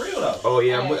conversation. You're not real though. Oh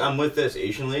yeah, I'm with this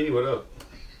Asian lady. What up?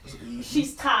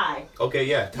 She's Thai. Okay,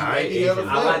 yeah, Thai maybe Asian. you're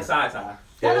the I like side tie. That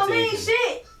Yeah, don't it's mean Asian.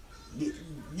 shit.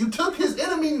 You took his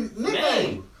enemy nickname.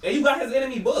 Name. And you got his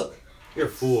enemy book. You're a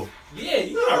fool. Yeah,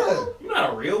 you're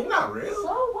not real. You're not real.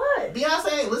 So what?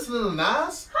 Beyonce ain't listening to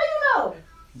Nas. How you know?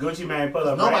 Gucci Mane pull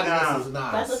up Nobody right now. listens to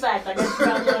Nas. That's a fact. I guess you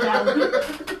got to know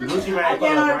Gucci I Mane pull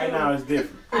can't up right argue. now is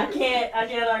different. I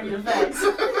can't argue the facts.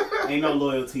 Ain't no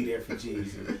loyalty there for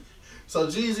Jeezy. So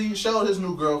Jeezy showed his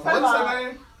new girlfriend. What's her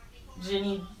name?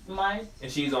 Jenny Myers. And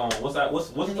she's on, what's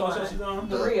the talk show she's on?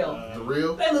 The Real. The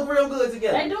Real? They look real good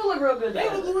together. They do look real good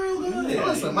together. They look real good. Yeah.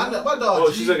 Listen, my dog.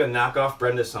 Oh, she's like a knockoff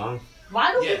Brenda Song.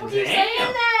 Why do people keep saying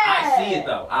that? I see it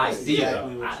though.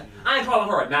 I ain't calling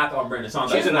her a knockoff Brenda Song.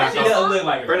 She's a knockoff. She doesn't look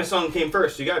like her. Brenda Song came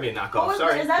first. You gotta be a knockoff.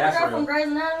 Sorry. Is that the girl from Grey's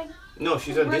Anatomy? No,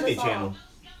 she's on Disney Channel.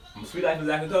 Sweet Life of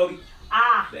Zack and Cody.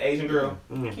 The Asian girl.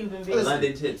 Cuban B.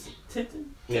 London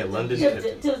Tipton. Yeah, London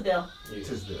Tipton. Tisdale.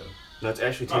 No, it's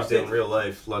Ashley Tisdale in real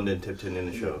life. London Tipton in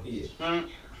the show. Yeah.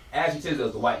 Ashley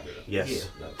Tisdale's the white girl. Yes.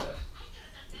 Yeah, like that.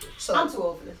 So, I'm too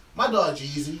old for this. My dog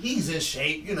Jeezy, he's in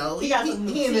shape, you know. He in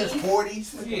his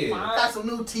 40s. Yeah. Got some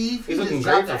new teeth. He's He looking just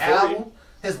great dropped for the 40. album.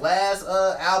 His last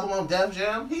album on Def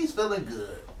Jam. He's feeling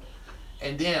good.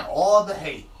 And then all the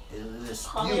hate is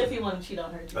just Only if spewing. you want to cheat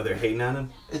on her. Are they hating on him?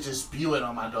 It's just spewing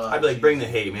on my dog. I'd be like, bring the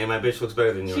hate, man. My bitch looks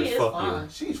better than yours. She is Fuck fine. you.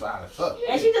 She's fine as fuck.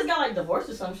 And she just got like divorced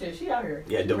or some shit. She out here.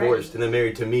 Yeah, She divorced and then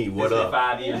married to me. What It's been up?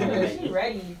 5 years in the Ready. making. She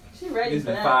ready. She ready It's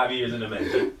for been that. 5 years in the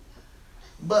making.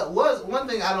 But one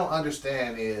thing I don't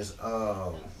understand is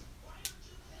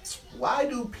why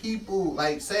do people,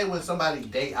 like, say when somebody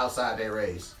date outside their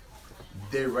race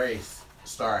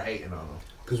start hating on them?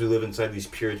 Because we live inside these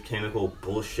puritanical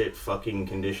bullshit fucking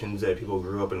conditions that people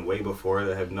grew up in way before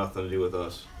that have nothing to do with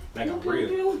us. That got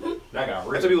real. That got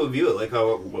real. That's how people view it. Like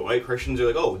how white Christians are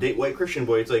like, oh, date white Christian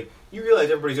boy. It's like, you realize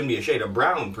everybody's going to be a shade of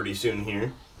brown pretty soon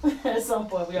here. At some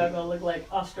point, we are gonna look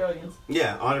like Australians.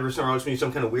 Yeah, 100% we're just going to be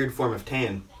some kind of weird form of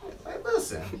tan. Like,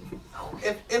 listen,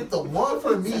 if the one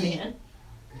for me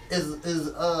is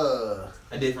a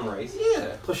different race.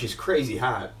 Yeah. Plus she's crazy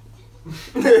hot.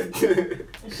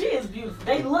 She is beautiful.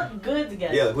 They look good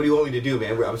together. Yeah, like, what do you want me to do,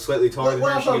 man? I'm slightly taller than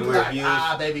her. She can wear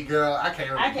heels. Baby girl, I can't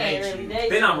really date you.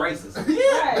 Then I'm racist.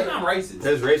 Yeah. Then I'm racist.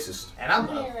 That is racist. And I'm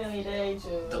I can't really date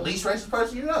you. the least racist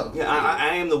person you know. Yeah,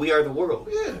 I am the We Are the World.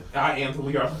 Yeah. I am the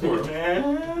We Are the World.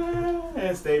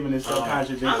 That statement is so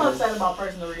contradictory. I'm upset about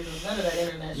personal reasons. None of that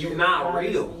internet shit. You not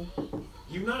real.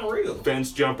 You not real.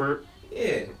 Fence jumper.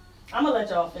 Yeah. I'm gonna let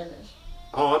y'all finish.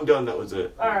 Oh, I'm done. That was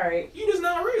it. Alright. You just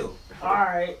not real.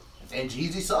 Alright. And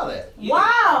Jeezy saw that.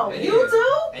 Wow, Yeah. you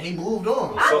too? And he moved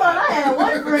on. I thought I had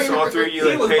one friend. Saw through you He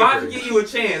like was paper. about to give you a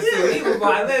chance too. He was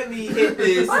like, let me hit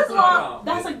this. First of all,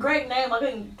 that's a great name. I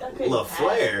couldn't La pass.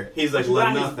 Flair. He's like, You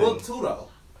love got his book nothing. too though.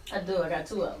 I do. I got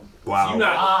two of them. Wow. You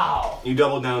not. Wow. You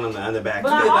doubled down on the back.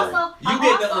 But I also, You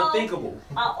did the unthinkable.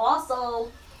 I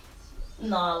also,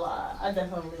 no, I lied. I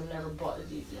definitely never bought the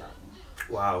Jeezy album.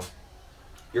 Wow.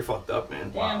 You're fucked up,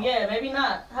 man. Damn, yeah, maybe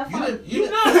not. Have fun.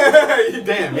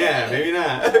 Damn, yeah, maybe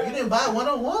not. You didn't buy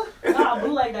 101? Nah, I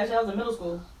bootlegged that shit. I was in middle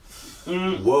school.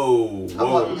 Whoa, I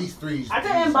bought at whoa. least 3. I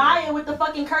couldn't buy it with the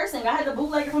fucking cursing. I had to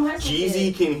bootleg it from high school.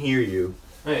 Jeezy can hear you.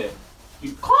 Yeah.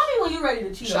 Call me when you're ready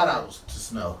to cheat. Shout on me. out to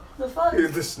Snow. The fuck?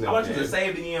 Here's the I snow. want you to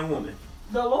save the young woman.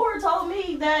 The Lord told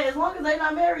me that as long as they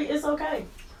not married, it's okay.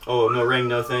 Oh, no ring,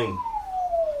 no thing.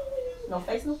 No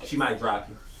face, no case. She might drop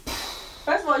you.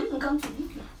 First of all, you can come to me.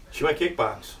 She might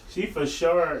kickbox. She for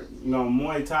sure,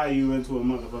 Muay Thai you into a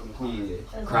motherfucking corner.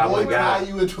 As Probably long, got. Tie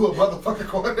you into a motherfucking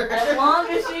corner. as long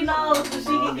as she knows that she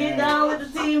can get down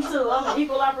with the team too. I'm an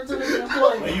equal opportunity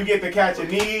employee. When you get to catch your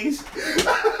knees,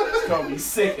 it's gonna be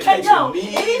sick. to Hey catch yo, your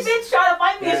any knees. bitch try to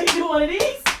fight me and she do one of these?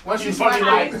 Once you You fucking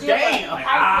fight like, I damn.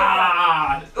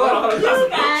 Ah. You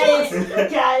got it. You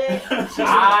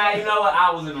got it. You know what?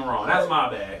 I was in the wrong. That's my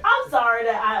bad. I'm sorry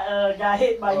that I got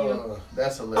hit by you.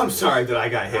 That's hilarious. I'm sorry that I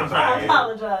got hit I by you.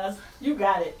 apologize. You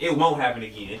got it. It won't happen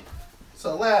again.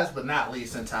 So last but not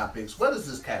least in topics, what is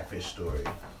this catfish story?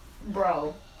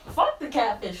 Bro, fuck the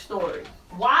catfish story.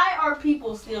 Why are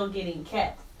people still getting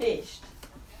catfished?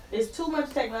 It's too much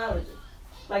technology.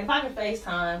 Like if I can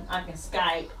FaceTime, I can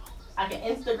Skype, I can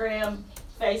Instagram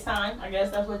FaceTime, I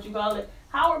guess that's what you call it.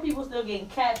 How are people still getting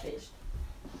catfished?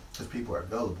 Because people are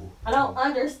gullible. I don't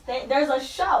understand. There's a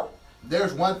show.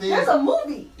 There's one thing. There's a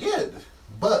movie. Yeah,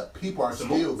 but people are still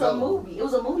It's a gullible. movie. It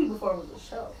was a movie before it was a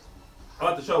show. I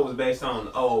thought the show was based on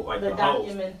The the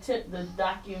host. the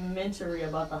documentary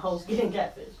about the host getting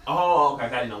catfished. Oh, okay. I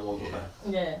didn't know what was that.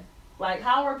 Yeah. Like,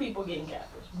 how are people getting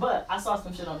catfished? But I saw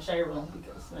some shit on the Shade Room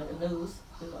because the news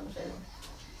is on the Shade Room.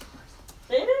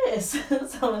 It is.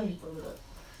 So let me pull it up.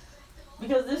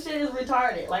 Because this shit is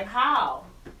retarded. Like, how?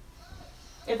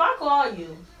 If I call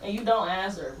you and you don't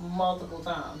answer multiple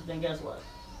times, then guess what?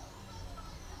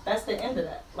 That's the end of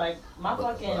that. Like, my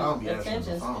But fucking I don't be answering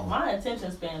attention, the phone. my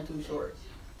attention span too short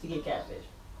to get catfished.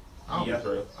 I don't, Yeah, that's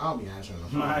real. I don't be answering the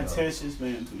phone. My though. attention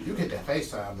span too. You get that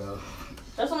FaceTime though.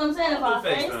 That's what I'm saying. If I Don't do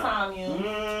FaceTime.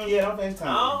 FaceTime you, Yeah, don't FaceTime.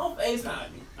 Oh,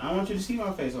 FaceTime me. I don't want you to see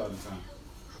my face all the time.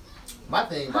 My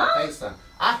thing about FaceTime,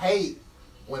 I hate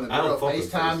when a girl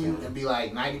FaceTime you and be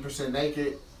like 90%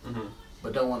 naked,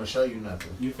 but don't want to show you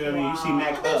nothing. You feel me? You see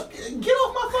necked up. Get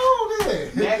off my phone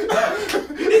then. Necked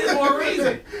up. You need more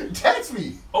reason. Text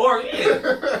me. Or, yeah.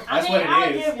 That's what it I'll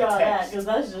is. give y'all that, because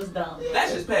that's just dumb.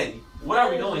 That's just petty. What are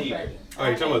we doing here? Oh,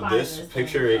 you're talking about this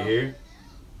picture right here?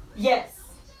 Yes.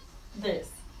 This.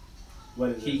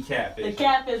 What is He it? catfish. The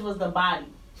catfish was the body.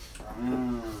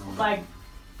 Like,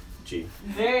 Gee.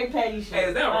 very petty shit. Hey,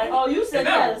 is that like, Romeo? oh, you said Is you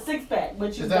that- had a six pack,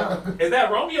 but you don't. Is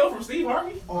that Romeo from Steve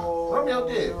Harvey? Romeo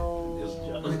did.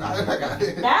 I got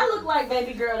it. That looked like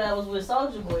baby girl that was with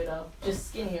Soulja Boy though, just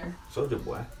skinnier. Soulja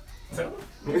Boy. His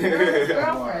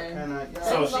girlfriend.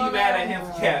 So she mad at him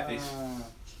for catfish.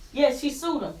 Yeah, she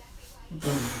sued him.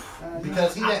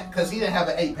 Because he didn't have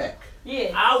an 8-pack.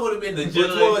 Yeah. I would have been the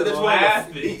judge That's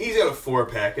laughing. he's got a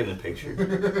 4-pack in the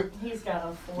picture. He's got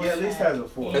a 4. Yeah, at least has a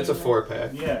 4. That's a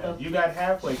 4-pack. Yeah, you got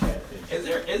halfway catfish. Is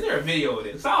there a video of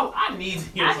this? So I need to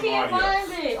hear I some can't audio.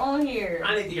 find it on here.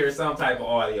 I need to hear some type of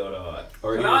audio, dog.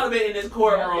 Or Cause you- I'd have been in this There we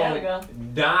courtroom go.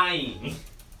 dying.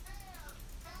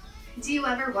 Do you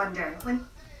ever wonder when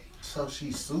So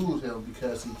she sued him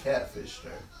because he catfished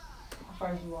her.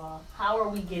 First of all, how are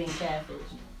we getting catfish?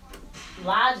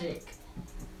 Logic.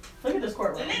 Look at this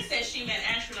courtroom. Lynette said she met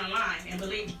Ashford online and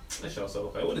believed. That show so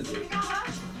okay. What is it? It's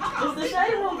the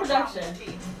Shady Room production.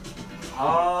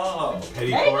 Oh.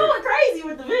 Petty They court. going crazy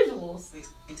with the visuals.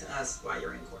 To us while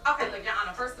you're in court. Okay, look, Your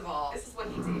Honor, first of all, this is what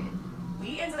he did.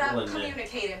 We ended up Lynette.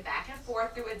 communicating back and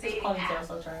forth through a dating Ponytail app.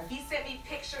 so trash. He sent me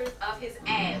pictures of his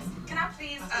abs. Can I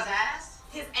please? His ass?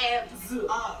 His abs.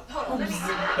 Oh. Hold on, let me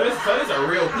So this are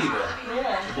real people.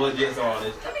 Yeah. But just all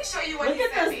this. Let me show you what Look he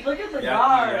at sent this. me. Look at the Yeah,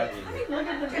 guard. yeah. Look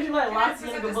at the picture like Lost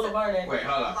Nigga Boulevard. Wait,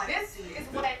 hold on. This is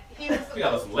what he was We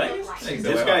got some leggings.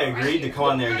 This guy agreed to come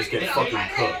on there and just get fucking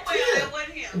cooked. It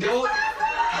wasn't him. Those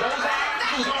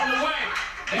was on the way.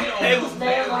 They was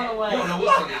They're on the way. You don't know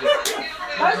what's going to do.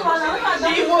 First of all, now look how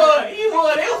dumb He it is. would. He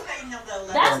would. It was-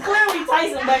 That's clearly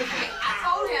Tyson Beckford. I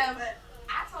told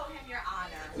him, Your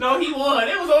Honor. No, he won.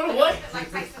 It was on the way. Like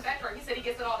Tyson Beckford, he said he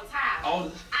gets it all the time. All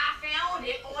I found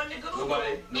it on the Google.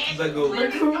 Nobody- And the Google.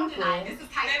 clearly don't deny it. This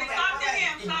is Tyson Baby, talk to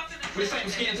Beckford. him. Talk to the We're same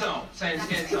skin tone. Same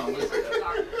skin tone. Your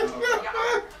Honor,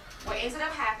 what ended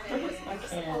up happening was I he was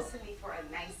can't. supposed to meet for a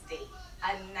nice date. A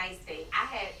nice date. I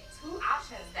had 2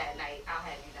 options that night. I'll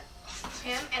have you know.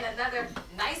 Him and another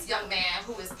nice young man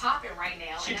who is popping right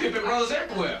now. She And pimping that's who I- brothers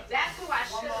everywhere. That's who I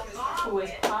should have gone Who is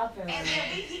with. popping? And then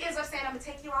he ends up saying, I'm going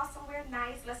to take you out somewhere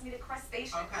nice. Let's meet at Crest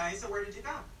Station. Okay, so where did you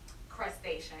go? Crest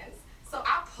Stations. So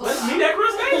I pull Let's up. meet at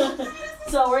Chris Station.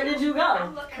 So where did you go?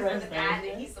 I'm looking for Crest the guy that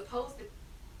Station. he's supposed to.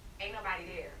 Ain't nobody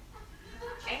there.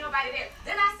 Ain't nobody there.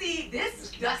 Then I see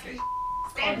this dusty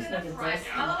standing in the nigga's front, dusty.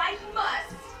 smelling like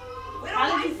must. We don't How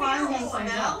did like you find him people. so young?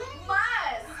 Must.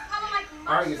 Smelling like must.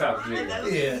 Argue top video.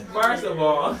 Yeah. First of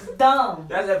all, Dumb.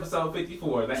 that's episode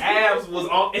 54. The abs was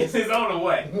on. It's on the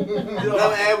way.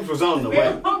 No abs was on the way.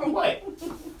 It's on the way.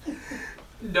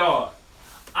 Dog,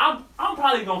 I'm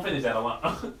probably gonna finish that alone.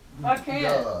 I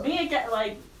can't. Duh. Being cat,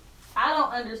 like, I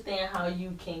don't understand how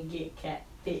you can get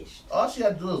catfished. All she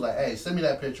had to do was like, hey, send me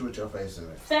that picture with your face in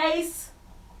it.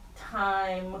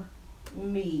 FaceTime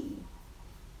me.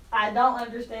 I don't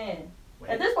understand.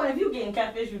 At this point, if you getting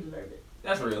catfish, you deserve it.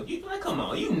 That's real. You like, come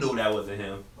on. You knew that wasn't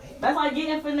him. That's like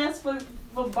getting finesse for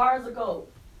bars of gold.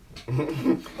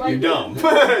 You're dumb.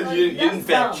 Like, you didn't that's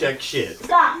fact dumb. check shit.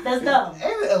 Stop. That's dumb.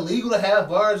 Ain't it illegal to have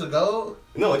bars of gold?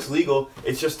 No, it's legal.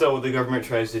 It's just what the government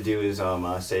tries to do is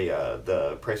say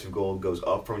the price of gold goes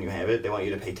up from when you have it. They want you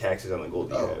to pay taxes on the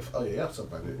gold you have. Oh yeah,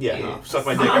 something like that. Yeah, Yeah. no, suck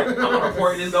my dick. I'm gonna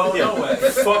report this gold Yeah. no way.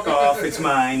 Fuck off, it's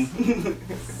mine.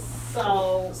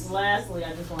 So, lastly,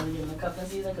 I just want to get in the cuffing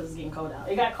season because it's getting cold out.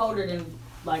 It got colder than,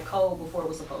 like, cold before it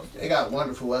was supposed to. They got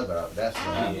wonderful weather out. That's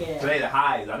Yeah. Today the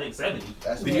highs, I think 70.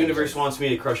 that's The universe wants me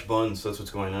to crush buns, so that's what's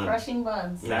going on. Crushing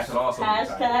buns. That could also be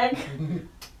Hashtag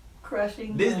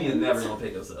crushing Disney is buns. never gonna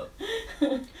pick us up.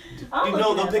 I'm No,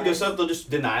 looking they'll at pick like- us up. They'll just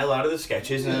deny a lot of the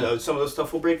sketches, and some of the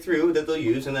stuff will break through that they'll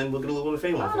use, and then we'll get a little bit of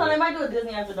fame I off don't know, they of it. might do a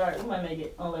Disney After Dark. We might make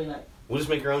it on late night. We'll just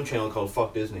make our own channel called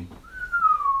Fuck Disney.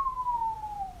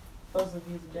 Those of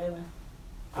you to Jalen.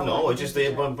 I would No, like it's a just Disney they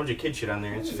have a channel. bunch of kid shit on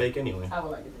there. It's fake anyway. I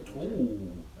would like a Disney channel.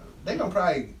 Ooh. They gonna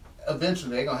probably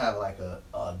eventually they gonna have like a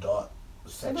adult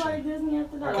They section like Disney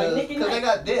After Dark. Like Nick because and they Nick.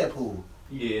 got Deadpool.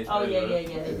 Yeah. Oh, yeah, they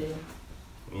do.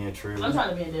 Yeah, true. I'm trying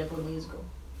to be in Deadpool the musical.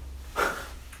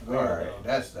 All right,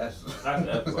 that's That's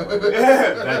the episode.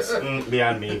 That's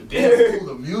beyond me. Deadpool the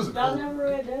Y'all musical. never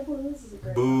read Deadpool? This is a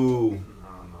great Boo.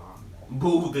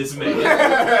 Boo this man.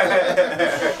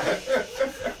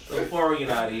 So before we get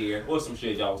out of here, what's some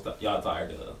shit y'all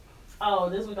tired of? Oh,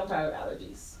 this week I'm tired of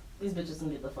allergies. These bitches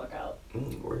can get the fuck out.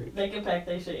 They can pack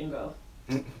their shit and go.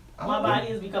 My body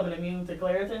is becoming immune to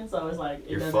Claritin, so it's like,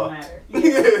 it doesn't matter. It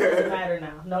doesn't matter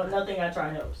now. No, nothing I try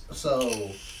helps.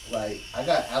 So, like, I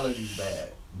got allergies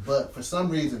bad. But for some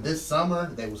reason, this summer,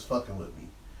 they was fucking with me.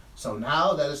 So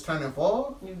now that it's turning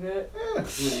fall, you good? Yeah.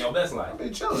 You in your best life. I've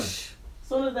been chilling.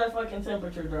 Soon as that fucking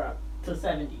temperature drop to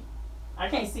 70, I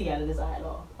can't see out of this eye at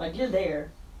all. Like, you're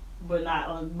there, but not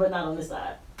on this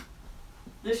side.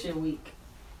 This shit weak.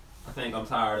 I think I'm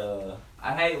tired of.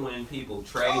 I hate when people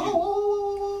trade you.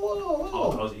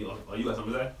 Oh, you got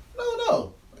something to say?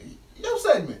 No. Your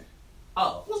segment.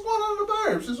 Oh. What's going on in the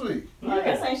Burbs this week? I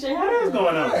guess ain't shit What happening. is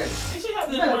going on? Right. It's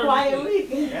been a quiet week.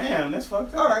 Damn, that's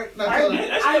fucked up. All right. Now tell me.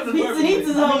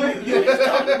 Pizza's over. You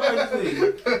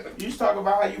just talk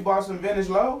about how you bought some vintage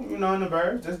low, you know, in the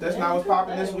Burbs. That's not what's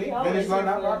popping this week. Vintage low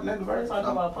not popping in the Burbs. Talk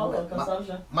about polo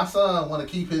consumption. My son want to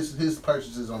keep his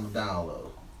purchases on the down low.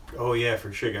 Oh yeah,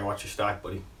 for sure. You gotta watch your stock,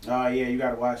 buddy. Oh yeah, you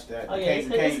gotta watch that. Oh yeah, he's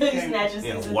snatching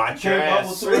season. Watch your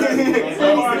ass. Come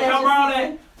on,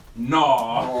 that.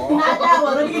 No. Not that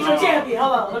one. Let me get you a champion.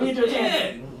 Hold on. Let me get you a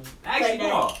champion. Actually,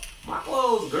 no. My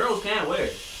clothes, girls can't wear.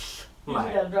 You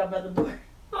gotta drop out the door.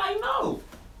 Like, no.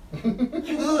 You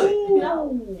good.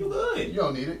 No. You good. You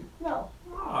don't need it. No.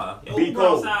 Your Uber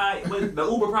outside, but the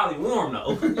Uber probably warm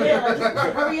though. Yeah,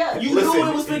 like, hurry up. You knew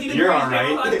it was 50 degrees. You're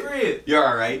alright. Like the crib. You're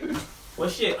alright. Well,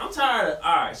 shit, I'm tired of.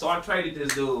 Alright, so I traded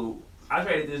this dude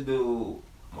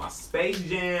my Space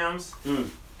Jams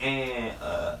and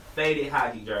faded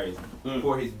hockey jersey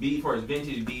for his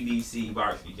vintage BBC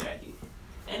varsity jacket.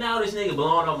 And now this nigga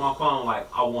blowing up my phone like,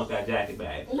 I want that jacket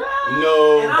back.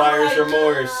 No buyer's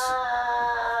remorse.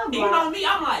 And you know me,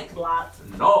 I'm like,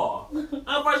 no.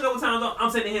 The first couple times I'm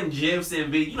sending him gifs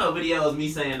and videos of me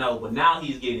saying no, but now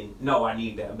he's getting, no, I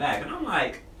need that back. And I'm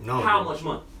like, how much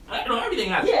money? Everything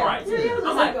has a price.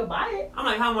 I'm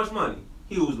like, how much money?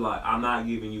 He was like, I'm not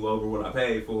giving you over what I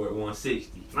paid for it, $160.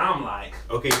 And I'm like,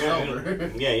 okay,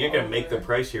 you're gonna make the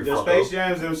price here. The Space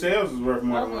Jams themselves is worth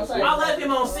more than $160. I left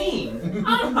him on scene.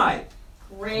 I'm like,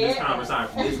 this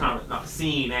conversation,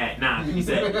 scene at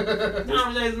 9:57. The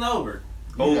conversation's over.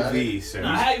 OV, sir.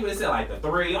 Now, how you would have said like the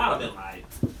 3? I'd have been like.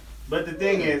 But the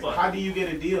thing is, how do you get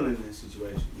a deal in this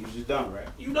situation? You just don't, right?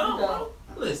 You don't, bro.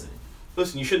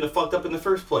 Listen, you shouldn't have fucked up in the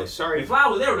first place. Sorry. If I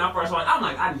was there when I first saw it, I'm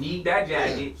like, I need that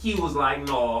jacket. He was like,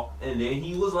 no. And then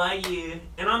he was like, yeah.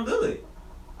 And I'm good.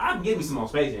 I can give me some more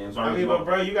Space Jams. I mean, but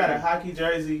bro, you got a hockey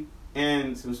jersey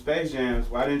and some Space Jams.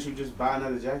 Why didn't you just buy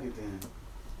another jacket then?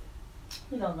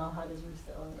 You don't know how this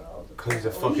reselling goes. Because he's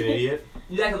a fucking idiot.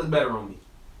 Your jacket look better on me.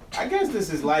 I guess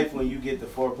this is life when you get the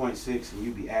 4.6 and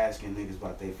you be asking niggas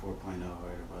about their 4.0 or the other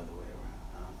way around.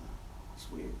 I don't know.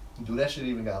 It's weird. Do that shit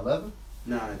even got leather?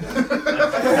 No, it don't.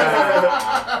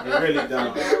 It really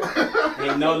don't.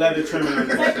 Ain't no leather trimming on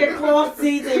that. Take your cloth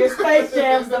seats and your Space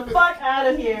Jams the fuck out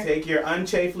of here. Take your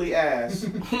unchafely ass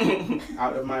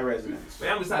out of my residence.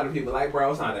 Man, I'm just tired of people like,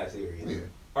 bro, it's not that serious. Yeah.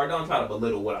 Or don't try to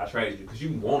belittle what I traded you because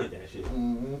you wanted that shit.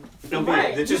 Mm-hmm.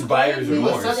 Right. It's just buyer's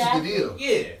remorse. That's the deal.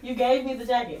 Yeah. You gave me the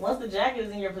jacket. Once the jacket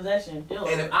is in your possession, deal.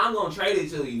 And if I'm going to trade it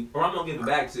to you or I'm going to give it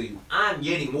back to you, I'm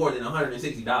getting more than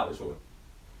 $160 for it.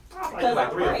 Because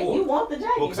like 3 or 4. You want the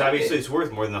jacket. Well, because obviously it's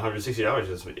worth more than $160.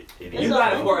 That's what you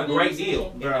got it for a great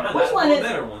deal. Which one is a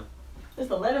better one? It's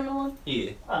the Letterman one?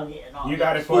 Yeah. Oh, yeah. No, you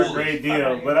got it for a great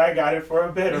deal, but I got it for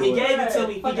a better one. He gave it to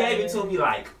me. He gave it to me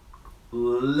like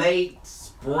late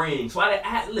spring. So I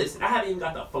haven't even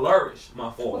got to flourish my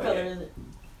forehead. What color is it?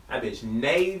 That bitch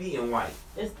navy and white.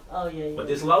 Yeah. But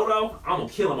this low though, I'm gonna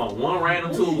kill him on one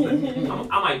random Tuesday.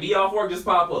 I might be off work, just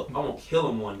pop up. I'm gonna kill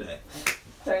him one day.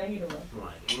 Turn the heater on.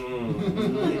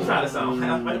 Like, try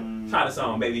the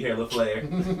song, Baby Hair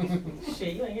LaFleur.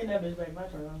 Shit, you ain't getting that bitch back my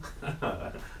turn.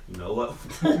 You know what?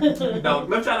 No,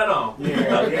 let's try that on.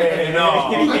 Yeah. No.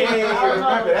 I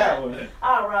remember that one.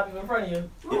 I'll rob you in front of you.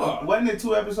 Wasn't it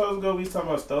 2 episodes ago we was talking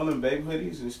about stolen babe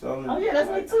hoodies and stolen that's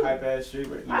me too. hype ass street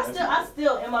right now? I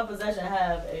still in my possession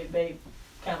have a babe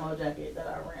camo jacket that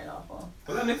I ran off on.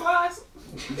 Was that McFly's?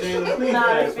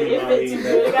 Nah, it fit too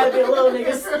good. It gotta be a little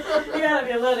niggas.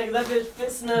 That bitch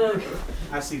fit snug.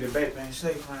 I see the babe man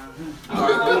shake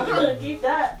around. Keep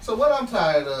that. So what I'm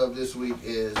tired of this week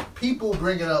is people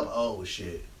bringing up old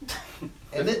shit.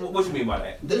 And what you mean by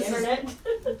that?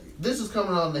 This is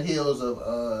coming on the heels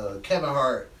of Kevin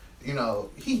Hart. You know,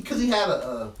 because he had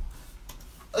a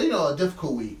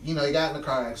difficult week. You know, he got in a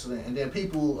car accident, and then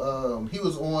people, he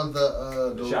was on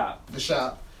the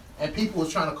shop, and people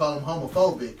was trying to call him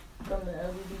homophobic. From the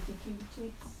LGBTQ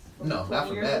tweets? No, not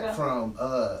from that. Ago? From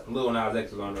Lil Nas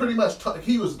X was on there. Pretty much,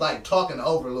 he was like talking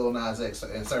over Lil Nas X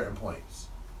in certain points,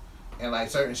 and like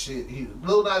certain shit.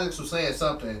 Lil Nas X was saying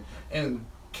something, and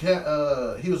he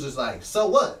was just like, "So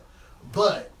what?"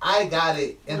 But I got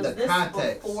it in the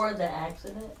context. Before the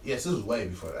accident? Yes, this was way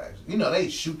before the accident. You know, they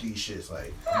shoot these shits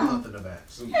like a month in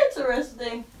advance.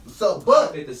 Interesting. So,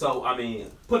 but I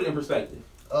mean, put it in perspective.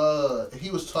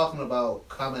 He was talking about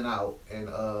coming out and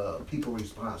people's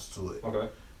response to it. Okay.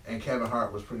 And Kevin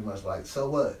Hart was pretty much like, "So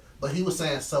what?" But he was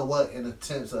saying, "So what?" in the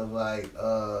sense of like,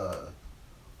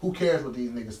 who cares what these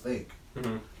niggas think?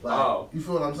 Mm-hmm. Like, you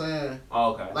feel what I'm saying?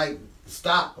 Oh, okay. Like,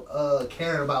 stop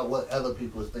caring about what other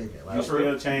people are thinking. Like, you're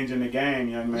still changing the game,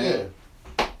 young man.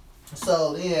 Yeah.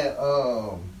 So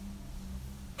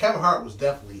Kevin Hart was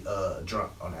definitely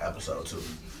drunk on the episode too.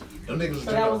 Them niggas was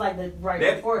that was like the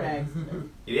before the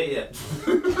accident. Yeah.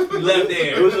 He left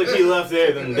there. It was like he left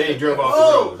there, then they drove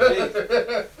off the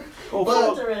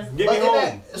road. Get me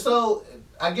home. So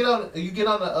you get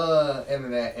on the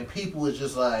internet and people is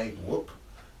just like, whoop.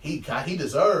 He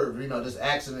deserved, this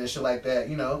accident and shit like that.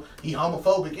 He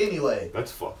homophobic anyway.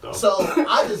 That's fucked up. So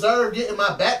I deserve getting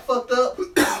my back fucked up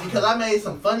because I made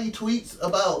some funny tweets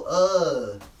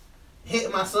about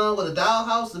hitting my son with a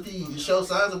dollhouse if he shows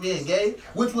signs of being gay,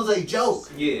 which was a joke.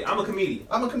 Yeah, I'm a comedian.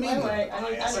 Wait, I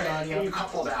need Can you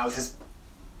couple that with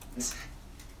his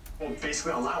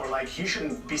basically online, where like he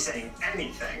shouldn't be saying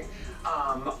anything.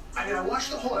 I watched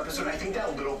the whole episode. I think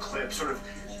that little clip sort of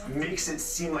makes it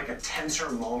seem like a tenser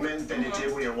moment than it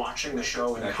did when you're watching the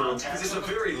show in context. It's a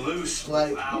very loose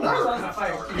hour.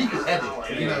 You can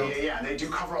edit, Yeah, and they do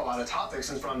cover a lot of topics,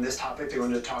 and from this topic they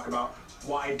wanted to talk about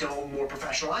why don't more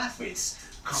professional athletes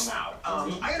come out.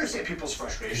 I understand people's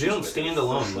frustrations. They don't stand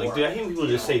alone. Like, dude, I hear people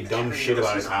just say dumb shit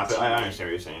about a topic. I understand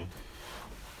what you're saying.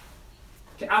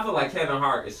 I feel like Kevin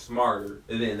Hart is smarter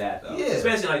than that, though. Yeah.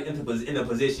 Especially like in the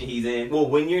position he's in. Well,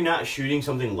 when you're not shooting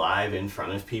something live in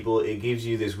front of people, it gives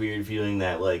you this weird feeling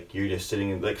that like you're just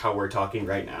sitting in, like how we're talking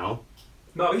right now.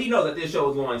 No, he knows that this show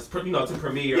is going, to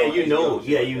premiere. Yeah,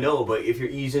 you know. But if you're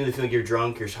easing to feel like you're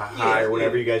drunk, you're high, or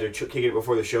whatever, you guys are kicking it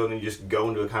before the show, and then you just go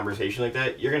into a conversation like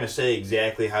that, you're gonna say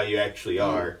exactly how you actually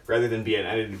are, rather than be an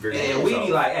edited version. And we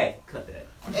be like, hey, cut that.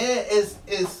 And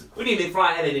it's we need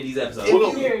McFly editing these episodes.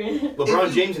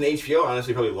 LeBron James and HBO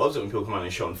honestly probably loves it when people come on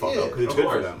and show and fuck up because it's good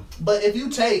for them. But if you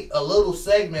take a little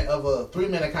segment of a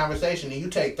 3-minute conversation and you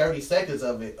take 30 seconds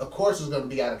of it, of course it's going to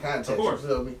be out of context. Of course. You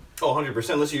feel me? Oh, 100%.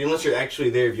 Unless you're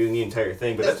actually there viewing the entire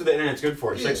thing. But that's what the internet's good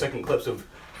for. 6-second clips of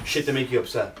shit to make you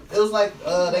upset. It was like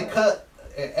they cut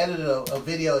and edited a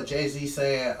video of Jay-Z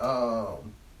saying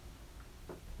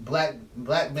black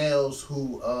males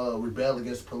who rebel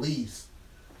against police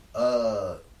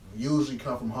usually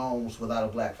come from homes without a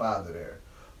black father there.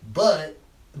 But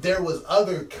there was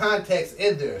other context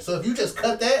in there. So if you just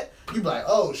cut that, you'd be like,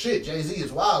 oh shit, Jay-Z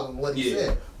is wild on what he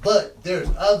said. But there's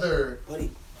other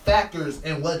factors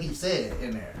in what he said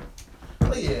in there.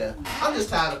 But yeah, I'm just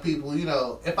tired of people,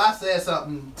 if I said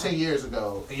something 10 years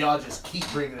ago and y'all just keep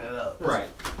bringing it up. Right.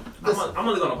 I'm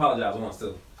only going to apologize once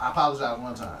too. I apologize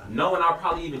one time. Knowing I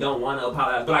probably even don't want to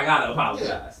apologize, but I got to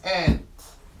apologize. Yeah. And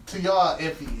to y'all,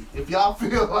 if y'all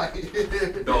feel like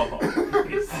if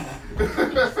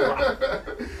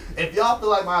y'all feel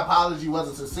like my apology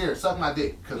wasn't sincere, suck my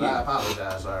dick, because I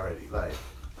apologized already. Like,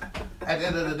 at the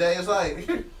end of the day, it's like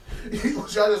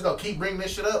y'all just gonna keep bringing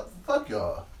this shit up. Fuck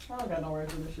y'all. I don't got no right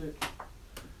to this shit.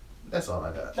 That's all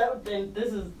I got.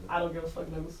 This is I don't give a fuck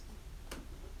news.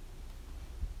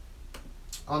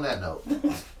 On that note,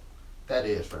 that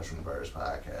is Fresh from the Burbs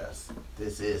podcast.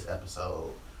 This is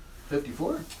episode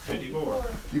 54? 54.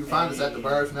 You can find us at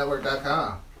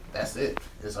theburbsnetwork.com. That's it.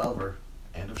 It's over.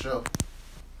 End of show.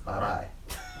 Bye-bye.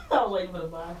 I was waiting for the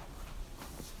bye.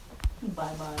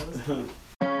 Bye-bye.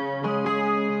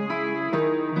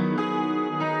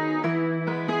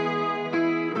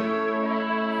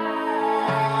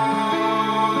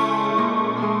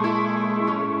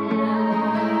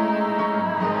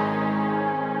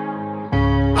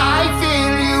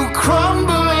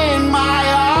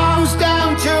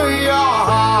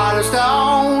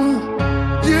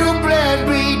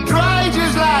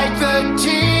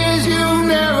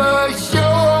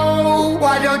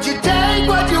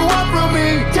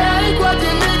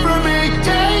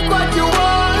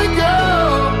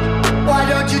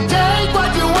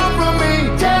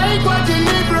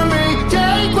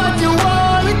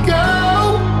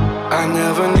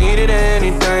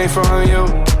 From you,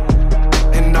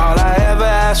 and all I ever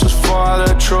asked was for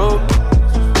the truth.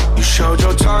 You showed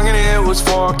your tongue and it was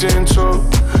forked in two.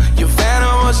 Your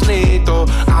venom was lethal,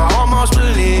 I almost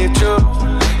believed you.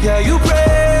 Yeah, you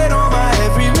prayed on my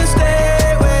every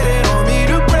mistake, waited on me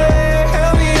to break,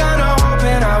 held me under hope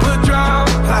and I would drown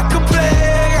like a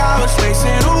plague. I was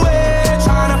racing away,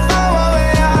 trying to find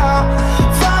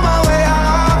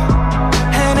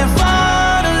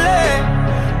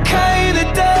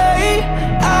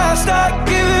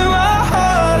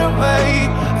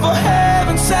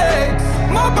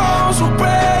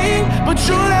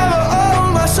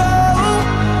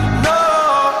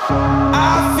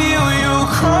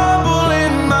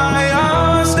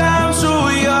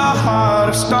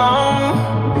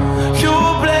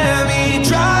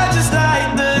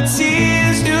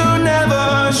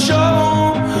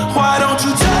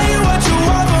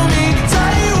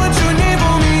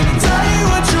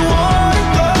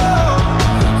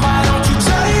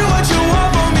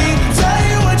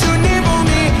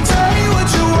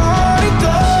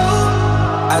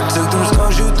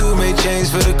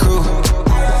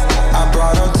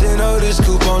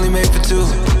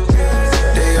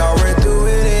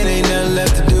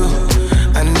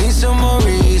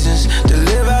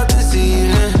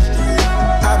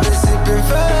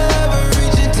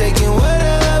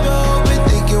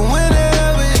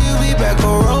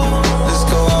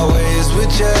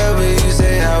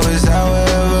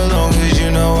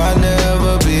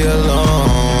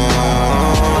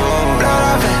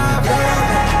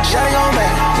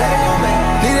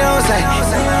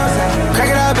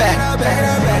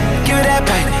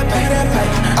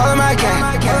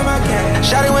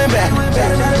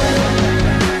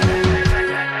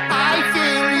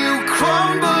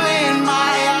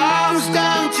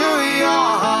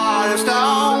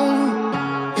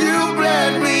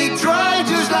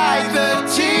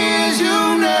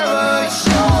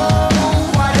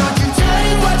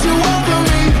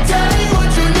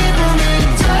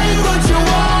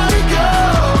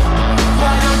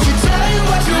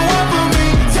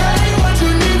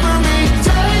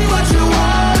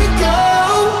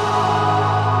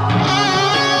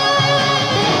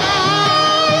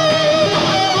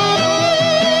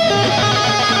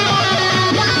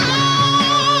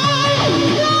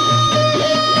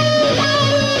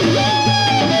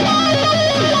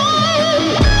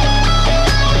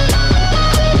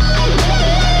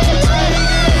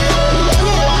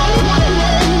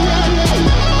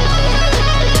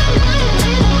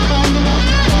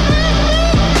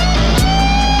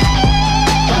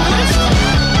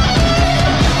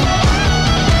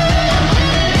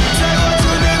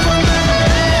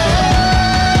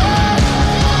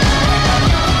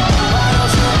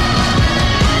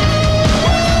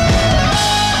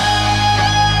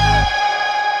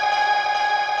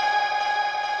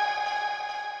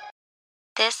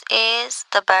This is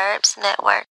the Burbs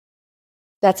Network.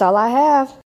 That's all I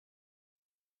have.